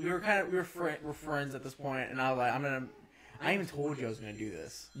were friends at this point, and I was like, I even told you I was gonna do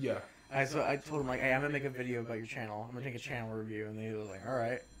this. Yeah. I told him like, hey, I'm gonna make a video about your channel. I'm gonna take a channel review, and he was like, all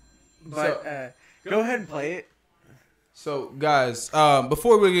right. But go ahead and play it. So guys,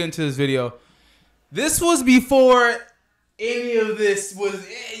 before we get into this video, this was before any of this was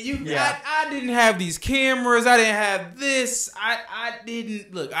I didn't have these cameras. I didn't have this. I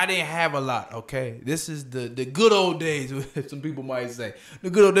didn't have a lot. Okay, this is the good old days. Some people might say the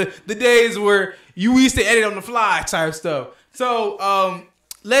good old the days where you used to edit on the fly type stuff. So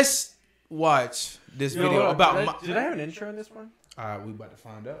let's watch this video about. Did I have an intro in this one? We about to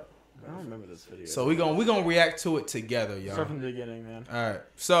find out. I don't remember this video. So we gonna react to it together, y'all. Start from the beginning, man. All right.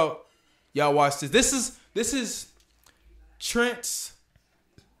 So y'all watch this. This is Trent's.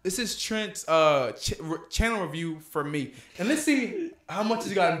 This is Trent's channel review for me, and let's see how much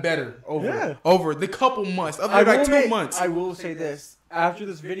it's gotten better over the couple months. Over like 2 months. I will say this: after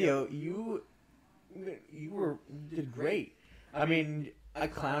this video, you did great. I mean, I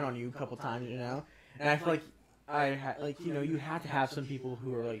clown on you a couple times, you know, and I feel like you have to have some people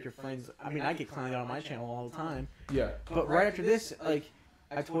who are like your friends. I mean, I get clowned on my channel all the time. Yeah. But right after this, like,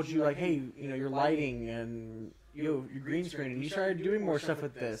 I told you, like, hey, your lighting and your green screen, and you started doing more stuff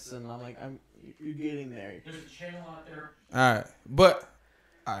with this, and I'm like, you're getting there. There's a channel out there. All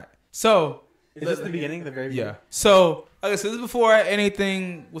right. So is this the beginning, the very beginning? Yeah. So like I said, this is before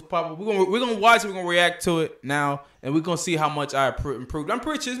anything was popular. We're gonna watch it. We're gonna react to it now, and we're gonna see how much I improved. I'm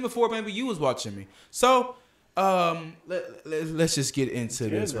pretty sure this is before maybe you was watching me. So let's just get into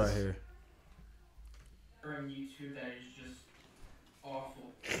this right here. On YouTube, that is just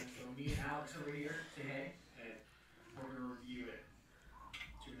awful. So me and Alex over here say hey, and we're gonna review it.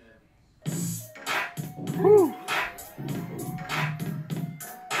 2 minutes. Woo!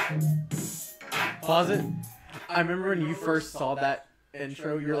 Pause it. I remember when you first saw that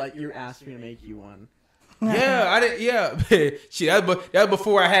intro, you asked me to make you one. Yeah, I did. Yeah, shit. That was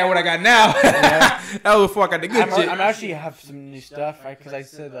before I had what I got now. That was before I got the good shit. I'm actually have some new stuff, right? Because I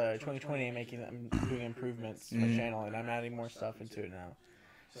said 2020 I'm doing improvements to my channel, and I'm adding more stuff into it now.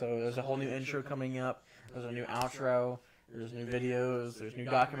 So there's a whole new intro coming up. There's a new outro. There's new videos. There's new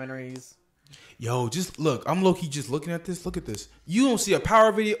documentaries. Yo, just look. I'm low-key just looking at this. Look at this. You don't see a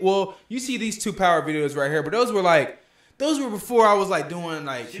power video. Well, you see these 2 power videos right here, but those were before I was like doing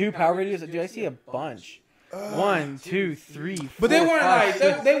like 2 power videos. Dude, I see a bunch. 1, 2, 3, 4, but they weren't 5,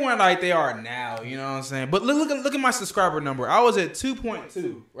 like they weren't like they are now. You know what I'm saying? But look at my subscriber number. I was at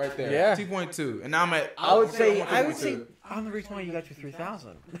 2.2 right there. Yeah. 2.2, and now I'm at. I would say I'm the reason why you got your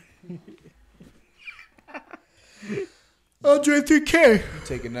 3,000. Andre 3K.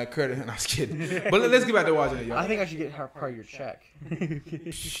 Taking that credit. I'm just kidding. But let's get back to watching it, y'all. I think I should get part of your check.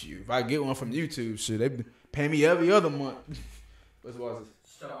 Shoot, if I get one from YouTube, shit, they pay me every other month. Let's watch this.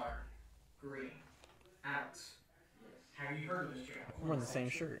 Star, Green, Alex. Have you heard of this channel? We're in the same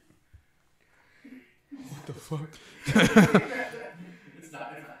shirt. What the fuck? It's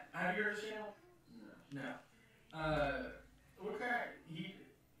not. Have you heard of this channel? No. What kind? Do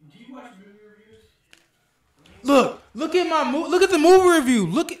you watch movie reviews? Look at my look at the movie review.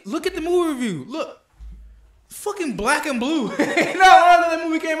 Look at the movie review. Look, fucking black and blue. You know how long that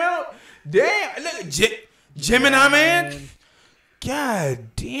movie came out? Damn, look, Gemini Man.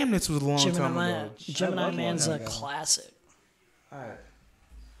 God damn, this was a long time ago. Gemini Man's a classic. All right.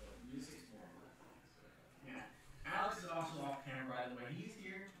 Yeah. Alex is also off camera, by the way. He's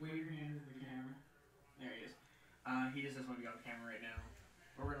here. Wave your hand to the camera. There he is. He just doesn't want to be on camera right now.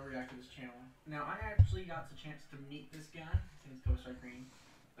 But we're gonna react to this channel. Now, I actually got the chance to meet this guy since Co-Star Green.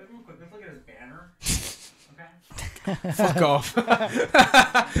 Like, real quick, let's look at his banner. Okay. Fuck off.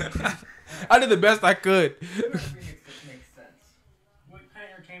 I did the best I could. Makes sense. What kind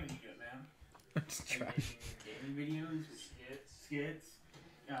of entertainment you do, man? Just try. Gaming videos, skits.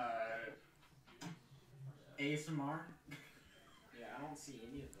 ASMR. Yeah, I don't see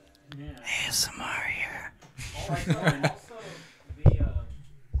any of that. Yeah. ASMR here. Oh, I saw it. Also,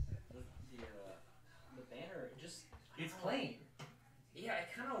 the banner just It's plain. yeah, it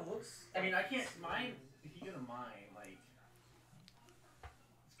kind of looks. I mean, I can't. Mine. If you go to mine, like,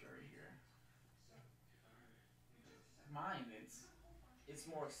 let's go right here. Mine, It's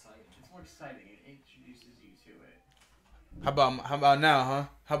more exciting. it's more exciting. It introduces you to it. How about now,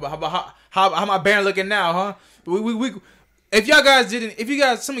 huh? How my banner looking now, huh? We if you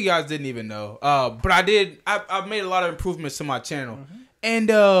guys, some of you guys didn't even know, but I made a lot of improvements to my channel, and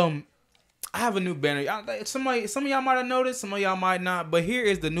I have a new banner. Some of y'all might have noticed, some of y'all might not, but here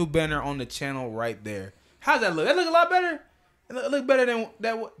is the new banner on the channel right there. How's that look? That look a lot better. It look better than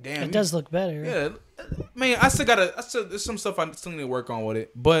that. Damn, It does look better. Yeah, man, there's some stuff I still need to work on with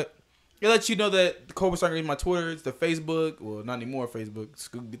it, but it lets you know that the Cobra Soccer is my Twitter, it's the Facebook, well, not anymore Facebook,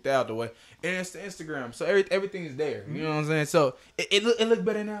 get that out the way, and it's the Instagram, so everything is there, you know what I'm saying, so it look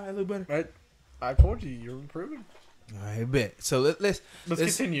better now, it look better. I told you, you're improving. I bet, so let's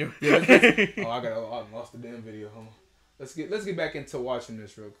continue. Yeah, I lost the damn video, huh? Let's get back into watching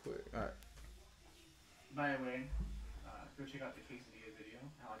this real quick, alright. By the way, go check out the quesadilla video.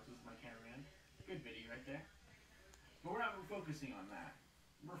 Alex was my cameraman. Good video right there. But we're not focusing on that.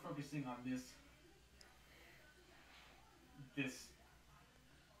 We're focusing on this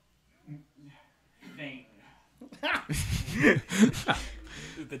thing.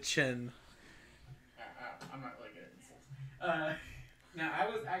 The chin. I'm not really good at insults. Now, I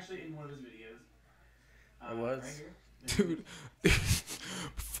was actually in one of his videos. I was? Right here. Dude,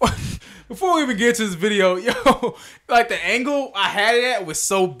 before we even get to this video, yo, like the angle I had it at was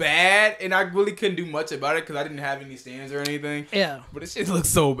so bad, and I really couldn't do much about it because I didn't have any stands or anything. Yeah. But it shit looked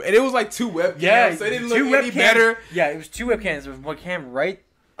so bad. And it was like two webcams, Yeah, so it didn't two look any webcams. better. Yeah, it was two webcams. There was one cam right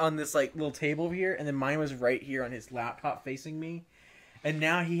on this like little table over here, and then mine was right here on his laptop facing me. And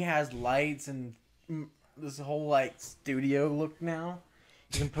now he has lights and this whole like studio look now.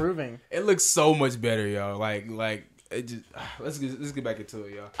 He's improving. It looks so much better, yo. Like it just let's get back into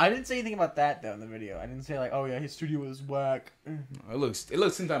it, yo. I didn't say anything about that though in the video. I didn't say like, oh yeah, his studio was whack. It looks 10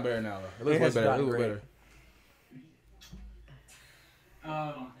 times better now. Though. It looks It way has better. It gotten looks great. better.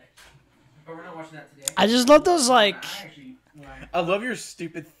 But we're not watching that today. I just love those like I actually, like, I love your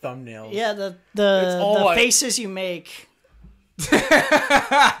stupid thumbnails. yeah It's the all like- faces you make.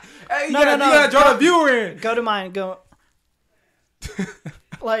 Hey, you No, gotta draw the viewer in. Go to mine. Go.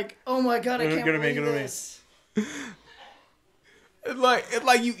 Like, oh my god, I can't Go to me, believe go to me. this. It's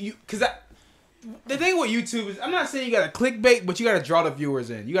like you because the thing with YouTube is I'm not saying you gotta clickbait, but you gotta draw the viewers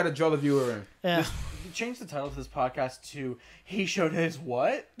in. You gotta draw the viewer in. Yeah. You changed the title of this podcast to "He Showed His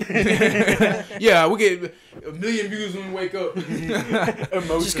What." Yeah, we get 1 million views when we wake up.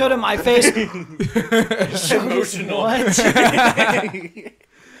 Emotional. Just go to my face. Emotional. What?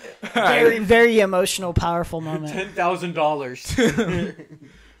 Very, very emotional, powerful moment. $10,000.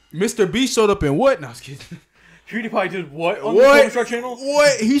 Mr. B showed up in what? No, I was kidding. PewDiePie did what on the What? Cobra channel?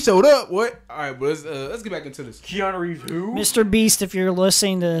 What? He showed up. What? All right, but let's get back into this. Keanu Reeves who? Mr. Beast, if you're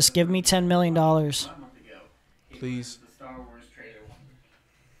listening to this, give me $10 million. about a month ago. He Please. posted the Star Wars trailer one.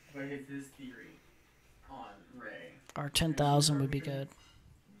 But it's his theory on Rey. Or 10,000 would be good.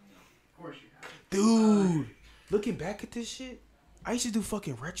 Of course you have. Dude, looking back at this shit, I used to do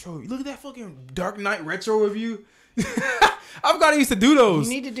fucking retro. Look at that fucking Dark Knight retro review. I forgot I used to do You those.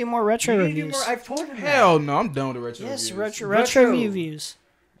 need to do more retro reviews. I've told him Hell no, I'm done with the retro Yes, reviews. retro reviews.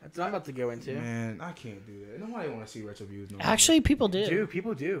 That's what I'm about to go into. Man, I can't do that. Nobody want to see retro reviews no more. Actually, people do. Dude,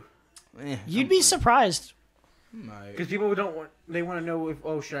 people do. Eh, You'd be surprised. Because people don't want, they want to know if,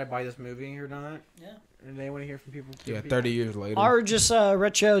 oh, should I buy this movie or not? Yeah. And they want to hear from people. Yeah, 30 years later. Or just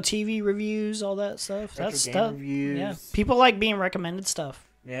retro TV reviews, all that stuff. Retro That's game stuff. reviews. Yeah, people like being recommended stuff.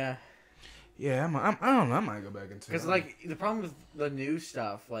 Yeah. Yeah, I don't know. I might go back into it. Because, like, the problem with the new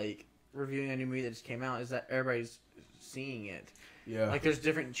stuff, like, reviewing a new movie that just came out, is that everybody's seeing it. Yeah. Like, there's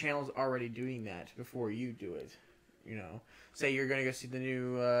different channels already doing that before you do it. You know? Say you're going to go see the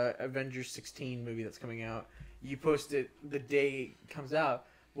new Avengers 16 movie that's coming out. You post it the day it comes out.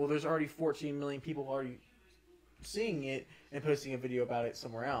 Well, there's already 14 million people already seeing it and posting a video about it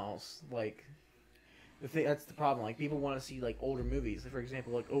somewhere else. Like, that's the problem. Like, people want to see, like, older movies. Like, for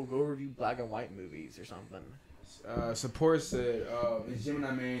example, like, oh, go review black and white movies or something. Support said, is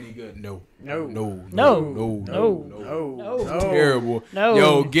Gemini Man any good? No. No. No. No. No. No. No. Terrible. No.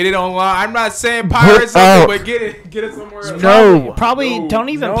 Yo, get it online. I'm not saying pirate something, but get it somewhere else. No. Probably No. don't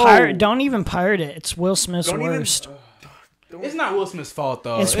even No. pirate. Don't even pirate it. It's Will Smith's Don't even- worst. It's not Will Smith's fault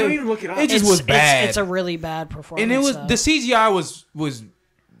though. It's- Don't even look it up. It just was bad. It's a really bad performance. And it was though. the CGI was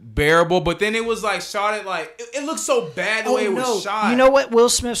bearable, but then it was like shot at like it looked so bad the way it was shot. You know what Will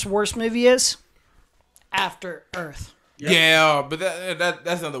Smith's worst movie is? After Earth. Yeah, but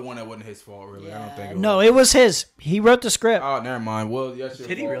that's another one that wasn't his fault, really. I don't think. No, it was his. He wrote the script. Oh, never mind. Well, yes,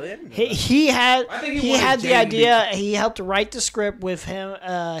 Did he really? He had I think he wanted had the Jay to be- idea. He helped write the script with him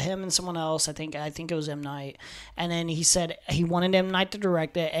and someone else. I think it was M. Night. And then he said he wanted M. Night to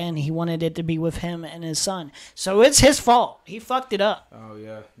direct it, and he wanted it to be with him and his son. So it's his fault. He fucked it up. Oh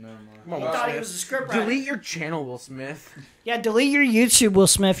yeah, never mind. Come on, He Will thought he Smith. was a script writer. Delete your channel, Will Smith. Yeah, delete your YouTube, Will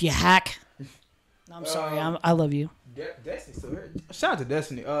Smith. You hack. I'm sorry. I love you. Destiny still here. Shout out to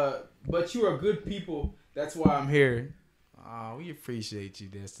Destiny. But you are good people. That's why I'm here. We appreciate you,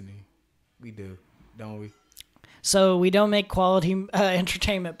 Destiny. We do, don't we? So we don't make quality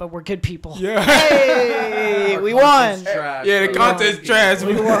entertainment, but we're good people. Yeah. Hey, we won. Trash. Yeah, the content's trash.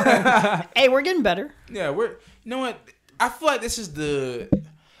 We won. Hey, we're getting better. Yeah, you know what? I feel like this is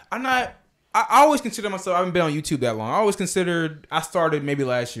I always consider myself, I haven't been on YouTube that long. I always considered, I started maybe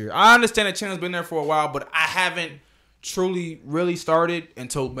last year. I understand the channel's been there for a while, but I haven't truly really started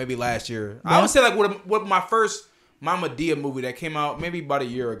until maybe last year. I would say like what my first Mama Dia movie that came out maybe about a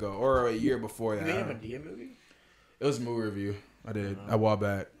year ago or a year before that. You made a Medea movie? It was a movie review. I did a while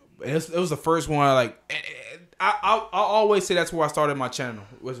back. It was the first one I'll always say that's where I started my channel.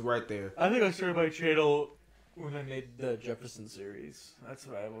 Was right there. I think I started my channel when I made the Jefferson series. That's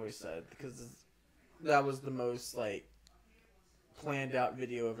what I've always said because that was the most like planned out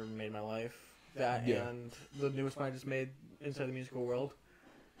video I've ever made in my life. That and the newest one I just made, Inside the Musical World,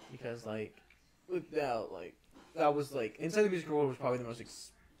 because like without like that was like Inside the Musical World was probably the most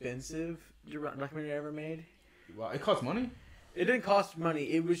expensive documentary I ever made. Wow, it cost money? It didn't cost money.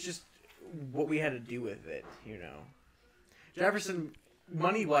 It was just what we had to do with it, you know. Jefferson,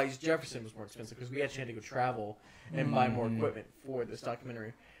 money-wise, Jefferson was more expensive because we actually had to go travel and buy more equipment for this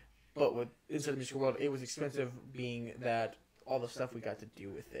documentary. But with Inside the Musical World, it was expensive being that all the stuff we got to do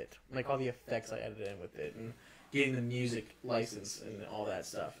with it. Like all the effects I added in with it and getting the music license and all that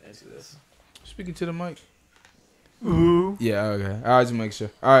stuff into this. Speaking to the mic. Ooh. Yeah, okay. I'll just make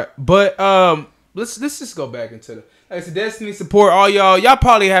sure. All right. But let's just go back into the like I said, Destiny support all y'all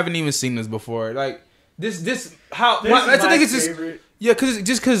probably haven't even seen this before. Like this how that's the thing is just favorite. yeah,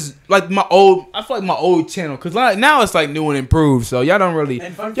 cause like I feel like my old channel cause like now it's like new and improved, so y'all don't really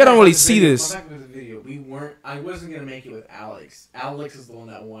see this. Fun fact with the video, I wasn't gonna make it with Alex. Alex is the one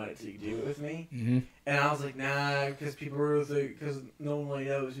that wanted to do it with me, and I was like, nah, because because no one really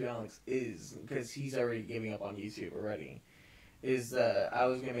knows who Alex is, because he's already giving up on YouTube already. I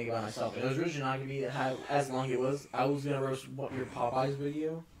was gonna make it by myself. It was originally not gonna be as long as it was. I was gonna roast your Popeyes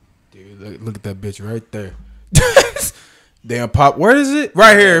video. Dude, look at that bitch right there. Damn pop, where is it?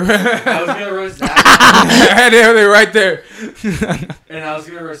 Right here. I was gonna roast that. They're right there. And I was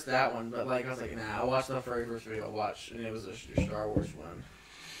gonna roast that one, but like I was like, nah. I watched the very first video I watched, and it was a Star Wars one.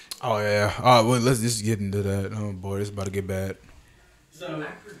 Oh yeah. All right, well let's just get into that. Oh boy, this is about to get bad. So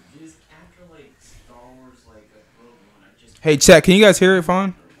after like Star Wars, like a Rogue One, I just Hey chat, can you guys hear it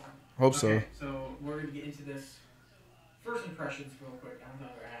fine? Hope so. Okay, so we're gonna get into this. First impressions, real quick. I don't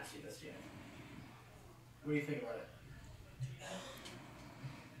know if I asked you this yet. What do you think about it?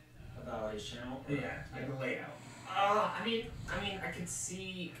 about his channel. Yeah, like the layout. I mean, I can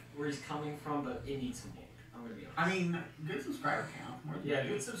see where he's coming from, but it needs some work. I'm gonna be honest. I mean, good subscriber count. More than Yeah, you.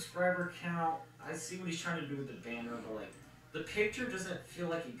 good subscriber count. I see what he's trying to do with the banner, but like the picture doesn't feel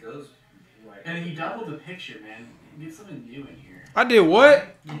like it goes right. And he doubled the picture, man. Get something new in here. I did what?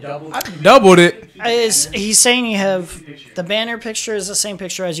 You doubled. I doubled it. He's saying you have the banner picture is the same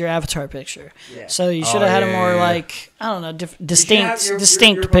picture as your avatar picture. Yeah. So you should have had a more like I don't know distinct Your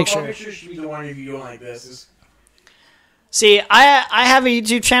distinct profile picture. picture should be the one of you going like this. See, I have a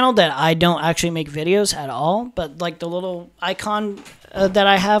YouTube channel that I don't actually make videos at all, but like the little icon that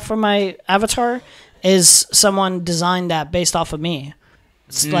I have for my avatar is someone designed that based off of me.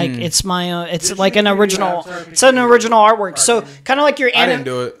 It's like it's my own. It's Did like you an do original. avatar It's an picture? original artwork. So kind of like your I didn't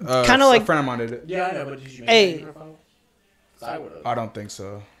do it. Kinda like- a friend of mine did it. Yeah, I know, but did you make Hey. a profile? 'Cause I would have. I don't think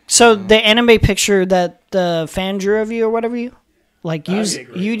so. So the anime picture that the fan drew of you or whatever you like That'd use be a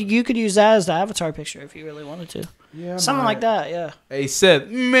great you one. you could use that as the avatar picture if you really wanted to. Yeah, Something like that, yeah. Hey Seth,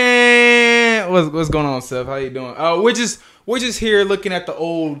 man, what's going on, Seth? How you doing? We're just here looking at the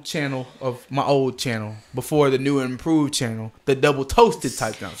old channel of my old channel before the new and improved channel, the double toasted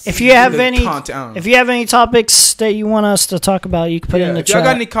type now. If you have The any content, if you have any topics that you want us to talk about, you can put it in the if y'all got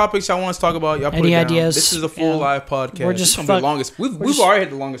chat. any topics y'all want us to talk about, y'all put Any it down. ideas? This is a full Yeah. live podcast. We're This just is gonna be the fuck- longest. We've just- already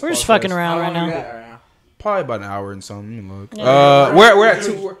had the longest. We're just podcast. fucking around How right long now. you got right now? Probably about an hour and something. Let me look. Yeah. We're at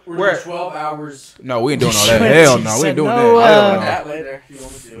two. We're at 12 hours. No, we ain't doing all that. Hell no, we ain't doing No, that. Hell no. That later. If you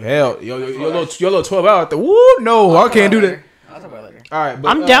want me to. Hell, your little 12 hour. Woo, no, I can't do that. I'll talk about it later. All right, but,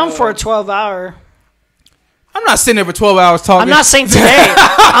 I'm down for a 12-hour. I'm not sitting there for 12 hours talking. I'm not saying today.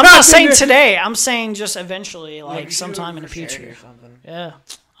 I'm not saying today. I'm saying just eventually, like sometime in the future. Or something. Yeah,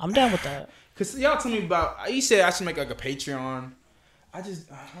 I'm down with that. Cause y'all tell me about. You said I should make like a Patreon. I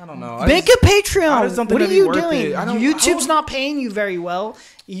don't know. Make a Patreon. I just don't think What are that'd be you worth doing? it. I don't- YouTube's not paying you very well.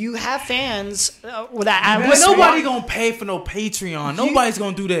 You have fans that. But nobody gonna pay for no Patreon. Nobody's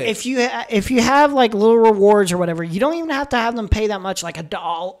gonna do that. If you have like little rewards or whatever, you don't even have to have them pay that much, like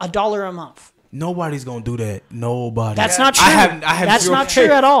 $1 a month. Nobody's gonna do that. Nobody. That's not true. I have That's zero not true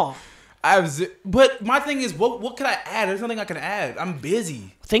pay. at all. But my thing is, what could I add? There's nothing I can add. I'm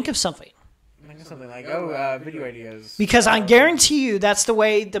busy. Think of something. Something like video ideas. Because I guarantee you that's the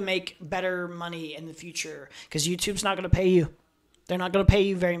way to make better money in the future. Because YouTube's not going to pay you. They're not going to pay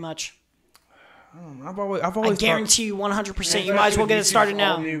you very much. I've always I guarantee you 100%. You might as well get it started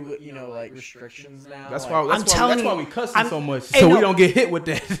now. New, like restrictions now. That's like, why we cussing so much, so no. we don't get hit with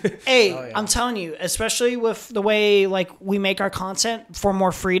that. Hey, Oh, yeah. I'm telling you, especially with the way like we make our content for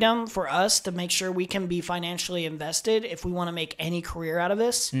more freedom for us to make sure we can be financially invested if we want to make any career out of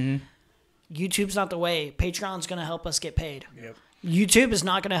this. Mm-hmm. YouTube's not the way. Patreon's going to help us get paid. Yep. YouTube is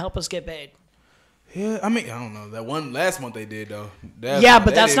not going to help us get paid. Yeah, I mean, I don't know. That one last month they did though. But They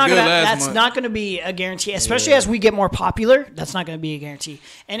that's did not good gonna last that's month. not gonna be a guarantee, especially as we get more popular. That's not gonna be a guarantee.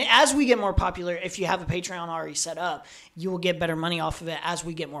 And as we get more popular, if you have a Patreon already set up, you will get better money off of it as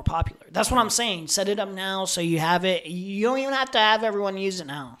we get more popular. That's what I'm saying. Set it up now so you have it. You don't even have to have everyone use it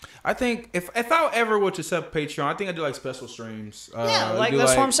now. I think if I ever were to set up Patreon, I think I'd do like special streams. Yeah, like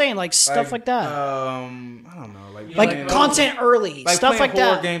that's what I'm saying. Like stuff like that. I don't know, Like playing- content early, like stuff playing like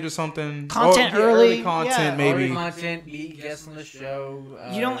horror that. games or something. Content Or, yeah, early, content yeah. maybe. Early content, be guests on the show.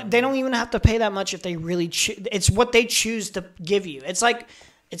 They don't even have to pay that much if they really it's what they choose to give you.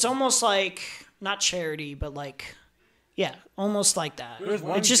 It's almost like not charity, but like yeah, almost like that. There's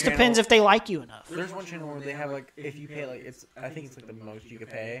one It just channel- depends if they like you enough. There's one channel where they have like if you pay like I think it's like the most you could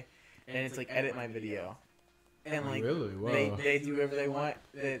pay, and it's like edit my video, and like Really? Wow. they do whatever they want.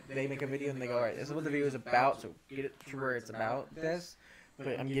 They make a video and they go, all right, this is what the video is about, so get it to where it's about this.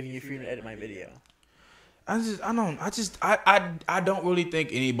 But I'm giving you freedom to edit my video. I don't really think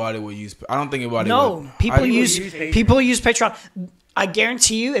anybody will use. I don't think anybody. No, would. people I- use Patreon. people use Patreon. I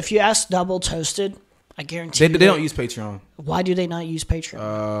guarantee you, if you ask Double Toasted, I guarantee They don't use Patreon. Why do they not use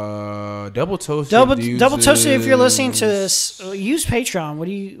Patreon? Double Toasted. Double Toasted, if you're listening to uses- this, use Patreon. What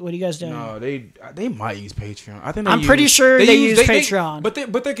are you guys doing? No, they might use Patreon. I think I'm pretty sure they use Patreon.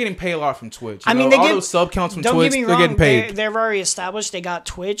 but they're getting paid a lot from Twitch. I mean, they they all get those sub counts from Don't Twitch. get me They're wrong. getting paid. They're already established. They got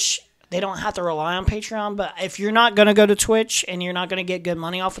Twitch. They don't have to rely on Patreon. But if you're not gonna go to Twitch and you're not gonna get good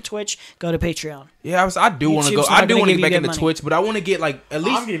money off of Twitch, go to Patreon. Yeah, I do want to go. YouTube's I not do gonna want to give get back you into good money. Twitch, but I want to get like at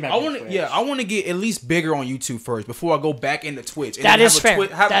least. getting back I into want to. Twitch. Yeah, I want to get at least bigger on YouTube first before I go back into Twitch. And That then is have a fair.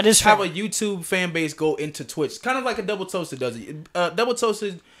 Twi- have, That is have fair. a YouTube fan base go into Twitch, kind of like a Double Toasted does it. Double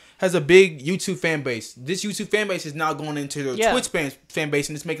Toasted has a big YouTube fan base. This YouTube fan base is now going into the Yeah. Twitch fan base,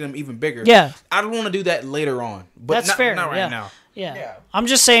 and it's making them even bigger. Yeah. I don't want to do that later on, but That's not, fair. Not right yeah. now. Yeah. Yeah. I'm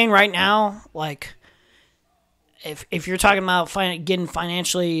just saying right now, like, if you're talking about getting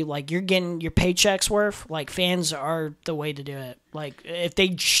financially, like you're getting your paychecks worth, like fans are the way to do it. Like if they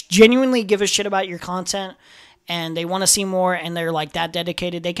genuinely give a shit about your content and they want to see more and they're like that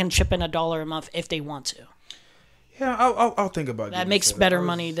dedicated, they can chip in $1 a month if they want to. Yeah, I'll think about it. That makes better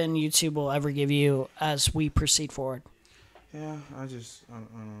money than YouTube will ever give you as we proceed forward. Yeah, I don't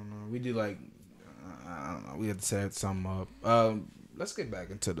know. We do like, I don't know. We have to set something up. Let's get back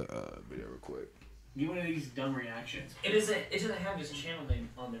into the video real quick. Be one of these dumb reactions. It doesn't have his channel name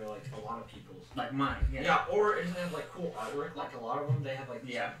on there like a lot of people's. Like mine. Yeah, or it doesn't have like cool artwork. Like a lot of them, they have like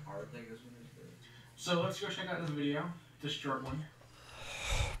Yeah. art that goes into it. So let's go check out this video. The short one.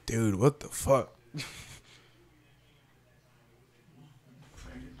 Dude, what the fuck? Here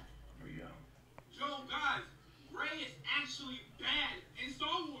we go. So guys, Rey is actually bad in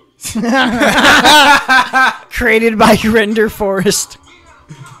Star Wars. Created by Render Forest.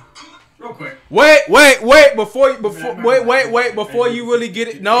 Real quick. Wait, before you really get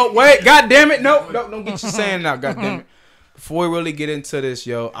it. No, wait, god damn it. No, don't get your saying now, god damn it. Before we really get into this,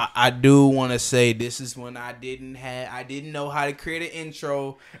 yo, I do want to say this is when I didn't know how to create an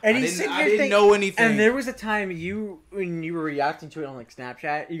intro. And I you didn't, sit I here didn't think- know anything. And there was a time when you were reacting to it on like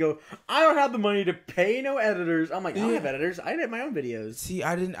Snapchat, you go, I don't have the money to pay no editors. I'm like, I don't have editors. I edit my own videos. See,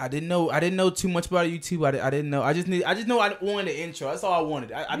 I didn't know too much about YouTube. I didn't know. I just know I wanted the intro. That's all I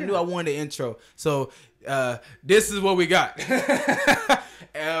wanted. I knew I wanted the intro. So this is what we got.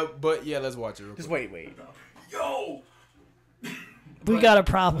 But yeah, let's watch it. Real Just quick. wait. Yo! We got a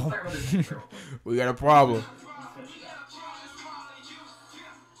problem. Talk about this real quick. We got a problem.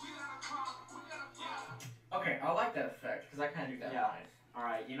 Okay, I like that effect because I kind of do that. Yeah. Line.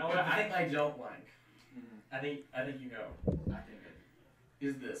 Alright, you know But what? I think I don't like. Mhm. I think you know. I think it.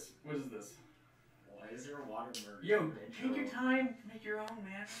 Is this? What is this? Why is there a watermark? Yo, take your time, make your own,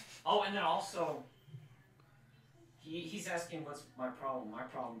 man. Oh, and then also, he's asking what's my problem. My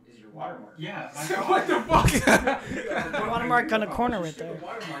problem is your watermark. Yeah. What the fuck? Watermark on the corner right there.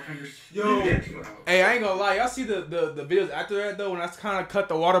 Watermark under. Yo. Hey, I ain't gonna lie. Y'all see the videos after that though when I kind of cut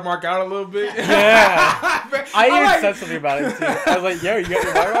the watermark out a little bit. Yeah. I even like- said something about it too. I was like, yo, you got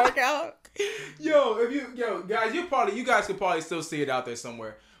your watermark out? Yo, guys, you guys could probably still see it out there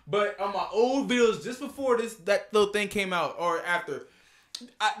somewhere. But on my old videos, just before that little thing came out, or after,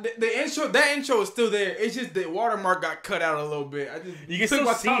 that intro is still there. It's just the watermark got cut out a little bit. You can took still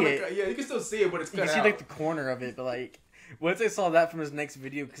my see time to it. cut- yeah, you can still see it, but it's You cut can see out. like the corner of it, but like once I saw that from his next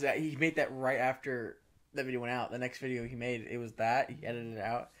video, because he made that right after that video went out. The next video he made, it was that he edited it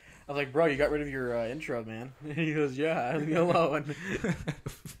out. I was like, bro, you got rid of your intro, man. And he goes, yeah, leave me alone.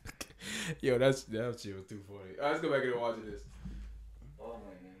 Yo, that shit was too funny. All right, let's go back and watch this. Oh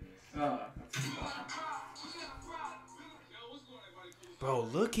my goodness. That's Bro,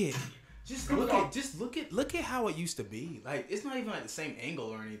 look at how it used to be. Like, it's not even like the same angle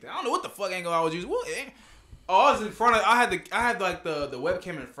or anything. I don't know what the fuck angle I was using. I was in front of. I had like the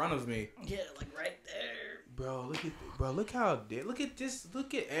webcam in front of me. Yeah, like right there. Look how look at this.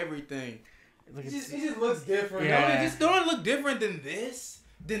 Look at everything. Look It at- just looks different. Yeah. Don't it look different than this,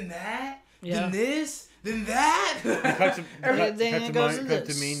 than that, Yeah. than this, than that. cut to, Everything cut to, goes my, to cut to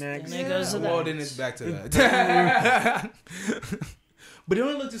this. me next. And it goes to Well, that. then it's back to that. But don't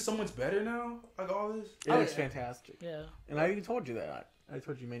it look just so much better now? Like all this. It looks fantastic. Yeah. And I even told you that. I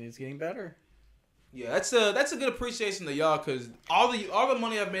told you, man, it's getting better. Yeah, that's a good appreciation to y'all because all the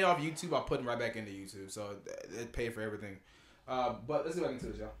money I've made off YouTube, I'm putting right back into YouTube, so it paid for everything. But let's get back into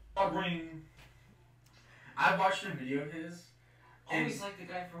this, y'all. I watched a video of his. Always like the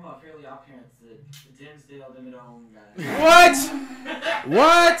guy from Fairly Odd Parents, the Dinsdale Dimmadome guy. What?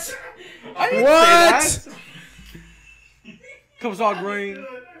 What? What? Comes all green.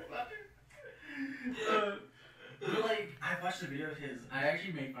 But like, I watched a video of his. I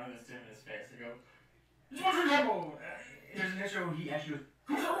actually made fun of this to him in his face. I go, "Just watch your demo." There's an intro. He actually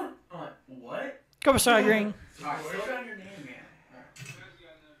goes, I'm like, what? Come Star Green. Alright, slow down your name, man.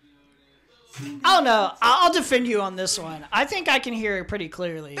 I don't know. I'll defend you on this one. I think I can hear it pretty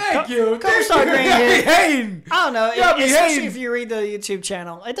clearly. Thank you. Come Star Green Y'all here. be hating. I don't know. Y'all be Especially hating. if you read the YouTube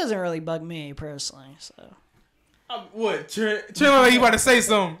channel, it doesn't really bug me personally. So What? Trent, like you about to say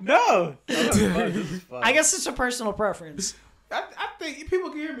something? No. This is fun. I guess it's a personal preference. I think people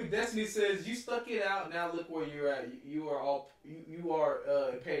can hear me. Destiny says you stuck it out. Now look where you're at. You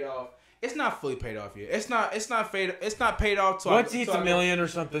are paid off. It's not fully paid off yet. It's not paid off. Till Once he hits till a million or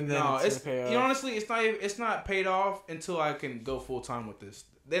something, then No, it's gonna pay off. honestly, it's not paid off until I can go full time with this.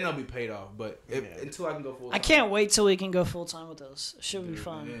 Then it'll be paid off. But until I can go full time, I can't wait till we can go full time with this. It should be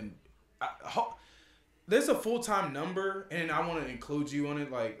fun. And there's a full time number, and I want to include you on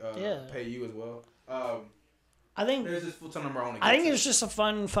it, like pay you as well. I think There's this full time number I want to. I think it's just a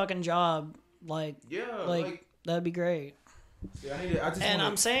fun fucking job. Like like that'd be great. yeah, I just And wanna,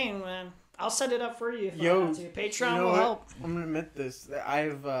 I'm saying, man, I'll set it up for you if I Yo, have to. Patreon you know will what? help. I'm gonna admit this.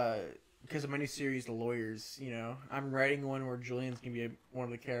 I've because of my new series, The Lawyers. You know, I'm writing one where Julian's gonna be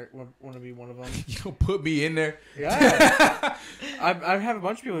one of the want to be one of them. you gonna put me in there. Yeah. I have a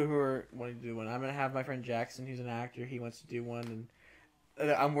bunch of people who are wanting to do one. I'm gonna have my friend Jackson, who's an actor. He wants to do one,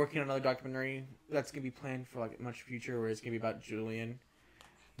 and I'm working on another documentary that's gonna be planned for like much future, where it's gonna be about Julian.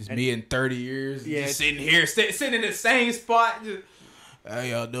 Just me in 30 years, Yeah, just sitting here, sitting in the same spot. Just, how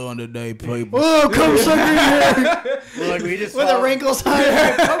y'all doing today, people? Oh, come here We're like we just with saw- the wrinkles on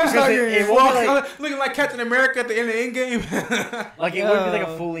it. Come it won't be like, Looking like Captain America at the end of Endgame. like it wouldn't be like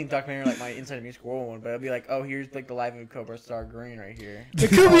a Yo. full length documentary like my Inside the Music World one, but it'll be like, oh, here's like the life of Cobra Star Green right here. The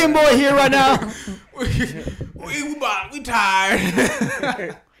Cuban boy here right now. we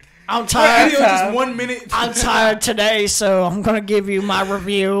tired. I'm Video tired. just 1 minute. I'm tired today, so I'm gonna give you my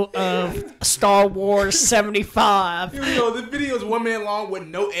review of Star Wars 75. The video is 1 minute long with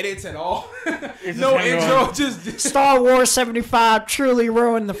no edits at all. It's No just him intro, going, just Star Wars 75 truly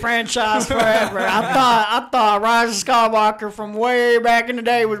ruined the franchise forever. I thought Rise of Skywalker from way back in the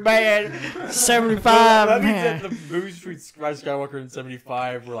day was bad. 75, that means man. that the movies between Rise of Skywalker and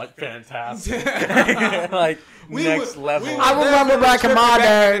 75 were like fantastic. Like next level. I remember back in my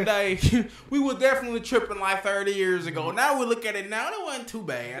day. like we were definitely tripping like 30 years ago. Now we look at it now, it wasn't too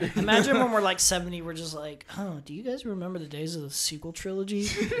bad. Imagine when we're like 70, we're just like, oh, do you guys remember the days of the sequel trilogy?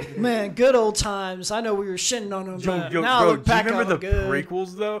 Man, good old times. I know we were shitting on them, but now I bro, look do you back remember on the them good.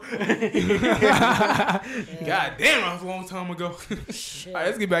 prequels though? God damn, that was a long time ago. Shit. All right,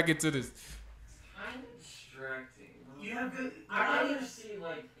 let's get back into this. Kind of distracting. Yeah, but I want to see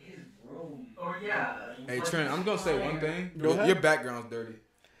like his room. Oh yeah. Hey Trent, I'm gonna say one thing. Go ahead. Your background's dirty.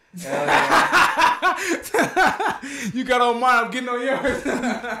 Hell yeah. You got on mine, I'm getting on yours.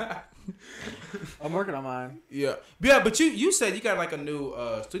 I'm working on mine. Yeah, but you said you got like a new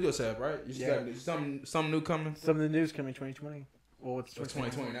studio setup, right? You just got something new coming. Some of the news coming 2020. Well, it's It's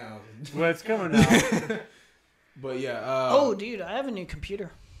 2020 now. Well, it's coming now. But yeah. Oh, dude, I have a new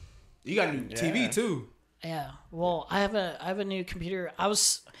computer. You got a new TV too. Yeah. Well, I have a new computer.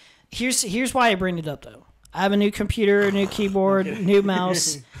 Here's why I bring it up though. I have a new computer, new keyboard, new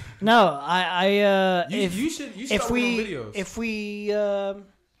mouse. No, You should start working on videos.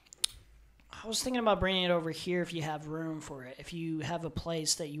 I was thinking about bringing it over here if you have room for it. If you have a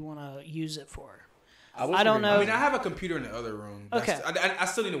place that you want to use it for. I don't know. I mean, I have a computer in the other room. Okay. I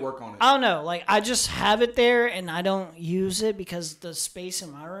still need to work on it. I don't know. Like I just have it there and I don't use it because the space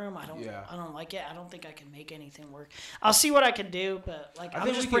in my room. I don't like it. I don't think I can make anything work. I'll see what I can do, but like I'm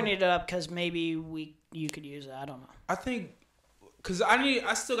just bringing it up because maybe you could use it. I don't know. I think because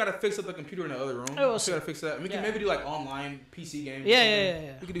I still gotta fix up the computer in the other room. Oh, we'll I still gotta fix that. And we can maybe do like online PC games.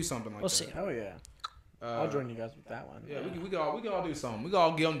 Yeah. We could do something like We'll that. see. Hell yeah. I'll join you guys with that one. Yeah, we can all do something. We can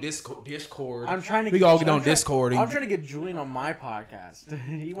all get on Discord. I'm trying to. We can all get on Discord. I'm trying to get Julian on my podcast.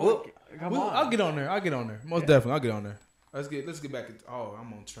 He won't. Come on. I'll get on there. Most definitely, I'll get on there. Let's get back.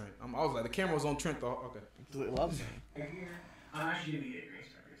 I'm on Trent. I was like the camera was on Trent though. Okay. Julian loves me. I'm actually gonna get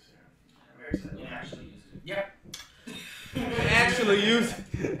Grace very soon. I'm very excited. You actually use it. Yep. Actually use it.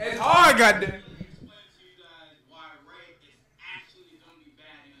 It's hard, goddamn. Explain to you guys why Rey is actually gonna be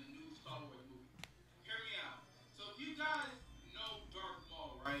bad in a new Star Wars movie. Hear me out. So you guys know Darth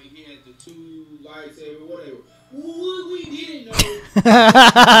Maul, right? He had the two lightsabers, whatever. What we didn't know.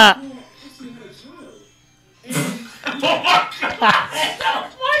 Actually had a child.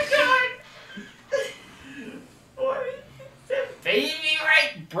 Baby,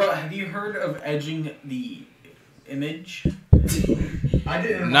 right? Bro, have you heard of edging the image? I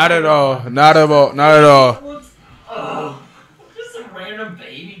didn't. Not at all. Not at all. Oh, just a random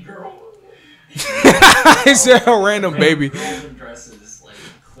baby girl. I said a random baby. Girls in dresses, like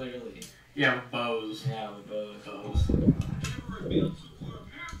clearly. Yeah, with bows. Yeah, with both.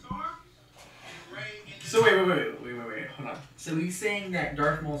 So wait, hold on. So he's saying that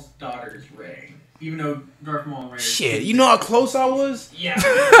Darth Maul's daughter is Rey, even though Darth Maul and Rey. Shit, you know how close I was? Yeah.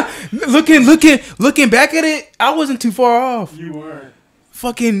 looking back at it, I wasn't too far off. You weren't.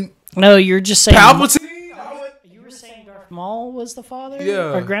 Fucking No, you're just saying. Palpatine. You were saying Darth Maul was the father?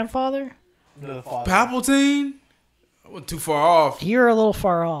 Yeah. Or grandfather? The father. Palpatine. I wasn't too far off. You're a little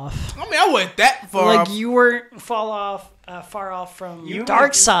far off. I mean, I wasn't that far Like off. you weren't far off from You dark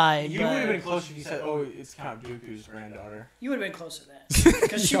would've- side. You but would have been closer if you said, "Oh, it's Count Dooku's granddaughter." You would have been closer to that.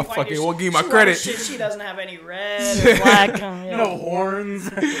 Because she Y'all white fucking as- won't give you my she white credit. as shit. She doesn't have any red or black. Yeah. No horns.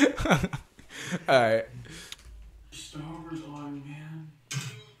 All right. Star Wars on, man.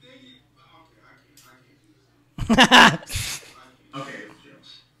 Okay, it's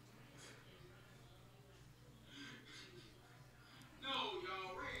jokes. No,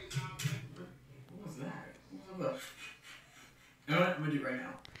 y'all, Rey is not bad. What was that? What was that? You know what? I'm gonna do it right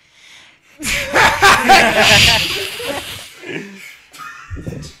now.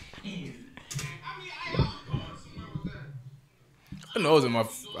 I mean, I was going somewhere with that. I know it was in my.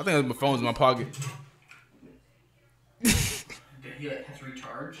 I think my phone's in my pocket. Did he like have to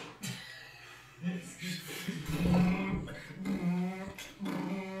recharge?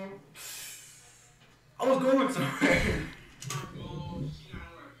 I was going somewhere. Well, she not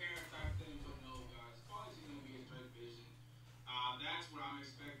on her parent type thing, but no, guys. Probably she's gonna be a straight vision. That's what I'm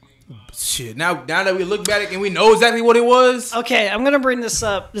expecting. Shit. Now that we look back and we know exactly what it was, Okay, I'm gonna bring this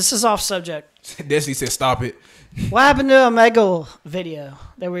up. This is off subject. Destiny said, "Stop it." What happened to a Megal video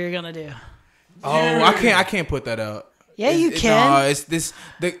that we were gonna do? Oh, I can't put that out. Yeah, you can. No, it's this.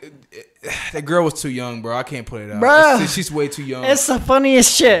 The girl was too young, bro. I can't put it out. Bro. She's way too young. It's the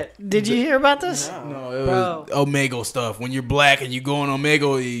funniest shit. Did you hear about this? No, it Bro. was Omegle stuff. When you're black and you go on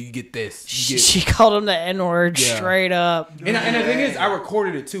Omegle, you get this. You get, She called him the N-word Yeah. straight up. and the thing is, I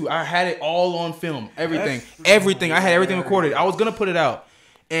recorded it too. I had it all on film. Everything. I had everything recorded. I was gonna put it out,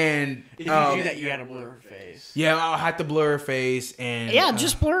 and If you do that, you had a blur face. yeah, I had to blur her face, and Yeah,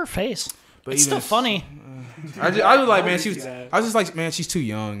 just blur her face. But It's still funny. I was like, man, she was. see that. I was just like, man, she's too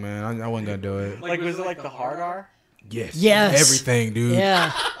young, man. I wasn't gonna do it. Like, was it like the hard R? Yes. Yes. Everything, dude.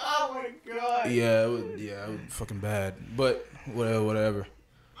 Yeah. Oh my god. Yeah, it was fucking bad. But whatever.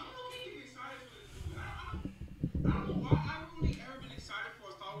 I'm really getting excited for this movie. I don't know why I haven't really ever been excited for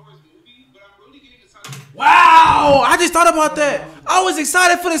a Star Wars movie, but I'm really getting excited. Wow! I just thought about that. I was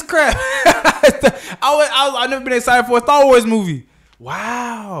excited for this crap. I've never been excited for a Star Wars movie.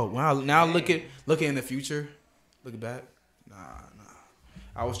 Wow. Now look in the future. Look back. Nah.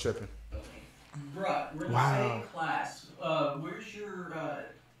 I was tripping. Bruh, we're in the same class. Where's your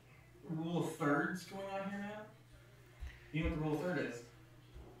rule of thirds going on here, man? You know what the rule of third is?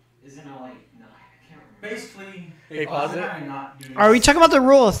 Isn't it like no? I can't remember. Basically, Hey, pause it. I'm not doing Are we this. talking about the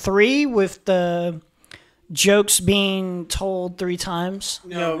rule of 3 with the jokes being told 3 times?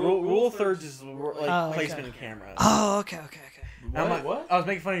 No, rule of thirds is like Oh, okay. placement in camera. Oh, okay. I'm like, What? I was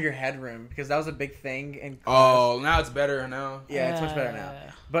making fun of your headroom because that was a big thing. In class. Oh, now it's better now. Yeah, it's much better now.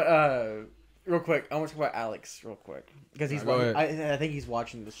 But real quick, I want to talk about Alex real quick because he's. Go ahead. I think he's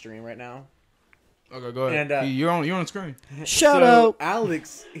watching the stream right now. Okay, go ahead. And, You're on the screen. Shout So, out.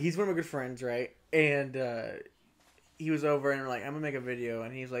 Alex, he's one of my good friends, right? And he was over and we're like, I'm gonna make a video,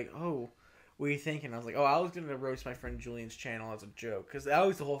 and he's like, oh, what are you thinking? I was like, oh, I was gonna roast my friend Julian's channel as a joke because that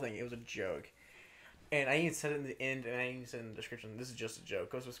was the whole thing. It was a joke. And I even said it in the end, and I even said in the description, this is just a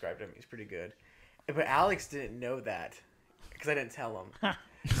joke. Go subscribe to him. He's pretty good. But Alex didn't know that because I didn't tell him.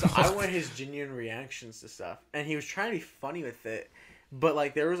 So I want his genuine reactions to stuff. And he was trying to be funny with it. But,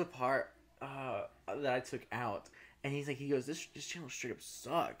 like, there was a part that I took out. And he goes, this channel straight up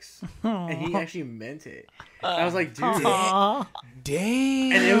sucks. And he actually meant it. I was like, dude. Aw.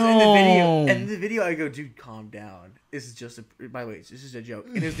 Damn. And it was in the video. And in the video, I go, dude, calm down. This is just by the way, this is a joke.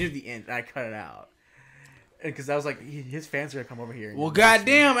 And it was near the end, and I cut it out. Because I was like, his fans are going to come over here. Well,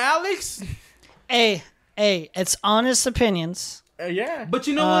 goddamn, Alex. Hey, it's honest opinions. Yeah. But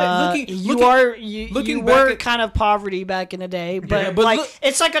you know what? You looking back were at- kind of poverty back in the day, but, but like look-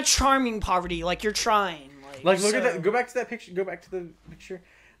 it's like a charming poverty. Like you're trying. Like, look so- at that. Go back to that picture. Go back to the picture.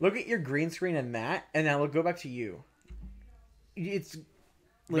 Look at your green screen and that, and now go back to you. It's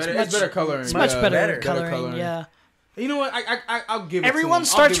It's better coloring. It's much Yeah, better, better coloring. Yeah. You know what? I'll give it Everyone to him.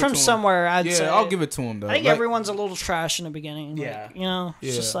 starts from somewhere. I'd Yeah, say. I'll give it to him though. I think Like, everyone's a little trash in the beginning. Yeah. Like, you know,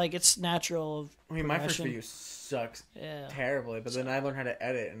 it's just Yeah. like it's natural. Of I mean, my first progression. video sucks Yeah. terribly, but then I learned how to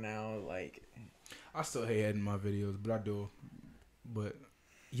edit, and now like I still hate editing my videos, but I do. But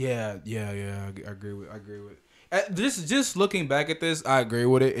yeah, I agree with. Just looking back at this, I agree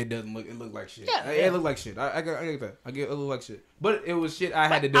with it. It doesn't look. It looked like shit. Yeah, It looked like shit. I get that. I get it looked like shit. But it was shit I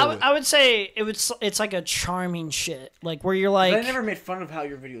had to deal with. I would say it's like a charming shit, like where you're I like, never made fun of how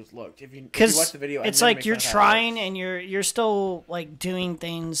your videos looked. If you because watch the video, I it's never like make you're fun of how it trying looks. and you're still like doing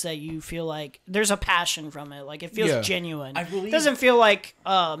things that you feel like there's a passion from it. Like it feels Yeah. genuine. I believe- It doesn't feel like,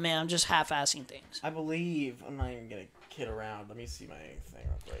 oh man, I'm just half-assing things. I believe I'm not even gonna kid around. Let me see my thing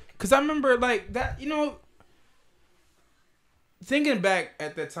real quick. Cause I remember like that. You know, thinking back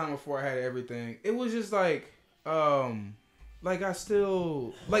at that time before I had everything, it was just like I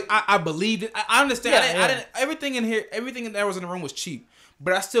still like I believed it. I understand. Yeah, I didn't. Everything in here, everything that was in the room was cheap.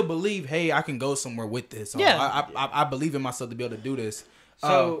 But I still believe, hey, I can go somewhere with this. Yeah. I believe in myself to be able to do this.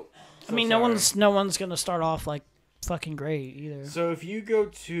 So, I mean, no one's gonna start off like fucking great either. So if you go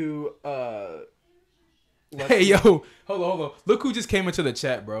to Hey, yo, hold on. Look who just came into the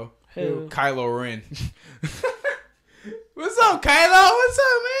chat, bro. Who? Kylo Ren. What's up, Kylo? What's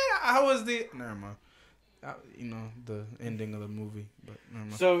up, man? How was the... Never mind. The ending of the movie. But never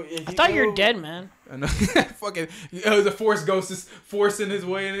mind. So if I you thought go, you were dead, man. I know. Fucking... the Force Ghost is forcing his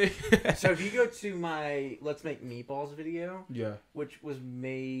way in it. So if you go to my Let's Make Meatballs video, Yeah. which was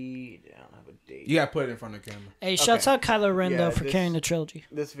made, I don't have a date. You gotta put it in front of the camera. Hey, shouts out Kylo Ren Yeah, though for this- carrying the trilogy.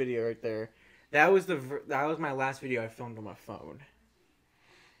 This video right there, that was my last video I filmed on my phone.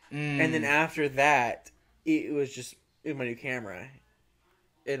 And then after that, it was just in my new camera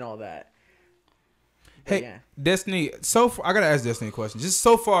and all that. But Hey, yeah. Destiny. So far, I gotta ask Destiny a question. Just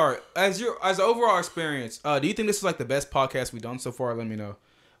so far, as overall experience, do you think this is like the best podcast we've done so far? Let me know.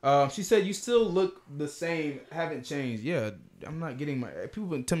 She said you still look the same, haven't changed. Yeah, I'm not getting my. People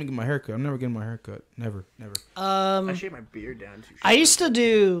been telling me to get my haircut. I'm never getting my haircut. Never. I shaved my beard down too. I used to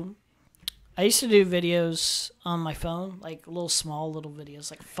do videos on my phone, like little small little videos,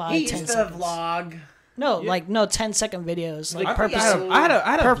 like 5-10 seconds. vlog. No, Yeah. like no 10-second videos. Like I think purposely, I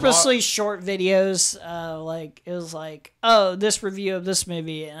had a purposely short videos. Like it was like, oh, this review of this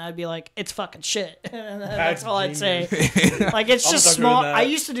movie, and I'd be like, it's fucking shit. And that's all I'd say. vlog. Like it's I'm just stuck small. doing that. I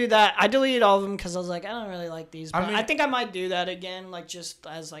used to do that. I deleted all of them because I was like, I don't really like these. But I I, mean- think I might do that again, like just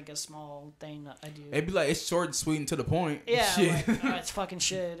as like a small thing that I do. It'd be like it's short and sweet and to the point. Yeah, Shit. like, oh, it's fucking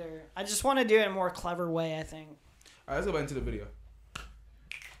shit. Or I just want to do it in a more clever way. I think. All right, let's go back into the video.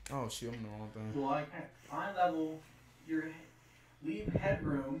 Oh shit, I'm in the wrong thing. Like eye level, your leave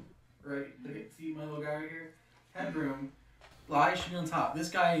headroom. Right, look at see my little guy right here. Headroom. Lie should be on top. This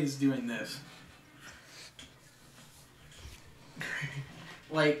guy is doing this.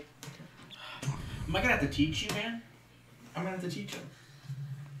 Like, am I gonna have to teach you, man? I'm gonna have to teach him.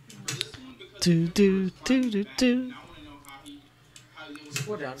 Do do do do do.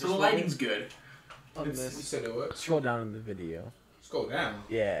 Scroll down. So the lighting's good. on You this. said it what? Scroll down in the video. Scroll down.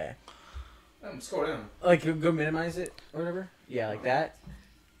 Yeah. Scroll down. Like go minimize it or whatever. Yeah, like that.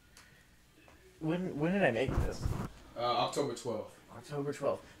 When did I make this? October 12th. October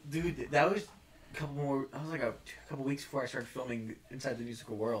 12th. Dude, that was a couple more. That was like a couple weeks before I started filming Inside the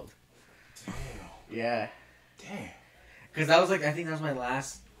Musical World. Damn. Yeah. Damn. Because that was like, I think that was my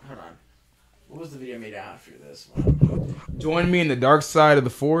last. Hold on. What was the video made after this one? Join me in the dark side of the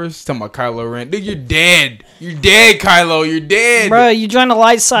forest. Talking about Kylo Ren. Dude, you're dead. You're dead, Kylo. You're dead. Bro, you joined the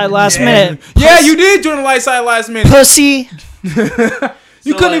light side last minute. Yeah, you did join the light side last minute. Pussy. You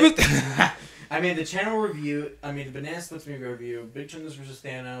So, couldn't like- even. I made the channel review. I made the Banana Splits movie review. Big Chungus vs.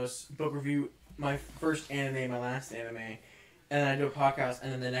 Thanos. Book review. My first anime. My last anime. And then I do a podcast.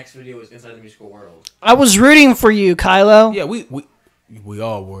 And then the next video was Inside the Musical World. I was rooting for you, Kylo. Yeah, we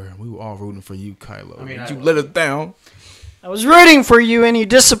all were. We were all rooting for you, Kylo. I mean, you I let us down. I was rooting for you, and you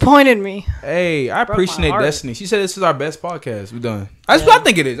disappointed me. Hey, I Broke my appreciate heart. Destiny. She said this is our best podcast. We're done. I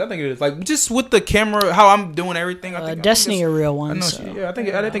think it is. I think it is. Like just with the camera, how I'm doing everything. I think Destiny, I a think real it's- one. I know. So. I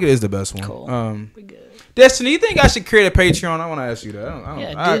think it is the best one. Cool. We good. Destiny, you think I should create a Patreon? I want to ask you that. I don't,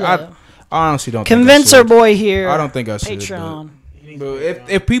 Yeah, do I that. honestly don't. Convince think I our should. boy here. I don't think I should. Patreon. But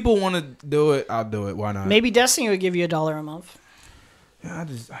if people want to do it, I'll do it. Why not? Maybe Destiny would give you $1 a month. Yeah, I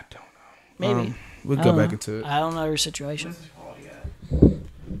don't know. Maybe. We'll I go don't back know. into it. I don't know your situation. This is quality at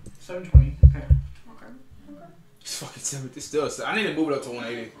 720. Okay. It's fucking 70 still. I need to move it up to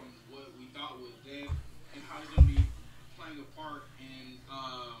 180. From what we thought was dead and how he's gonna be playing a part in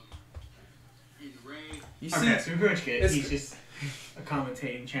Ray. You see, Okay, so we pretty much get it. it's- He's just a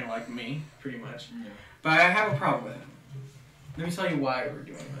commentating channel like me, pretty much. But I have a problem with him. Let me tell you why we're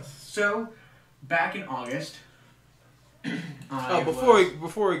doing this. So, back in August.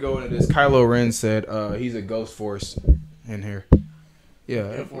 before we go into this, Kylo Ren said he's a ghost force in here. Yeah,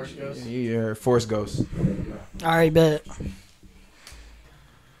 A Force Ghost? Yeah, Force Ghost. All right, bet.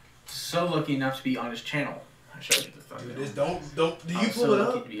 So lucky enough to be on his channel. I showed you the thumbnail. Don't. Do I'm so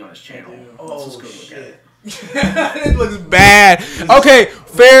lucky to be on his channel. Oh, Let's just go look at it. It looks bad. Okay,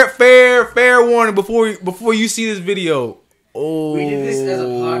 fair warning before you see this video. Oh, We did this as a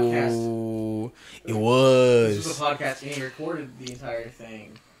podcast. It was. This was a podcast, and he recorded the entire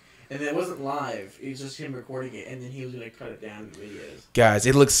thing. And it wasn't live. It was just him recording it, and then he was going to cut it down to videos. Guys,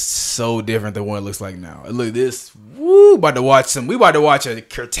 it looks so different than what it looks like now. Look at this. Woo! We about to watch a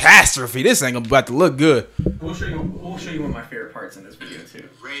catastrophe. This ain't about to look good. We'll show you one of my favorite parts in this video too.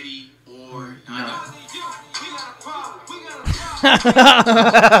 Ready or not.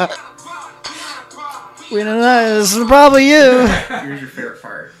 We don't know. This is probably you. Here's your favorite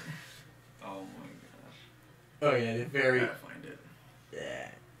part. Oh my gosh. Oh, yeah, I gotta find it. Yeah.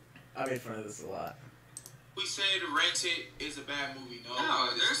 I made fun of this a lot. We say the Rented is a bad movie. No,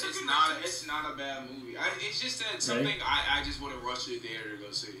 it's not a bad movie. It's just that something I just wouldn't rush to the theater to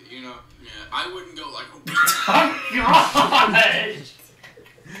go see it. You know? Yeah. I wouldn't go like.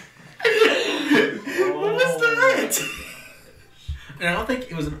 What was that? And I don't think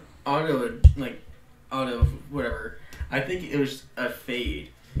it was an auto whatever. I think it was a fade.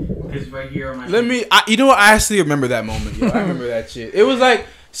 Because right here on my. You know what? I actually remember that moment. Yo. I remember that shit. It was like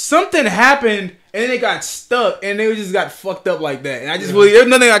something happened and then it got stuck and they just got fucked up like that. And I just there's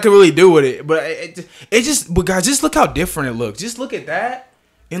nothing I could really do with it. But but guys, just look how different it looks. Just look at that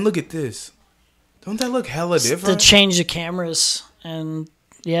and look at this. Don't that look hella To different? change the cameras and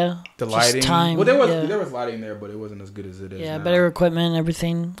The just lighting. time, Well, yeah. there was lighting there, but it wasn't as good as it is. yeah, now. better equipment,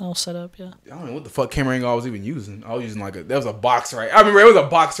 everything all set up. Yeah. I don't know what the fuck camera angle I was even using. I was using there was a box right. I remember it was a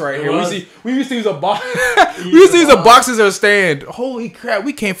box right It here. was. We used to use a box. We used to use a box as a stand. Holy crap!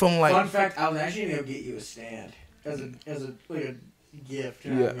 We came from Fun fact, I was actually going to get you a stand. As a gift.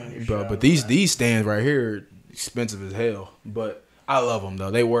 yeah, but these stands right here are expensive as hell. But I love them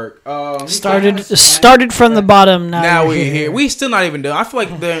though. They work. Started from the bottom. Now we're here. We still not even done. I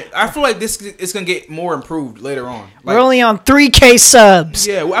feel like this is gonna get more improved later on. We're only on 3K subs.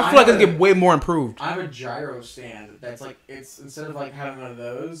 Yeah, I feel like it's gonna get way more improved. I have a gyro stand that's like it's instead of like having one of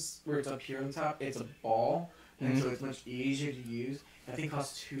those where it's up here on top, it's a ball, and so it's much easier to use. I think it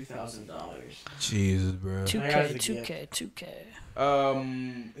costs $2,000. Jesus, bro. 2K.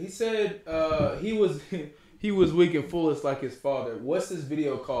 He said he was weak and foolish like his father. What's this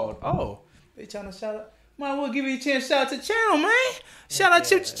video called? Oh, they trying to shout out. Might as well give you a chance. Shout out to channel, man. Shout out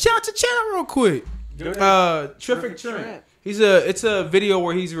to channel real quick. Terrific Trent. It's a video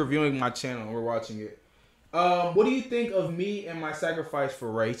where he's reviewing my channel. We're watching it. What do you think of me and my sacrifice for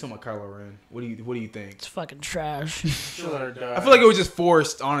Rey? He's talking about Kylo Ren. What do you think? It's fucking trash. I feel like it was just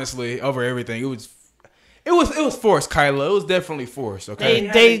forced, honestly, over everything. It was forced, Kylo. It was definitely forced.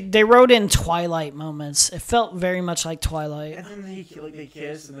 Okay. They wrote in Twilight moments. It felt very much like Twilight. And then they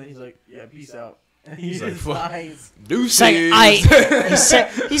kiss, and then he's like, "Yeah, peace out." And He's like, "Fuck." Deuces.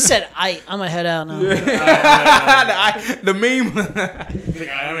 He said, I'm gonna head out now. The meme.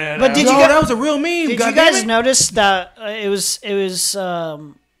 But did that was a real meme. Did you guys notice that it was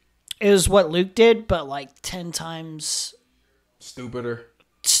what Luke did, but like 10 times stupider?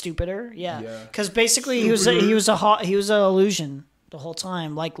 Yeah. Because basically he was an illusion the whole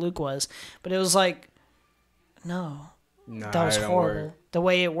time, like Luke was. But it was like, no, that was horrible. Work. The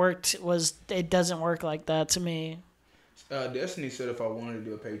way it worked it doesn't work like that to me. Destiny said if I wanted to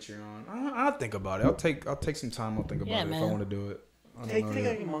do a Patreon, I'll think about it. I'll take some time. I'll think about it if I want to do it. Take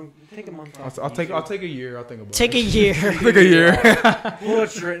a month. I'll take a year. I'll think about it. Take a year. Take a year.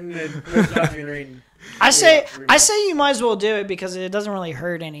 What's written and reading. I say you might as well do it because it doesn't really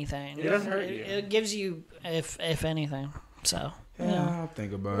hurt anything. It doesn't hurt you. It gives you, if anything. So yeah, I'll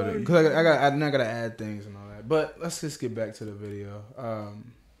think about it because I gotta add things and all that. But let's just get back to the video. All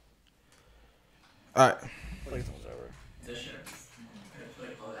right. This shit. Play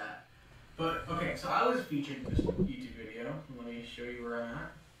all that. But okay, so I was featured in this YouTube video. Let me show you where I'm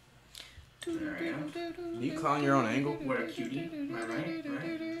at. There I am. Do you clown your own angle? What a cutie. Am I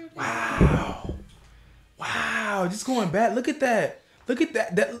right? Wow. Just going back. Look at that.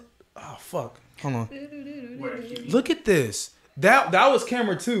 Oh fuck. Hold on. What a cutie. Look at this. That was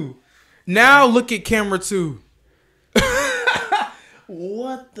camera 2. Now look at camera 2.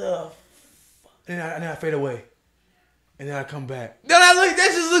 What the fuck? And I fade away. And then I come back. That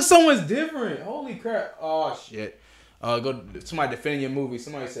just looks so much different. Holy crap. Oh shit. Go somebody defending your movie.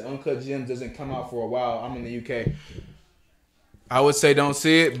 Somebody said Uncut Gems doesn't come out for a while. I'm in the UK. I would say don't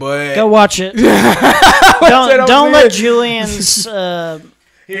see it, but go watch it. don't let Julian's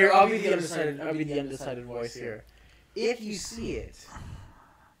Here, I'll be the undecided voice here. If you see it,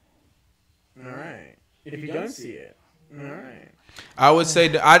 all right. If you don't see it, all right. I would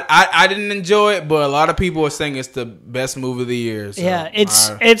say I didn't enjoy it, but a lot of people are saying it's the best movie of the year. So yeah,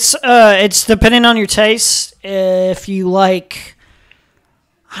 it's depending on your taste. If you like,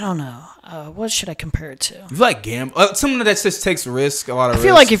 I don't know, what should I compare it to? If you like something that just takes risk, a lot of. I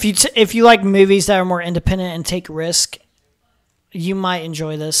feel like if you like movies that are more independent and take risk, you might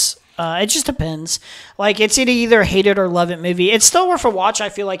enjoy this. It just depends. Like it's either hate it or love it movie. It's still worth a watch. I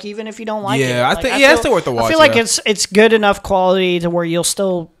feel like even if you don't like it. Yeah, I think it's still worth a watch. I feel like it's good enough quality to where you'll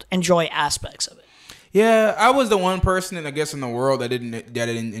still enjoy aspects of it. Yeah, I was the one person, I guess, in the world that didn't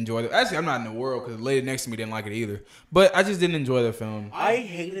enjoy it. Actually, I'm not in the world because the lady next to me didn't like it either. But I just didn't enjoy the film. I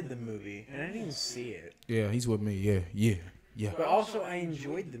hated the movie and I didn't even see it. Yeah, he's with me. Yeah. But also, I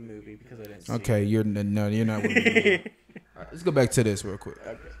enjoyed the movie because I didn't see it. Okay, you're not with me. All right, let's go back to this real quick.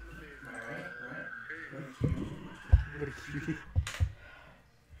 Okay.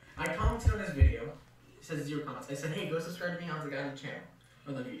 I commented on his video. It says 0 comments. I said, hey, go subscribe to me on the guy on the channel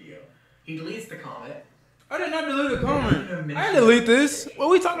on the video. He deletes the comment. I did not delete the comment. I didn't delete this. What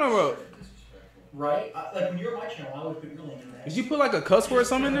are we talking about? Right? Like when you're on my channel, I would put your link in there. Did you put like a cuss word or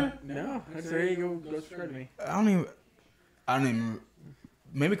something in there? No. I said, hey, go subscribe to me. I don't even.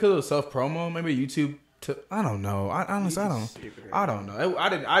 Maybe because it was self promo. Maybe YouTube. I don't know. I honestly I don't know. I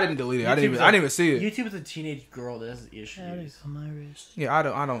didn't delete it. I didn't even see it. YouTube is a teenage girl that has issues. Yeah, I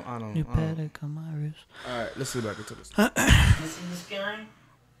don't. You better come my wrist. All right, let's get back into this. Listen to this guy.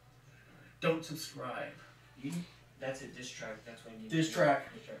 Don't subscribe. That's a diss track. That's what you need. Diss track.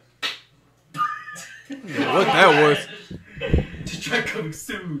 What that was? Diss track coming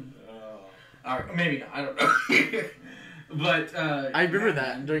soon. Alright, maybe not. I don't know. But I remember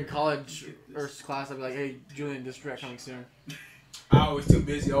that during college or class. I'd be like, "Hey, Julian, diss track coming soon." I was too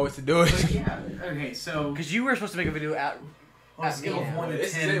busy always to do it. But yeah. Okay, so Because you were supposed to make a video on a scale of 1 to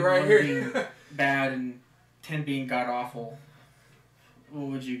This is 10, it right 1 here. being bad and 10 being god awful. What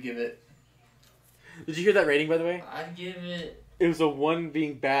would you give it? Did you hear that rating, by the way? I'd give it. It was a 1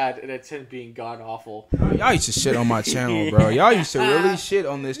 being bad and a 10 being god awful. Y'all used to shit on my channel, bro. Y'all used to really shit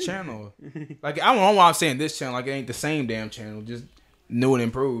on this channel. Like, I don't know why I'm saying this channel. Like, it ain't the same damn channel. Just new and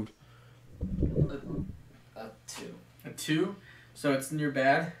improved. A 2. A 2? So it's near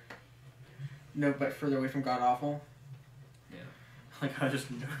bad? No, but further away from god awful? Yeah. Like, I just...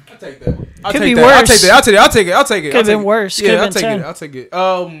 I'll take that. I'll Could take be that. worse. I'll take that. I'll take it. I'll take it. I'll take it. Could have been worse. Could Yeah, have I'll been take 10. it. I'll take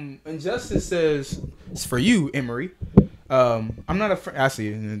it. Injustice says it's for you, Emery. I'm not a I see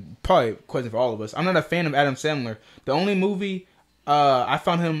it. Probably a question for all of us. I'm not a fan of Adam Sandler. The only movie I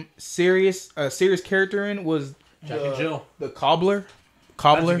found him serious character in was Jack and Jill. the Cobbler.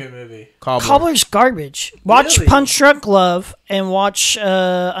 That's a good movie. Cobbler's garbage. Watch Really? Punch Drunk Love and watch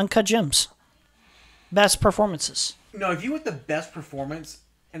Uncut Gems. Best performances. No, if you want the best performance,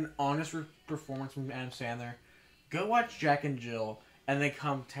 an honest performance from Adam Sandler, go watch Jack and Jill, and then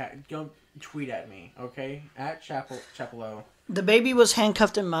go tweet at me, okay? At Chapelo. The baby was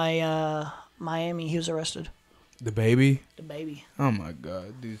handcuffed in Miami. He was arrested. The baby. The baby. Oh my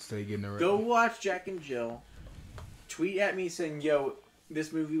god, dude, stay getting arrested. Go watch Jack and Jill. Tweet at me saying, "Yo,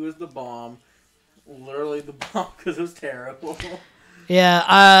 this movie was the bomb. Literally the bomb because it was terrible." Yeah,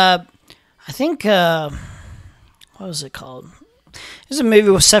 I think what was it called? It was a movie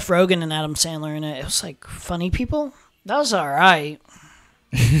with Seth Rogen and Adam Sandler in it. It was like Funny People. That was all right.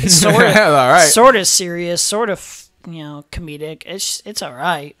 It's sort of all right. sort of serious, sort of comedic. It's all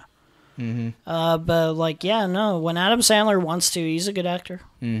right. Mm-hmm. But like, yeah, no. When Adam Sandler wants to, he's a good actor.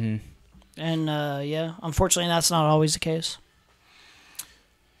 Mm-hmm. And yeah, unfortunately, that's not always the case.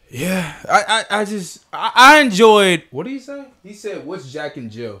 Yeah, I enjoyed. What did he say? He said, "What's Jack and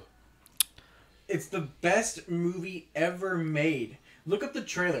Jill?" It's the best movie ever made. Look up the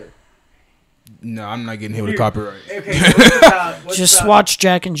trailer. No, I'm not getting hit with a copyright. Okay, so what's about, Just watch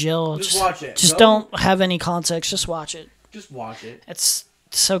Jack and Jill. Just watch it. Just Go- don't have any context. Just watch it. Just watch it. It's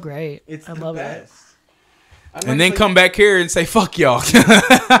so great. It's I the love best. it. And then come back here and say, "Fuck y'all."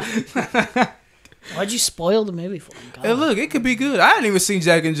 Why'd you spoil the movie for him? God. Hey, look, it could be good. I hadn't even seen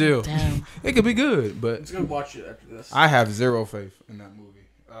Jack and Jill. Damn. It could be good, but Let's go watch it after this. I have zero faith in that movie.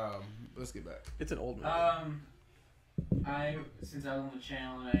 Let's get back. It's an old movie. Since I was on the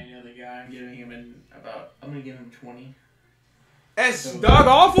channel and I know the guy, I'm gonna give him 20. That's dog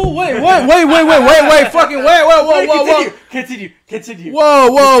awful. Wait, what? Wait, fucking wait, whoa. Continue.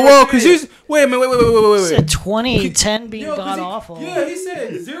 Whoa, cause you wait a minute, wait. Said 20, 10 being Yo, 'cause god he- awful. Yeah, he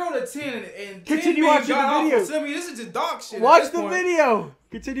said 0 to 10 and 10 Continue being watching the god video. awful. So, I mean, this is just dog shit. at Watch this the point. video.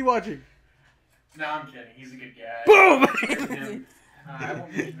 Continue watching. No, I'm kidding. He's a good guy. Boom. I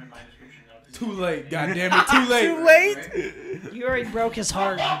won't leave him in my description though. 'cause Too late, goddamn it, too late. Too late. You already broke his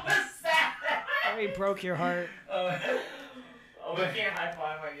heart. You already broke your heart. We can't high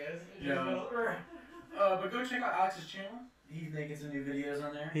five, I guess. Yeah. But go check out Alex's channel. He's making some new videos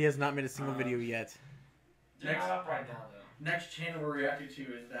on there. He has not made a single video yet. Next, Up right now though. next channel we're reacting to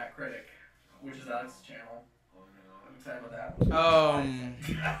is That Critic, which is Alex's channel. Oh no. I'm excited about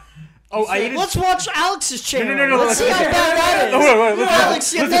that. Oh, I ate Let's watch Alex's channel. no, Let's see how bad that is. Wait, listen.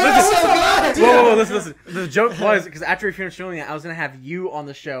 Alex, you did it so good. Whoa, listen. The joke was because after we finished filming it, I was gonna have you on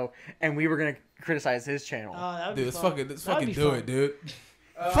the show, and we were gonna criticize his channel. Oh, that'd Dude, be let's fun. fucking That'd be do fun. it, dude.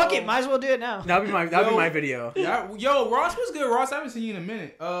 Fuck it, might as well do it now. That'd be my video. Yeah, yo, Ross, what's good, Ross? I haven't seen you in a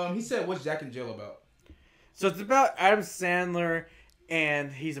minute. He said, "What's Jack and Jill about?" So it's about Adam Sandler,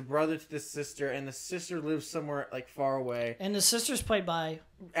 and he's a brother to the sister, and the sister lives somewhere like far away. And the sister's played by.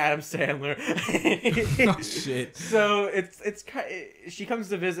 Adam Sandler. Oh shit. So she comes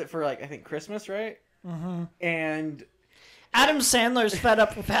to visit for like I think Christmas, right? Mm-hmm. And Adam Sandler's fed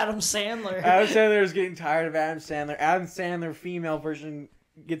up with Adam Sandler. Adam Sandler is getting tired of Adam Sandler. Adam Sandler female version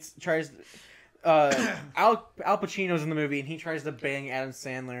tries. Al Pacino's in the movie, and he tries to bang Adam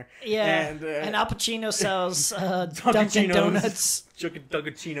Sandler. Yeah, and, and Al Pacino sells Dunkin' Donuts.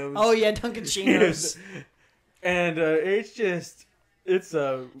 Dunkin' Oh yeah, Dunkin' Chinos. And it's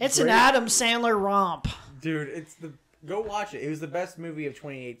an It's an Adam Sandler romp. dude. Go watch it. It was the best movie of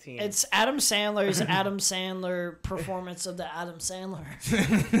 2018. It's Adam Sandler's Adam Sandler performance of the Adam Sandler.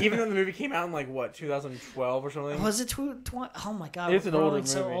 Even though the movie came out in like what 2012 or something. Was it 20? Oh my god, It's we're an older growing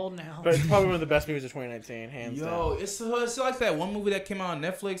so movie. old now. But it's probably one of the best movies of 2019, hands Yo, down. it's like that one movie that came out on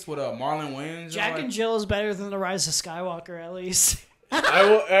Netflix with Marlon Wayans. Jack and Jill is better than The Rise of Skywalker, at least. I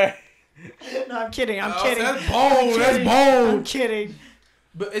will. No, I'm kidding. I'm Oh, kidding. that's bone. That's I'm bone. kidding.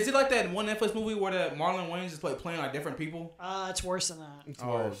 But is it like that one Netflix movie where the Marlon Wayans is like playing like different people? It's worse than that. It's Oh,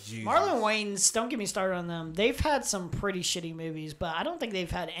 worse. Jesus. Marlon Wayans, don't get me started on them. They've had some pretty shitty movies, but I don't think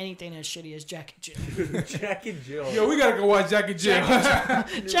they've had anything as shitty as Jack and Jill. Jack and Jill. Yo, we gotta go watch Jack and Jill.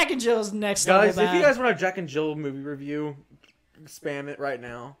 Jack and Jill's next Guys, level if you bad. guys want a Jack and Jill movie review, spam it right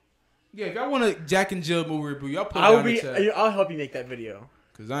now. Yeah, if y'all want a Jack and Jill movie review, y'all put it down in the chat. I'll help you make that video.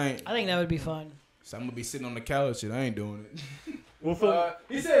 Cause I think that would be fun. So I'm gonna be sitting on the couch and I ain't doing it. We'll film.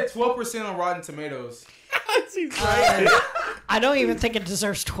 He said 12% on Rotten Tomatoes. That seems right. I don't even think it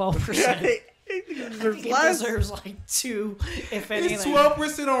deserves 12%. There's It less. deserves like 2, if anything. It's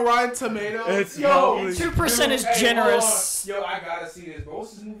 12% on Rotten Tomatoes. It's Yo, probably- 2% is hey, generous. hold on. Yo, I gotta see this, bro.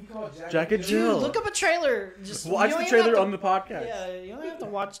 What's this movie called? Jack and Dude, Jill. look up a trailer. Just Watch you don't the even have trailer to- on the podcast. Yeah, you don't have to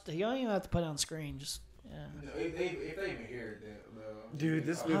watch. You don't even have to put it on screen. Just yeah. No, if they even hear it, then. Dude,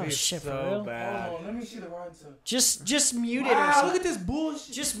 this Oh, movie is shit, for so real? bad. Hold on, let me see the Rotten Tomatoes. Just mute it or Wow, look something. at this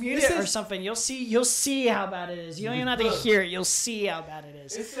bullshit. Just mute It it or says- something. You'll see how bad it is. You don't even have to Look. hear it. You'll see how bad it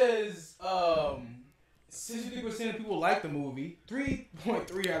is. It says 63% of people like the movie.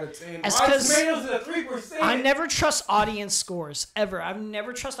 3.3 out of 10. That's Rotten 'cause Tomatoes is at 3%. I never trust audience scores ever. I've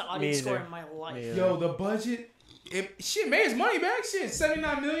never trusted an audience Me score either. in my life. Me either. Yo, the budget. Shit made his money back. Shit,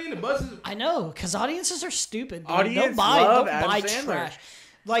 79 million. The budget. I know, because audiences are stupid. Dude. Audience Don't buy love Adam buy Sandler. trash.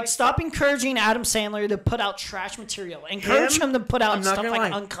 Like, stop encouraging Adam Sandler to put out trash material. Encourage him to put I'm out not stuff gonna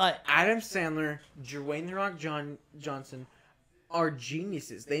like lie. Uncut. Adam Sandler, Dwayne The Rock Johnson are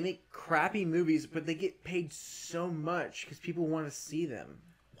geniuses. They make crappy movies, but they get paid so much because people want to see them.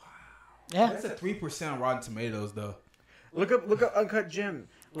 Yeah. That's a 3% on Rotten Tomatoes, though. Look up Uncut Gem.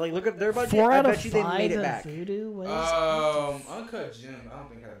 Like, look up their budget. 4 I out of bet you they 5 made it of back. Voodoo. What is Uncut Gem. I don't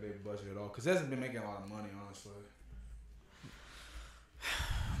think had a big budget at all because it hasn't been making a lot of money, honestly.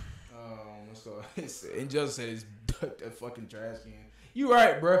 Let's go. Injustice said it's that fucking trash can. You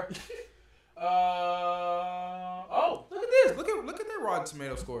right, bro. Oh, look at this. Look at that Rotten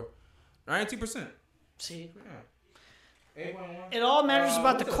Tomato score. 92%. See, Yeah. 8.1. it all matters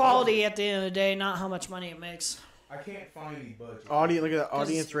about the what's quality at the end of the day, not how much money it makes. I can't find any budget. Look at the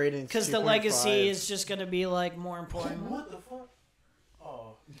audience rating. Because the legacy is just going to be like more important. What the fuck?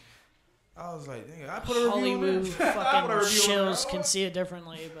 Oh. I was like, nigga, I put a review Hollywood on that. I put a fucking review on shills that. can see it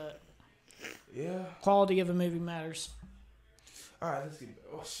differently, but Yeah. quality of a movie matters. All right, let's see.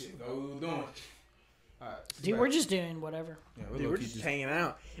 Oh shit, what we were doing. All right, Dude, we're just doing whatever. yeah, Dude, we're low-key just hanging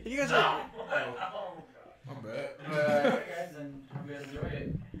out. If you guys are, My bad. Alright, guys, and hope you guys enjoy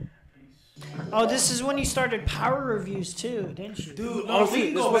it. Peace. Oh, this is when you started power reviews too, didn't you? Dude, no, honestly, we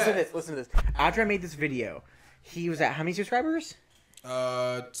can go listen to back. this. Listen to this. After I made this video, he was at how many subscribers?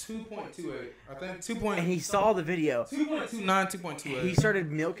 2.28. I think 2. And he saw the video. 2.29, 2.28. He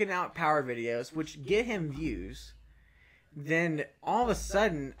started milking out power videos, which get him views. Then all of a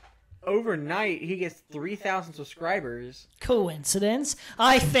sudden, overnight, he gets 3,000 subscribers. Coincidence?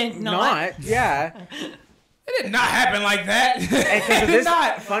 I think not. Yeah. It did not happen like that. And because it of did this,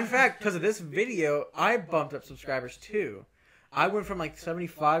 not. fun fact, because of this video, I bumped up subscribers too. I went from like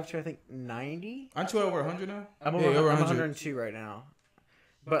 75 to I think 90. Aren't you over 100 now? I'm Yeah, over, over I'm 100. 102 right now.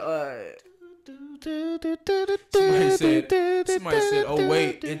 But Somebody said, oh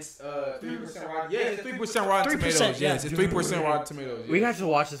wait, it's 3% Rotten. Yes, it's 3% Rotten 3%, Tomatoes. Yes, yeah. it's 3% Rotten Tomatoes. we yes. have to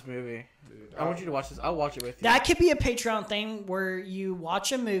watch this movie. I want you to watch this. I'll watch it with you. That could be a Patreon thing where you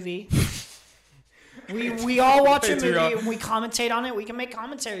watch a movie. We all watch a movie Patreon. and we commentate on it. We can make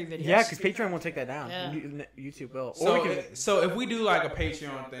commentary videos. Yeah, because Patreon won't take that down. Yeah. YouTube will. Or So, we can, so if we do like a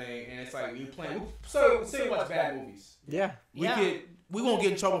Patreon thing and it's like you playing, so say you watch bad movies, yeah. we won't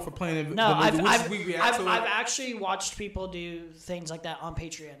get in trouble for playing No, the movie. I've actually watched people do things like that on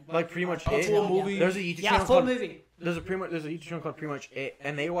Patreon. Like pretty much A it. full movie. There's a YouTube Yeah, channel full called, movie. There's a YouTube channel called Pretty Much It,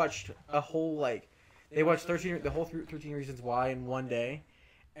 and they watched a whole they watched 13 Reasons Why in one day,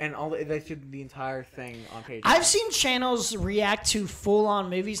 and they did the entire thing on Patreon. I've seen channels react to full-on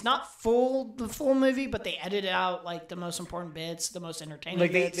movies, not the full movie, but they edit out like the most important bits, the most entertaining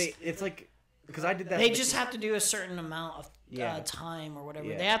like bits. it's like because I did that. They just have to do a certain amount of Yeah. Time or whatever.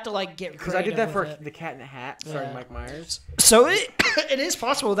 Yeah. They have to like get because I did that for creative with it. The Cat in the Hat, starring Yeah. Mike Myers. So it is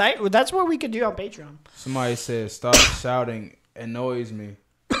possible that's what we could do on Patreon. Somebody said, "Stop shouting, annoys me."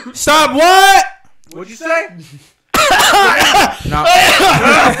 Stop what? What'd you say? No,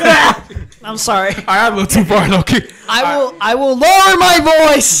 I'm sorry. I got a little too far, low key. I will lower my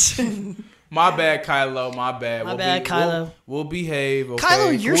voice. My bad, Kylo. My bad. My bad, Kylo. We'll behave. Okay?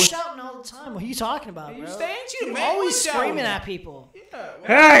 Kylo, you're We'll- shouting all the time. What are you talking about, bro? You stay, ain't you, You're man? always We're shouting. screaming at people. Yeah,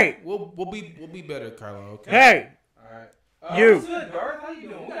 Hey! we'll be better, Kylo. Okay. Hey! All right. You. What's good, Darth? How you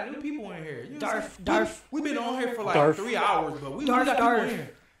doing? We got new people in here. You know what I'm saying? Darth. We've been on here for like Darth. 3 hours, but we Darth, got people Darth. in here.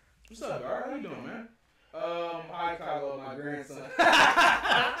 What's up, Darth? How you doing, man? Hi, Kylo, my grandson.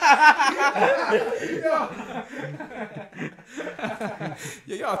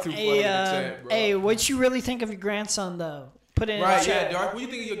 Yeah, y'all too funny in the chat, bro. Hey, what you really think of your grandson though? Put it in Right, the chat. yeah, Darth. What do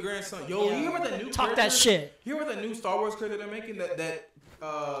you think of your grandson? Yo, you hear about that new Talk character? that shit. You hear about that new Star Wars character they're making that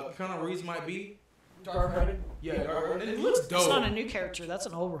Keanu Reeves might be? Darth Vader. Yeah, Darth. It looks dope. It's not a new character. That's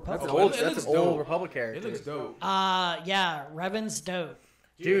an old Republic. That's Oh, an old. it That's looks an old dope. Republic character. It looks dope. Yeah, Revan's dope.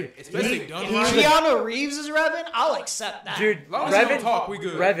 Dude, Especially done If right. Keanu Reeves is Revan, I'll accept that. Dude, As long as you don't Revan. talk, we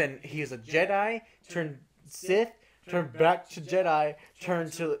good. Revan. He is a Jedi. Turned Sith. Turned back to Jedi.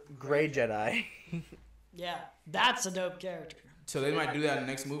 Turned to Gray Jedi. Yeah, that's a dope character. So they might do that in the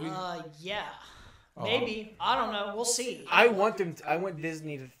next movie. Yeah. Maybe. I don't know. We'll see. I want them. I want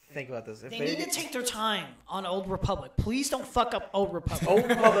Disney to think about this. If They need to take their time on Old Republic. Please don't fuck up Old Republic. Old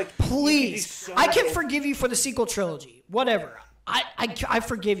Republic. Please. so I can much- forgive you for the sequel trilogy. Whatever. I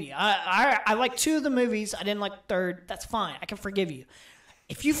forgive you. I like 2 of the movies. I didn't like the 3rd. That's fine. I can forgive you.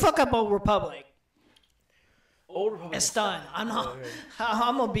 If you fuck up Old Republic, Old Republic. it's done. I'm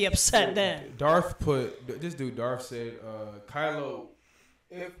gonna be upset then. Darth put this dude. Darth said, "Kylo,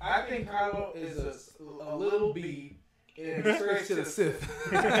 if I think Kylo is a little B, and straight to the Sith."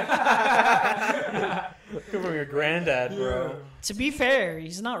 Come from your granddad, bro. To be fair,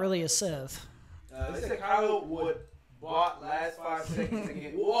 he's not really a Sith. They said Kylo would bought last 5 seconds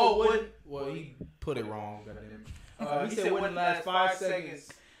again. Whoa, wouldn't? Well, he put it wrong. Goddamn. He said wouldn't last 5 seconds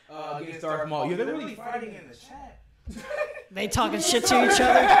against Darth Maul. Yeah, they're really fighting in the chat. They talking shit to each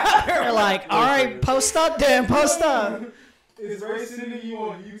other. They're like, all right, post up, then post up. Is Ray sending you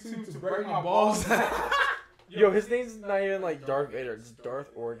on YouTube to break my balls? Yo, his name's not even like Darth Vader. It's Darth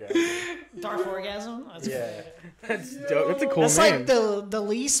Orgasm. Darth Orgasm? That's Yeah, that's dope. That's a cool That's name. like the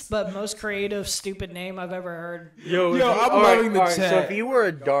least but most creative stupid name I've ever heard. Yo, I'm all right, loving the all right, So chat. if you were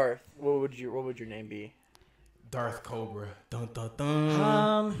a Darth, what would your name be? Darth Cobra. Dun dun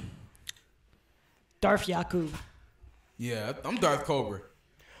dun. Darth Yakub. Yeah, I'm Darth Cobra.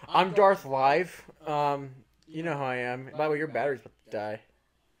 I'm Darth Live. You know how I am. By the way, your battery's about to die.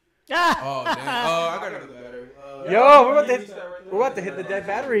 Ah! Oh damn. I got another battery. Yo, we're about to hit the dead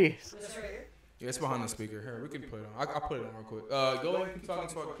battery. Yeah, it's behind the speaker. Here, we can put it on. I'll put it on real quick. Go ahead and keep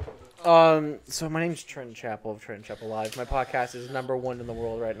talking. So my name's Trenton Chappell of Trenton Chappell Live. My podcast is #1 in the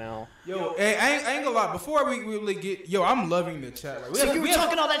world right now. Yo, hey, I ain't gonna lie. Before we really get, I'm loving the chat. Like, So you were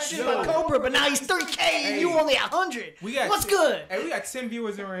talking all that shit about Cobra, but now he's 3K and you only 100. We got What's good? Hey, we got 10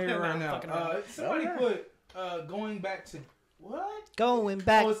 viewers in right here right now. Fucking around. Somebody put going back to what? Going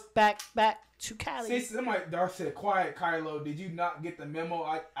back to See, Cali. somebody Darth said, "Quiet, Kylo. Did you not get the memo?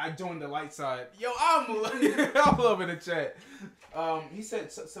 I joined the light side. Yo, I'm loving the chat. He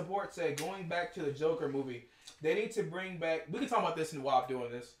said support said going back to the Joker movie. They need to bring back. We can talk about this while I'm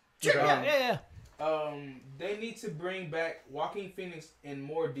doing this. Sure, yeah. They need to bring back Joaquin Phoenix in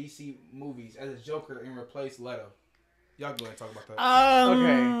more DC movies as a Joker and replace Leto. Y'all go ahead and talk about that.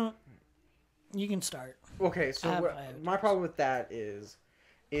 Okay. You can start. Okay, so I have my problem with that is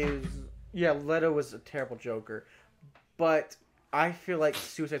yeah, Leto was a terrible Joker, but I feel like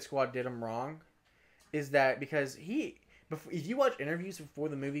Suicide Squad did him wrong. Is that because if you watch interviews before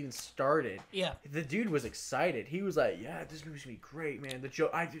the movie even started, Yeah. the dude was excited. He was like, "Yeah, this movie's gonna be great, man.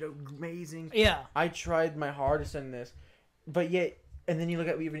 I did amazing. Yeah. I tried my hardest in this," but yet, and then you look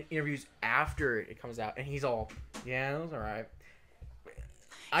at even interviews after it comes out, and he's all, "Yeah, it was alright."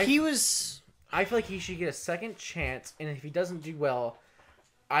 I feel like he should get a second chance, and if he doesn't do well,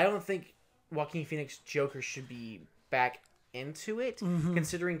 I don't think Joaquin Phoenix Joker should be back into it.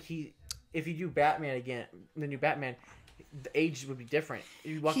 Considering if you do Batman again, the new Batman, the age would be different.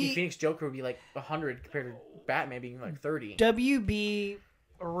 Joaquin Phoenix Joker would be like 100 compared to Batman being like 30. WB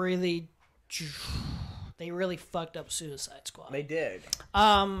really, they really fucked up Suicide Squad. They did.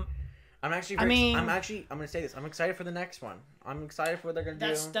 Um, I'm gonna say this. I'm excited for the next one. I'm excited for what they're gonna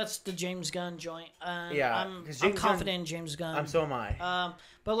do. that's the James Gunn joint. Yeah, I'm 'cause James confident in James Gunn. So am I.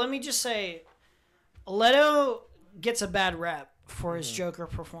 But let me just say, Leto gets a bad rep for his Joker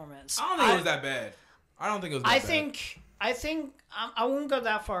performance. I don't think it was that bad. I don't think it was that bad. I think I won't go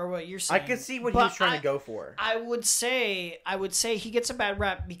that far. What you're saying, I could see what he but was trying to go for. I would say he gets a bad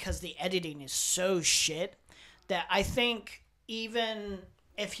rep because the editing is so shit that I think even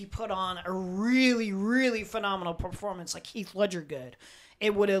if he put on a really, really phenomenal performance like Heath Ledger good,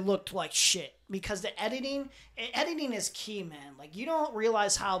 it would have looked like shit because the editing is key, man. Like you don't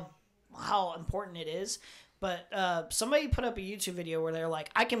realize how important it is. But somebody put up a YouTube video where they're like,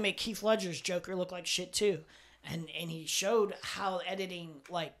 I can make Heath Ledger's Joker look like shit too. and he showed how editing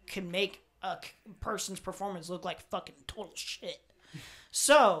like can make a person's performance look like fucking total shit.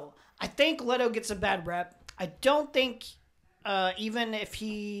 So I think Leto gets a bad rep. I don't think even if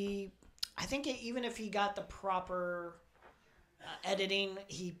he got the proper editing,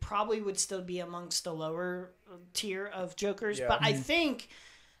 he probably would still be amongst the lower tier of Jokers. Yeah. But I think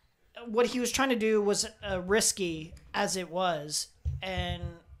what he was trying to do was risky as it was, and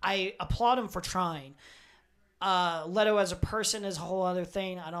I applaud him for trying. Leto as a person is a whole other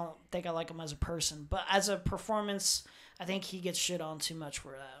thing. I don't think I like him as a person, but as a performance, I think he gets shit on too much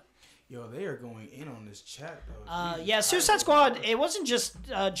for that. Yo, they are going in on this chat though. Yeah, Suicide Squad. It wasn't just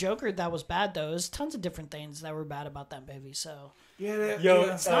Joker that was bad though. There's tons of different things that were bad about that movie. So Yeah,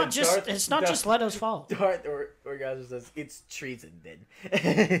 it's not just Leto's fault. Darth Orgasm says it's treason. Then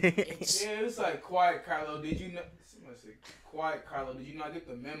It's, Yeah, it's like Quiet Kylo. Did you know? Quiet Kylo. Did you not get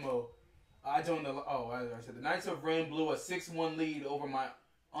the memo? I joined the. Oh, I said the Knights of Ren blew a 6-1 lead over my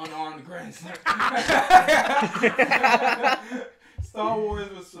unarmed grandson. Star Wars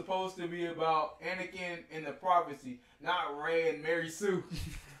was supposed to be about Anakin and the prophecy, not Rey and Mary Sue.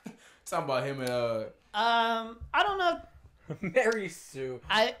 Talking about him and I don't know. Mary Sue.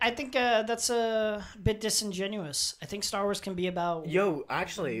 I think that's a bit disingenuous. I think Star Wars can be about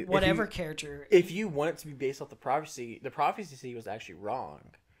Actually, whatever character. If you want it to be based off the prophecy was actually wrong,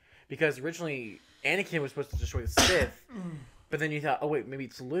 because originally Anakin was supposed to destroy the Sith, but then you thought, oh wait, maybe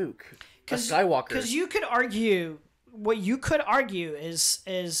it's Luke, a Skywalker. Because you could argue. What you could argue is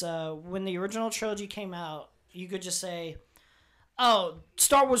when the original trilogy came out, you could just say, oh,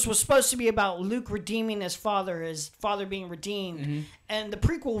 Star Wars was supposed to be about Luke redeeming his father being redeemed. And the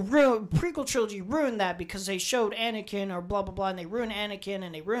prequel trilogy ruined that because they showed Anakin or blah, blah, blah, and they ruined Anakin,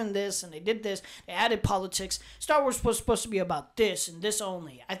 and they ruined this, and they did this. They added politics. Star Wars was supposed to be about this and this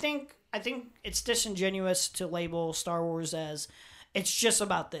only. I think it's disingenuous to label Star Wars as it's just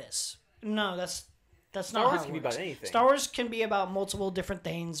about this. No, that's not Star Wars how it can be works. about anything. Star Wars can be about multiple different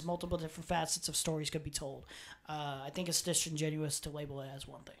things, multiple different facets of stories could be told. I think it's disingenuous to label it as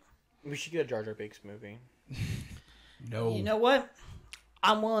one thing. We should get a Jar Jar Binks movie. no. You know what?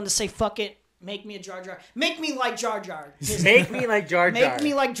 I'm willing to say fuck it. Make me a Jar Jar. Make me like Jar Jar. Disney. Make me like Jar Jar. Make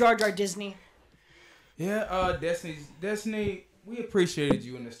me like Jar Jar Disney. Yeah, Destiny, we appreciated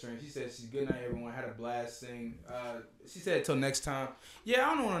you in the stream. She said she's good night, everyone. Had a blast sing. She said until next time. Yeah, I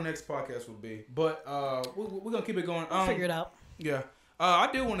don't know when our next podcast will be, but we're gonna keep it going. Figure it out. Yeah.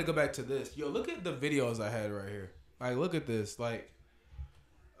 I do want to go back to this. Yo, look at the videos I had right here. Like, look at this. Like,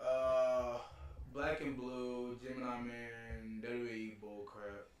 Black and Blue, Gemini Man, WWE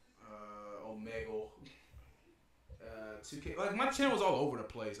bullcrap, Omegle, 2K. Like, my channel was all over the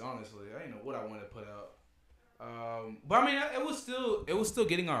place. Honestly, I didn't know what I wanted to put out. But I mean, it was still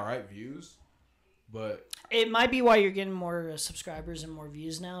getting all right views. But it might be why you're getting more subscribers and more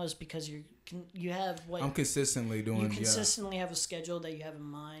views now is because you have what I'm consistently doing. You consistently have a schedule that you have in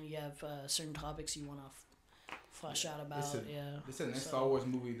mind. You have certain topics you want to flesh out about. This is the next Star Wars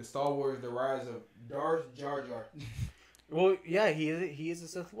movie, the Star Wars: The Rise of Darth Jar Jar. Well, yeah, he is a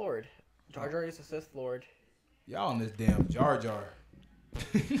Sith Lord. Jar Jar is a Sith Lord. Y'all on this damn Jar Jar.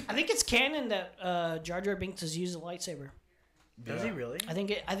 I think it's canon that Jar Jar Binks has used a lightsaber. Does he really? I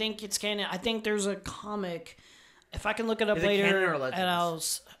think it's canon. I think there's a comic. If I can look it up Is it later, canon or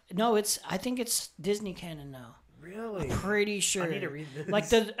Legends? I think it's Disney canon now. Really? I'm pretty sure. I need to read this. Like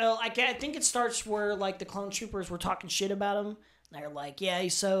I think it starts where like the clone troopers were talking shit about him. They're like, yeah,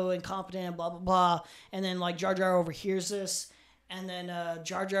 he's so incompetent, blah blah blah, and then like Jar Jar overhears this. And then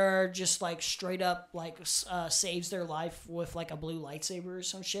Jar Jar just like straight up like saves their life with like a blue lightsaber or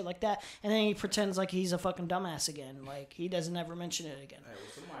some shit like that. And then he pretends like he's a fucking dumbass again. Like he doesn't ever mention it again.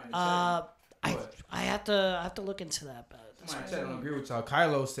 I have to look into that. But somebody chat don't agree with y'all.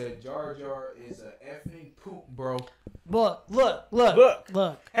 Kylo said Jar Jar is a effing poop, bro. Look.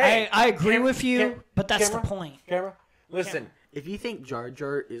 Hey, I agree with you, but that's the point. Camera, listen. If you think Jar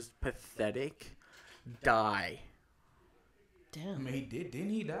Jar is pathetic, die. I Damn. mean, didn't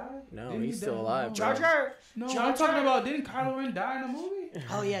he die? No, Didn't he's he still die? alive. Jar Jar. No, Jar I'm talking Jar- about didn't Kylo Ren die in the movie?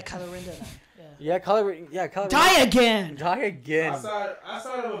 Oh yeah, Kylo Ren did that. Yeah, Kylo. Die again. Die again.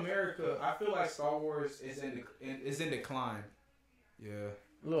 Outside of America, I feel like Star Wars is in decline. Yeah.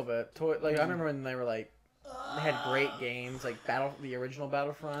 A little bit. Like I remember when they were like, they had great games like the original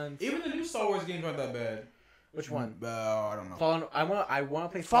Battlefront. Even the new Star Wars games aren't that bad. Which one? I don't know. Fallen. I want to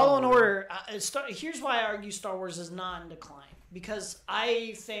play Fallen Order. Here's why I argue Star Wars is not in decline. Because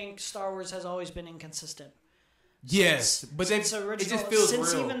I think Star Wars has always been inconsistent. Yes, but it just feels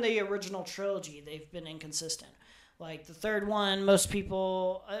since real. even the original trilogy, they've been inconsistent. Like the third one, most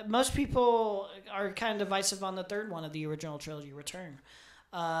people are kind of divisive on the third one of the original trilogy, Return.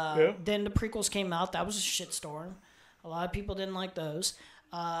 Then the prequels came out. That was a shitstorm. A lot of people didn't like those.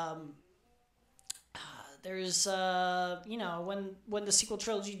 There's when the sequel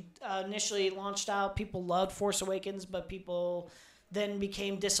trilogy initially launched out, people loved Force Awakens, but people then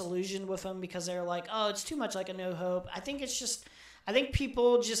became disillusioned with them because they're like, oh, it's too much like A New Hope. I think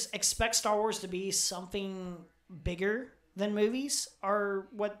people just expect Star Wars to be something bigger than movies are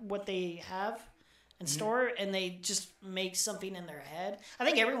what they have in store, and they just make something in their head. I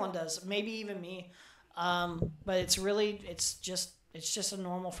think everyone does, maybe even me. But it's just a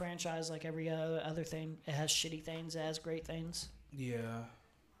normal franchise like every other thing. It has shitty things, it has great things. Yeah.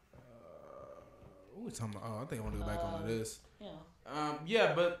 What we talking about? Oh, I think I want to go back onto this. Yeah.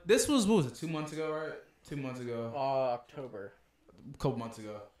 Yeah, but this was, what was it, 2 months ago, right? 2 months ago. October. A couple months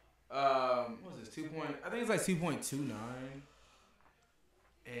ago. What was this? I think it's like 2.29.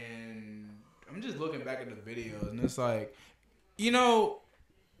 And I'm just looking back at the videos, and it's like,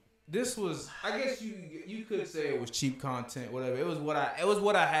 this was, I guess you could say it was cheap content, whatever. It was what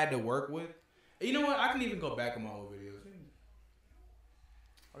I had to work with. And you know what? I can even go back in my old videos.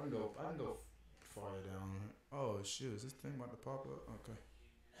 I can go farther down. Oh shoot, is this thing about to pop up? Okay.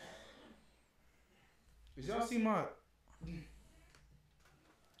 Did y'all see my?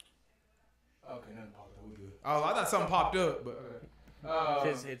 Okay, nothing popped up. We good. Oh, I thought something popped up, but okay.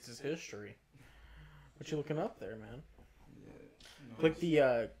 It's his history. What you looking up there, man? Click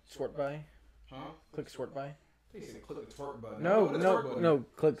the sort by. Huh? Click sort by. They said click the twerk button. No.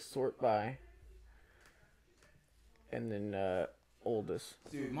 Click sort by. And then oldest.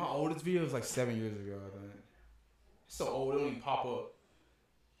 Dude, my oldest video was like 7 years ago, I think. It's so old, it don't even pop up.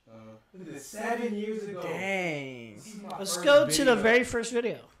 Look at this, 7 years ago. Dang. Let's go to the very first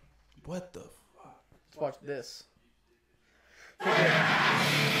video. What the fuck? Let's watch this.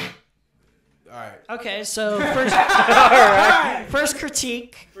 Alright. Okay, so first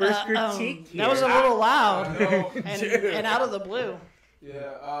critique. First critique that was a little loud and out of the blue.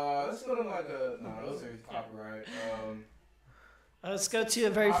 Yeah, let's go to like those are copyright. Let's go to the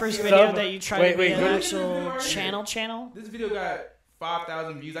very first video that you tried to be an wait, actual channel. This video got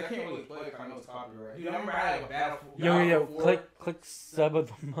 5,000 views. I can't really play it because I know it's copyright. Dude, I remember I had like a battle. Yo, click sub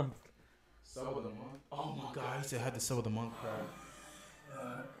of the month. Sub of the month? Oh my god, he said I had the sub of the month crowd.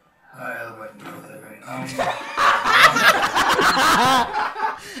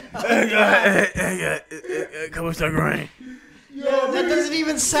 Come on, start grinding. That doesn't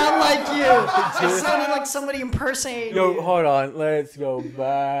even sound like you. It sounded like somebody impersonating you. Yo, hold on. Let's go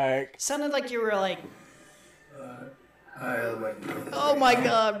back. Sounded like you were like, oh my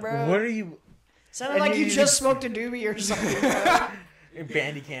god, bro. What are you? Sounded like you just smoked a doobie or something, bro.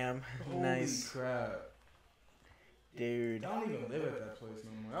 Bandicam. Nice. Holy crap. Dude. I don't even live at that place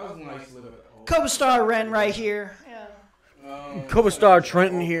no more. That was when I used to live at the old Koba Star Ren right here. Yeah. Koba Star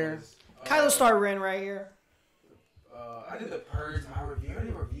Trenton here. Kylo Star Ren right here. I did the Purge. I did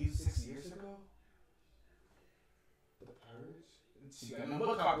a review 6 years ago. The Purge. She got no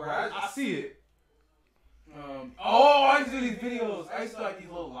book copyright. I see it. I used to do these videos. I used to like these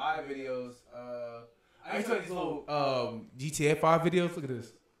little live videos. I used to like these little GTA 5 videos. Look at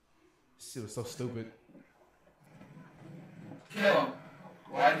this. This shit was so stupid. Kill him.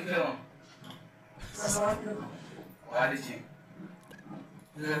 Why did you kill him? Why did you?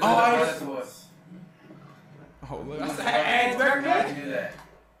 Oh, look. That's why did you do that?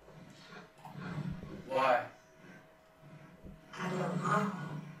 Why? I don't know.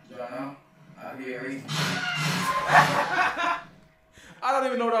 You don't know? I'll give you a reason. I don't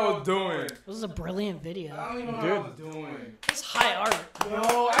even know what I was doing. This was a brilliant video. I don't even know what I was doing. It's high art.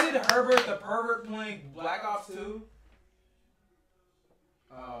 Yo, I did Herbert the Pervert playing Black Ops 2.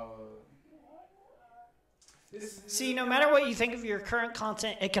 See, no matter what you think of your current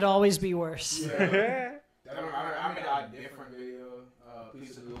content, it could always be worse. Yeah. I made a different video.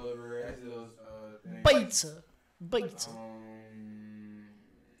 Pizza delivery. I did those things. Pizza.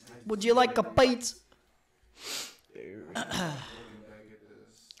 Would you like a pizza?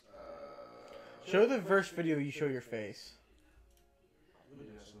 Show the first video you show your face.